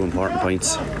and 2 important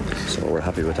points, so we're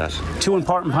happy with that. 2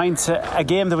 important points, a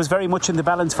game that was very much in the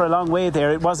balance for a long way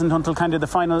there. It wasn't until kind of the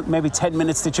final maybe 10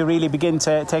 minutes that you really begin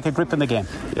to take a grip in the game.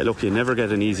 Yeah, look, you never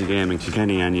get an easy game in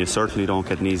Kilkenny, and you certainly don't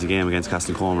get an easy game against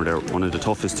Castlecomer. They're one of the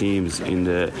toughest teams in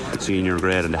the senior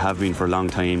grade, and they have been for a long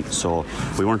time, so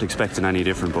we weren't expecting any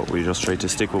different, but we just tried to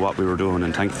stick with what we were doing,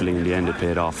 and thankfully in the end it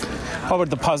paid off. What were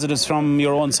the positives from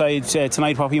your own side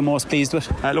tonight? What were you most pleased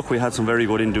with? Look, we had some very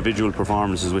good individual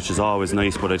performances, which is always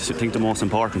nice, but I think the most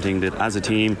important thing that as a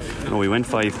team, you know, we went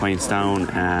 5 points down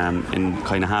in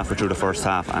kind of halfway through the first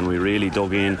half, and we really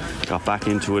dug in, got back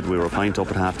into it. We were a point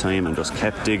up at half time and just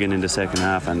kept digging in the second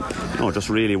half, and you know, just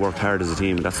really worked hard as a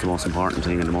team. That's the most important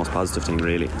thing and the most positive thing,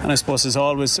 really. And I suppose, as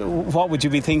always, what would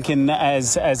you be thinking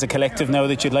as a collective now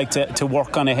that you'd like to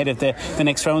work on ahead of the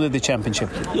next round of the championship?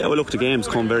 Yeah, well, look, the games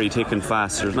come very thick and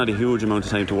fast. There's not a huge amount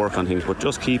of time to work on things, but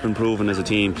just keep improving as a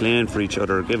team, playing for each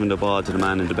other, giving the ball to the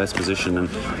man in the best position, and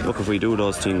look, if we do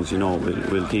those things, you know,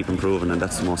 we'll keep improving, and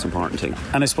that's the most important thing.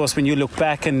 And I suppose when you look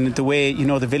back and the way, you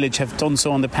know, the Village have done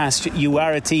so in the past, you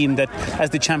are a team that as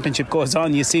the championship goes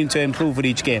on, you seem to improve with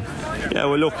each game. Yeah,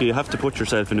 well, look, you have to put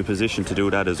yourself in a position to do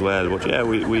that as well, but yeah,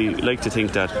 we like to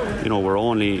think that, you know, we're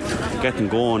only getting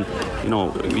going. You know,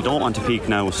 we don't want to peak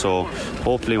now, so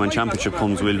hopefully when championship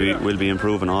comes we'll be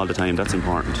improving all the time. That's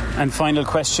important. And final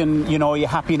question, you know, are you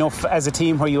happy enough as a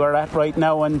team where you are at right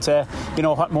now, and you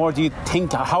know, what more do you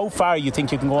think, how far you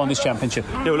think you can go on this championship?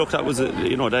 Yeah, well, look, that was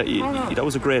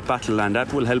a great battle, and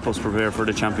that will help us prepare for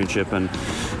the championship, and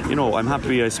you know, I'm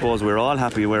happy. I suppose we're all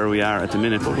happy where we are at the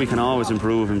minute, but we can always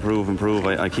improve.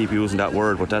 I keep using that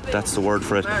word, but that's the word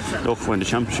for it. Look, when the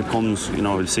championship comes, you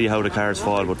know, we'll see how the cards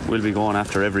fall, but we'll be going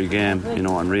after every game, you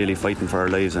know, and really fighting for our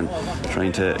lives and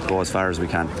trying to go as far as we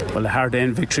can. Well, a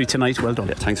hard-earned victory tonight. Well done.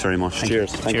 Yeah, thanks very much.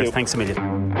 Cheers. Thank you. Thanks a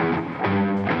million.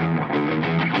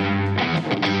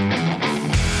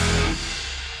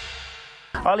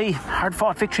 Ollie,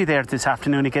 hard-fought victory there this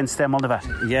afternoon against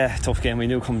Mullinavat. Yeah, tough game. We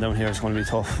knew coming down here it's going to be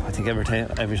tough. I think every time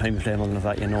you play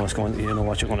Mullinavat, you know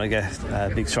what you're going to get.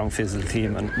 A big, strong, physical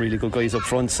team and really good guys up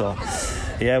front. So,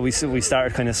 yeah, we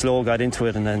started kind of slow, got into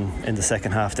it, and then in the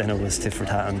second half, then it was tit for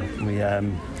tat, and we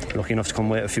lucky enough to come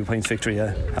with a few points victory.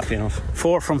 Yeah, happy enough.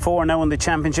 4 from 4 now in the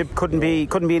championship. Couldn't be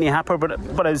any happier.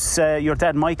 But as your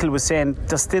dad Michael was saying,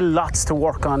 there's still lots to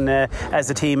work on as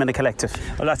a team and a collective.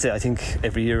 Well, that's it. I think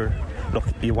every year, look,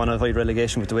 you want to avoid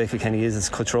relegation with the way Kilkenny is. It's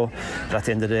cutthroat, but at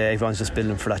the end of the day, everyone's just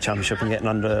building for that championship and getting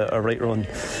on a right run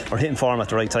or hitting form at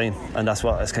the right time, and that's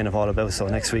what it's kind of all about. So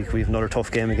next week we have another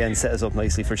tough game again, set us up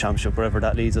nicely for championship wherever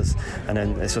that leads us, and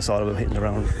then it's just all about hitting the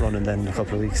ground running then in a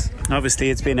couple of weeks. Obviously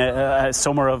it's been a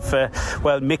summer of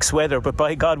mixed weather, but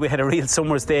by God we had a real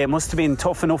summer's day. It must have been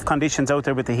tough enough conditions out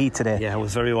there with the heat today. Yeah, it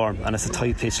was very warm, and it's a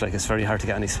tight pitch, like it's very hard to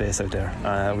get any space out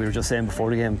there. We were just saying before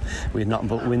the game we had nothing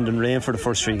but wind and rain for the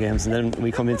first 3 games, and then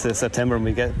we come into September and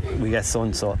we get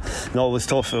sun. So no, it was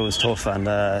tough, and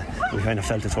we kind of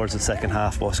felt it towards the second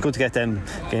half, but it's good to get them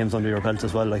games under your belt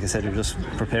as well. Like I said, you're just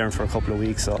preparing for a couple of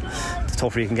weeks, so the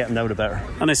tougher you can get them now the better.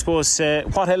 And I suppose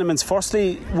what elements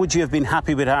firstly would you have been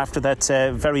happy with after that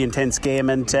very intense game,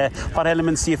 and what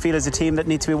elements do you feel as a team that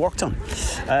need to be worked on?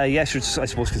 I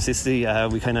suppose consistency.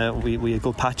 We had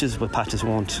good patches, but patches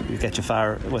won't get you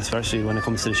far, especially when it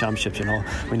comes to the championship.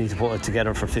 We need to put it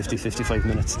together for 50-55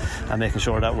 minutes and making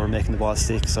sure that we're making the ball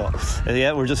stick. So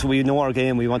we know our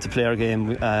game, we want to play our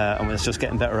game, and it's just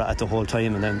getting better at it the whole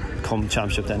time, and then come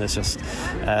championship then it's just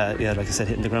like I said,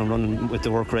 hitting the ground running with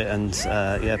the work rate and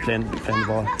playing the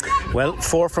ball. Well,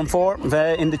 4 from 4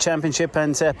 in the championship,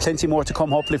 and plenty more to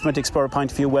come, hopefully, from a Dicksboro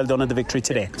point of view. Well done on the victory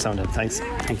today. Sounded. Thanks.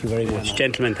 Thank you very much.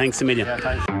 Gentlemen, thanks a million. Yeah,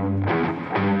 thanks.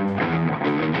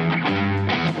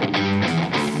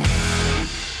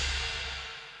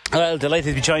 Well,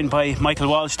 delighted to be joined by Michael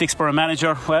Walsh, Dicksboro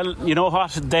manager. Well, you know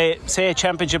what? They say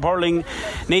championship hurling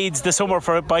needs the summer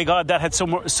for it. By God, that had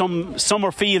some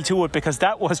summer feel to it, because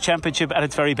that was championship at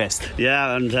its very best.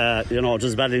 Yeah, and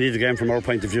just badly need the game from our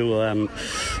point of view.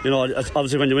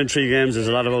 Obviously when you win 3 games, there's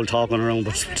a lot of old talking around,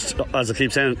 but as I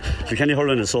keep saying, Kilkenny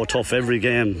hurling is so tough. Every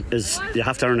game you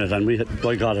have to earn it, and we,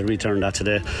 by God, had returned that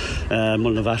today.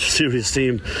 Mullinavat, serious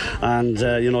team, and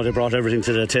they brought everything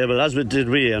to the table, as did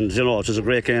we, and it was a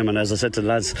great game. And as I said to the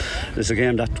lads, it's a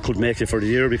game that could make you for the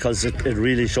year, because it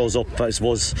really shows up, I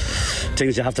suppose,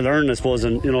 things you have to learn, I suppose.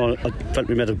 And I felt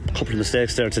we made a couple of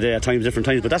mistakes there today at times, different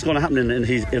times, but that's going to happen in a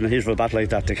heat of a battle like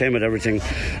that. They came with everything,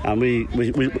 and we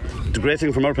the great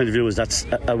thing from our point of view is that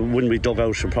when we dug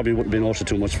out, it probably wouldn't be noted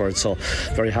too much for it, so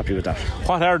very happy with that.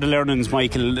 What are the learnings,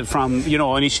 Michael, from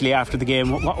initially after the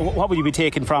game? What will you be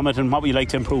taking from it, and what would you like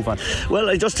to improve on? Well,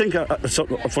 I just think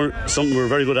for something we're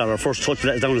very good at, our first touch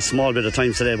let us down a small bit of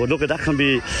time today, but look, that can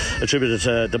be attributed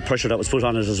to the pressure that was put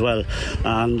on it as well.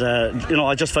 And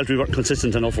I just felt we weren't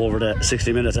consistent enough over the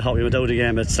 60 minutes. I thought we went out of the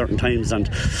game at certain times, and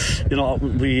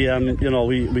we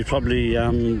probably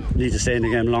need to stay in the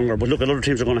game longer. But look, a lot of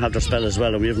teams are going to have their spell as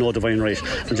well, and we have no divine right.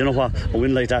 And you know what, a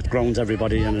win like that grounds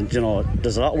everybody, and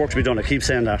there's a lot of work to be done. I keep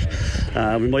saying that.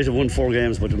 We might have won 4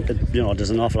 games, but there's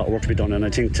an awful lot of work to be done, and I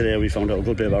think today we found out a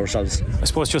good bit of ourselves. I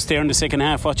suppose just there in the second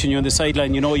half, watching you on the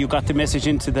sideline, you got the message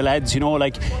into the lads,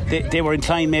 they were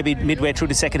inclined maybe midway through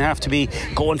the second half to be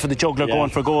going for the juggler, going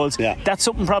for goals. Yeah. That's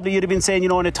something probably you'd have been saying,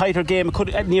 in a tighter game, it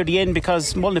could near the end,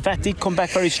 because Mullinavat did come back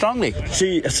very strongly.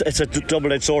 See, it's a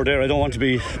double-edged sword there. I don't want to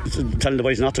be telling the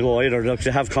boys not to go either. Look,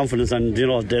 they have confidence, and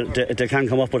they can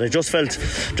come up, but I just felt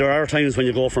there are times when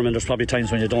you go for them, and there's probably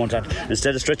times when you don't. And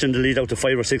instead of stretching the lead out to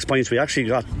 5 or 6 points, we actually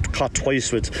got caught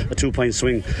twice with a 2-point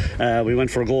swing. We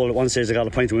went for a goal at one stage, they got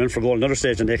a point. We went for a goal another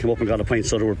stage, and they came up and got a point.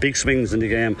 So there were big swings in the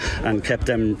game and kept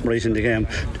them right in the game.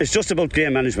 It's just about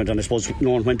game management, and I suppose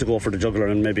knowing when to go for the juggler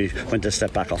and maybe when to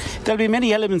step back off. There'll be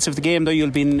many elements of the game though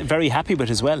you'll be very happy with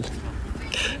as well.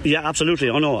 Yeah, absolutely.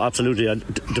 Oh no, absolutely.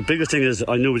 The biggest thing is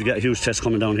I knew we'd get a huge test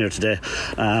coming down here today.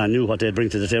 I knew what they'd bring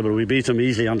to the table. We beat them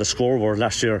easily on the scoreboard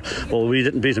last year, but we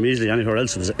didn't beat them easily anywhere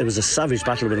else. It was a savage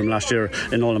battle with them last year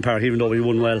in Nolan Park, even though we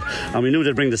won well. And we knew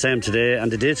they'd bring the same today, and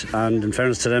they did. And in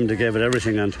fairness to them, they gave it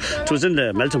everything. And it was in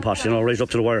the melting pot, right up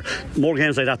to the wire. More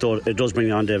games like that, though, it does bring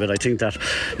you on, David. I think that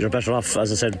you're better off,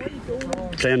 as I said,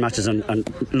 playing matches and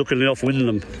looking enough winning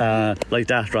them like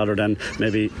that, rather than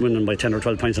maybe winning by 10 or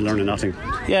 12 points and learning nothing.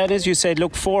 Yeah, it is. You said,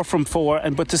 look, 4 from 4,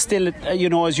 but to still, as you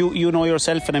know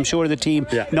yourself, and I'm sure the team,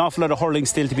 an awful lot of hurling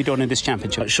still to be done in this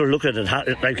championship. Sure, look at it.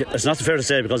 It's not fair to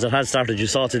say, because it has started. You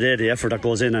saw today the effort that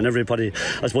goes in, and everybody.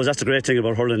 I suppose that's the great thing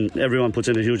about hurling. Everyone puts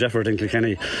in a huge effort in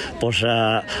Kilkenny, but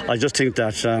I just think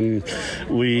that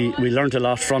we learned a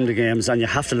lot from the games, and you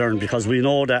have to learn, because we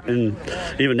know that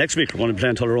even next week we're going to be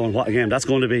playing Tullaroan. What a game that's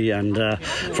going to be, and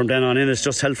from then on in it's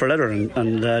just hell for leather,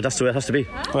 and that's the way it has to be.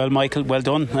 Well, Michael, well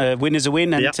done. Win is a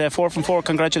win, and 4 from 4,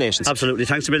 congratulations. Absolutely.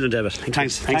 Thanks a million, David.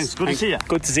 Thanks. Good to see you.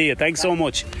 Good to see you. Thanks so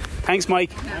much. Thanks,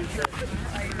 Mike.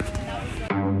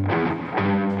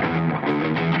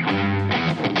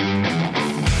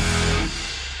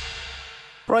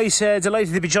 Right,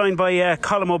 delighted to be joined by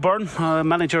Colm O'Byrne,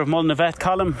 manager of Mullinavat.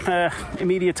 Colm,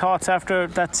 immediate thoughts after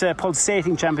that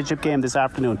pulsating championship game this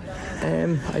afternoon?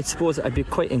 I suppose I'd be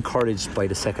quite encouraged by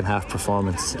the second half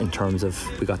performance, in terms of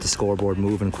we got the scoreboard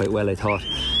moving quite well, I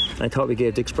thought we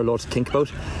gave Dicksboro a lot to think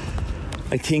about.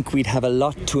 I think we'd have a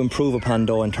lot to improve upon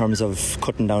though in terms of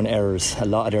cutting down errors. A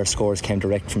lot of their scores came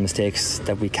direct from mistakes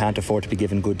that we can't afford to be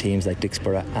giving good teams like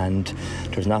Dicksboro, and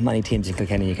there's not many teams in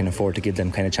Kilkenny you can afford to give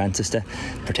them kind of chances to,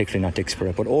 particularly not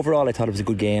Dicksboro. But overall I thought it was a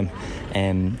good game,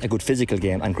 a good physical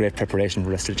game, and great preparation for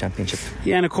the rest of the championship.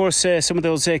 Yeah, and of course some of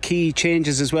those key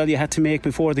changes as well you had to make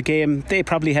before the game, they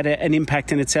probably had an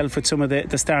impact in itself with some of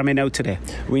the star men out today.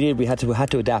 We did, we had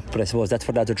to adapt, but I suppose that's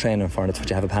what lads are training for, and that's what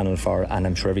you have a panel for, and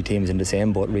I'm sure every team is in the same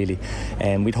boat really.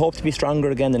 We'd hope to be stronger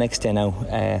again the next day now.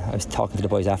 I was talking to the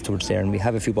boys afterwards there, and we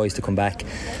have a few boys to come back.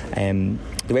 The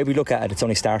way we look at it, it's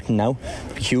only starting now.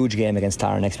 A huge game against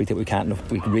Tara next week that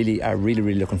we really are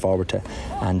really looking forward to,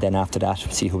 and then after that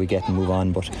see who we get and move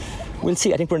on. But we'll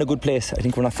see. I think we're in a good place. I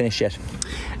think we're not finished yet.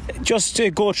 Just to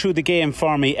go through the game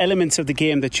for me, elements of the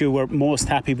game that you were most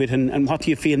happy with, and what do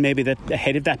you feel maybe that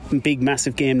ahead of that big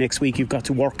massive game next week you've got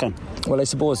to work on? Well, I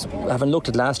suppose having looked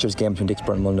at last year's game between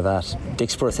Dicksboro and Mullinavat,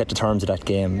 Dicksboro set the terms of that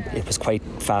game. It was quite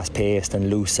fast paced and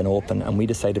loose and open, and we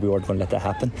decided we weren't going to let that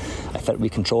happen. I felt we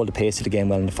controlled the pace of the game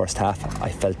well in the first half. I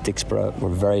felt Dicksboro were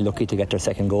very lucky to get their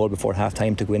second goal before half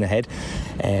time to go in ahead.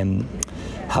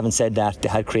 Having said that, they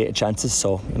had created chances,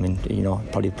 so I mean,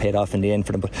 probably paid off in the end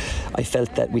for them. But I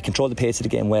felt that we controlled the pace of the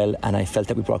game well, and I felt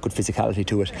that we brought good physicality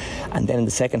to it. And then in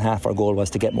the second half, our goal was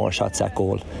to get more shots at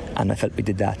goal, and I felt we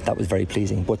did that. That was very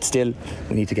pleasing. But still,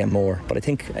 we need to get more. But I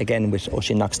think again, with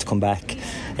Oisin Knox to come back,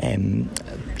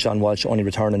 John Walsh only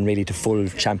returning really to full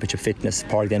championship fitness,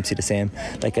 Paul Dempsey the same.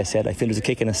 Like I said, I feel there's a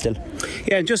kick in us still.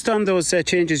 Yeah, and just on those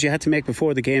changes you had to make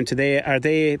before the game today, are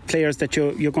they players that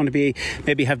you're going to be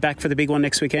maybe have back for the big one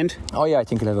next weekend? Oh yeah, I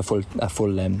think we'll have a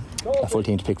full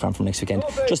team to pick from next weekend.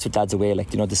 Just with lads away,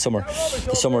 the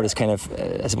summer is kind of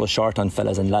I suppose short on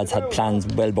fellas, and lads had plans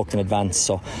well booked in advance.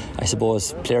 So I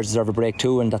suppose players deserve a break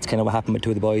too, and that's kind of what happened with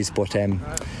two of the boys. But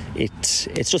it's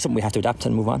just something we have to adapt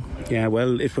and move on. Yeah,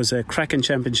 well, it was a cracking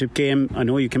championship game. I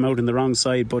know you came out on the wrong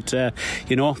side, but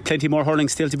plenty more hurling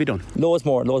still to be done. Loads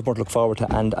more to look forward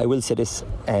to. And I will say this,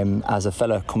 as a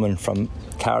fella coming from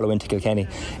Carlow into Kilkenny,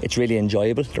 it's really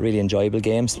enjoyable. They're really enjoyable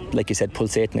games, like you said,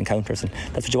 pulsating encounters, and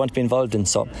that's what you want to be involved in.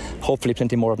 So hopefully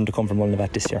plenty more of them to come from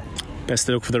Mullinavat this year. Best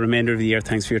of luck for the remainder of the year.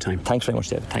 Thanks for your time. Thanks very much,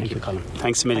 David. Thank you, Colin.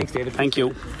 Thanks a million. Thanks, David. Thank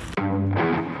you.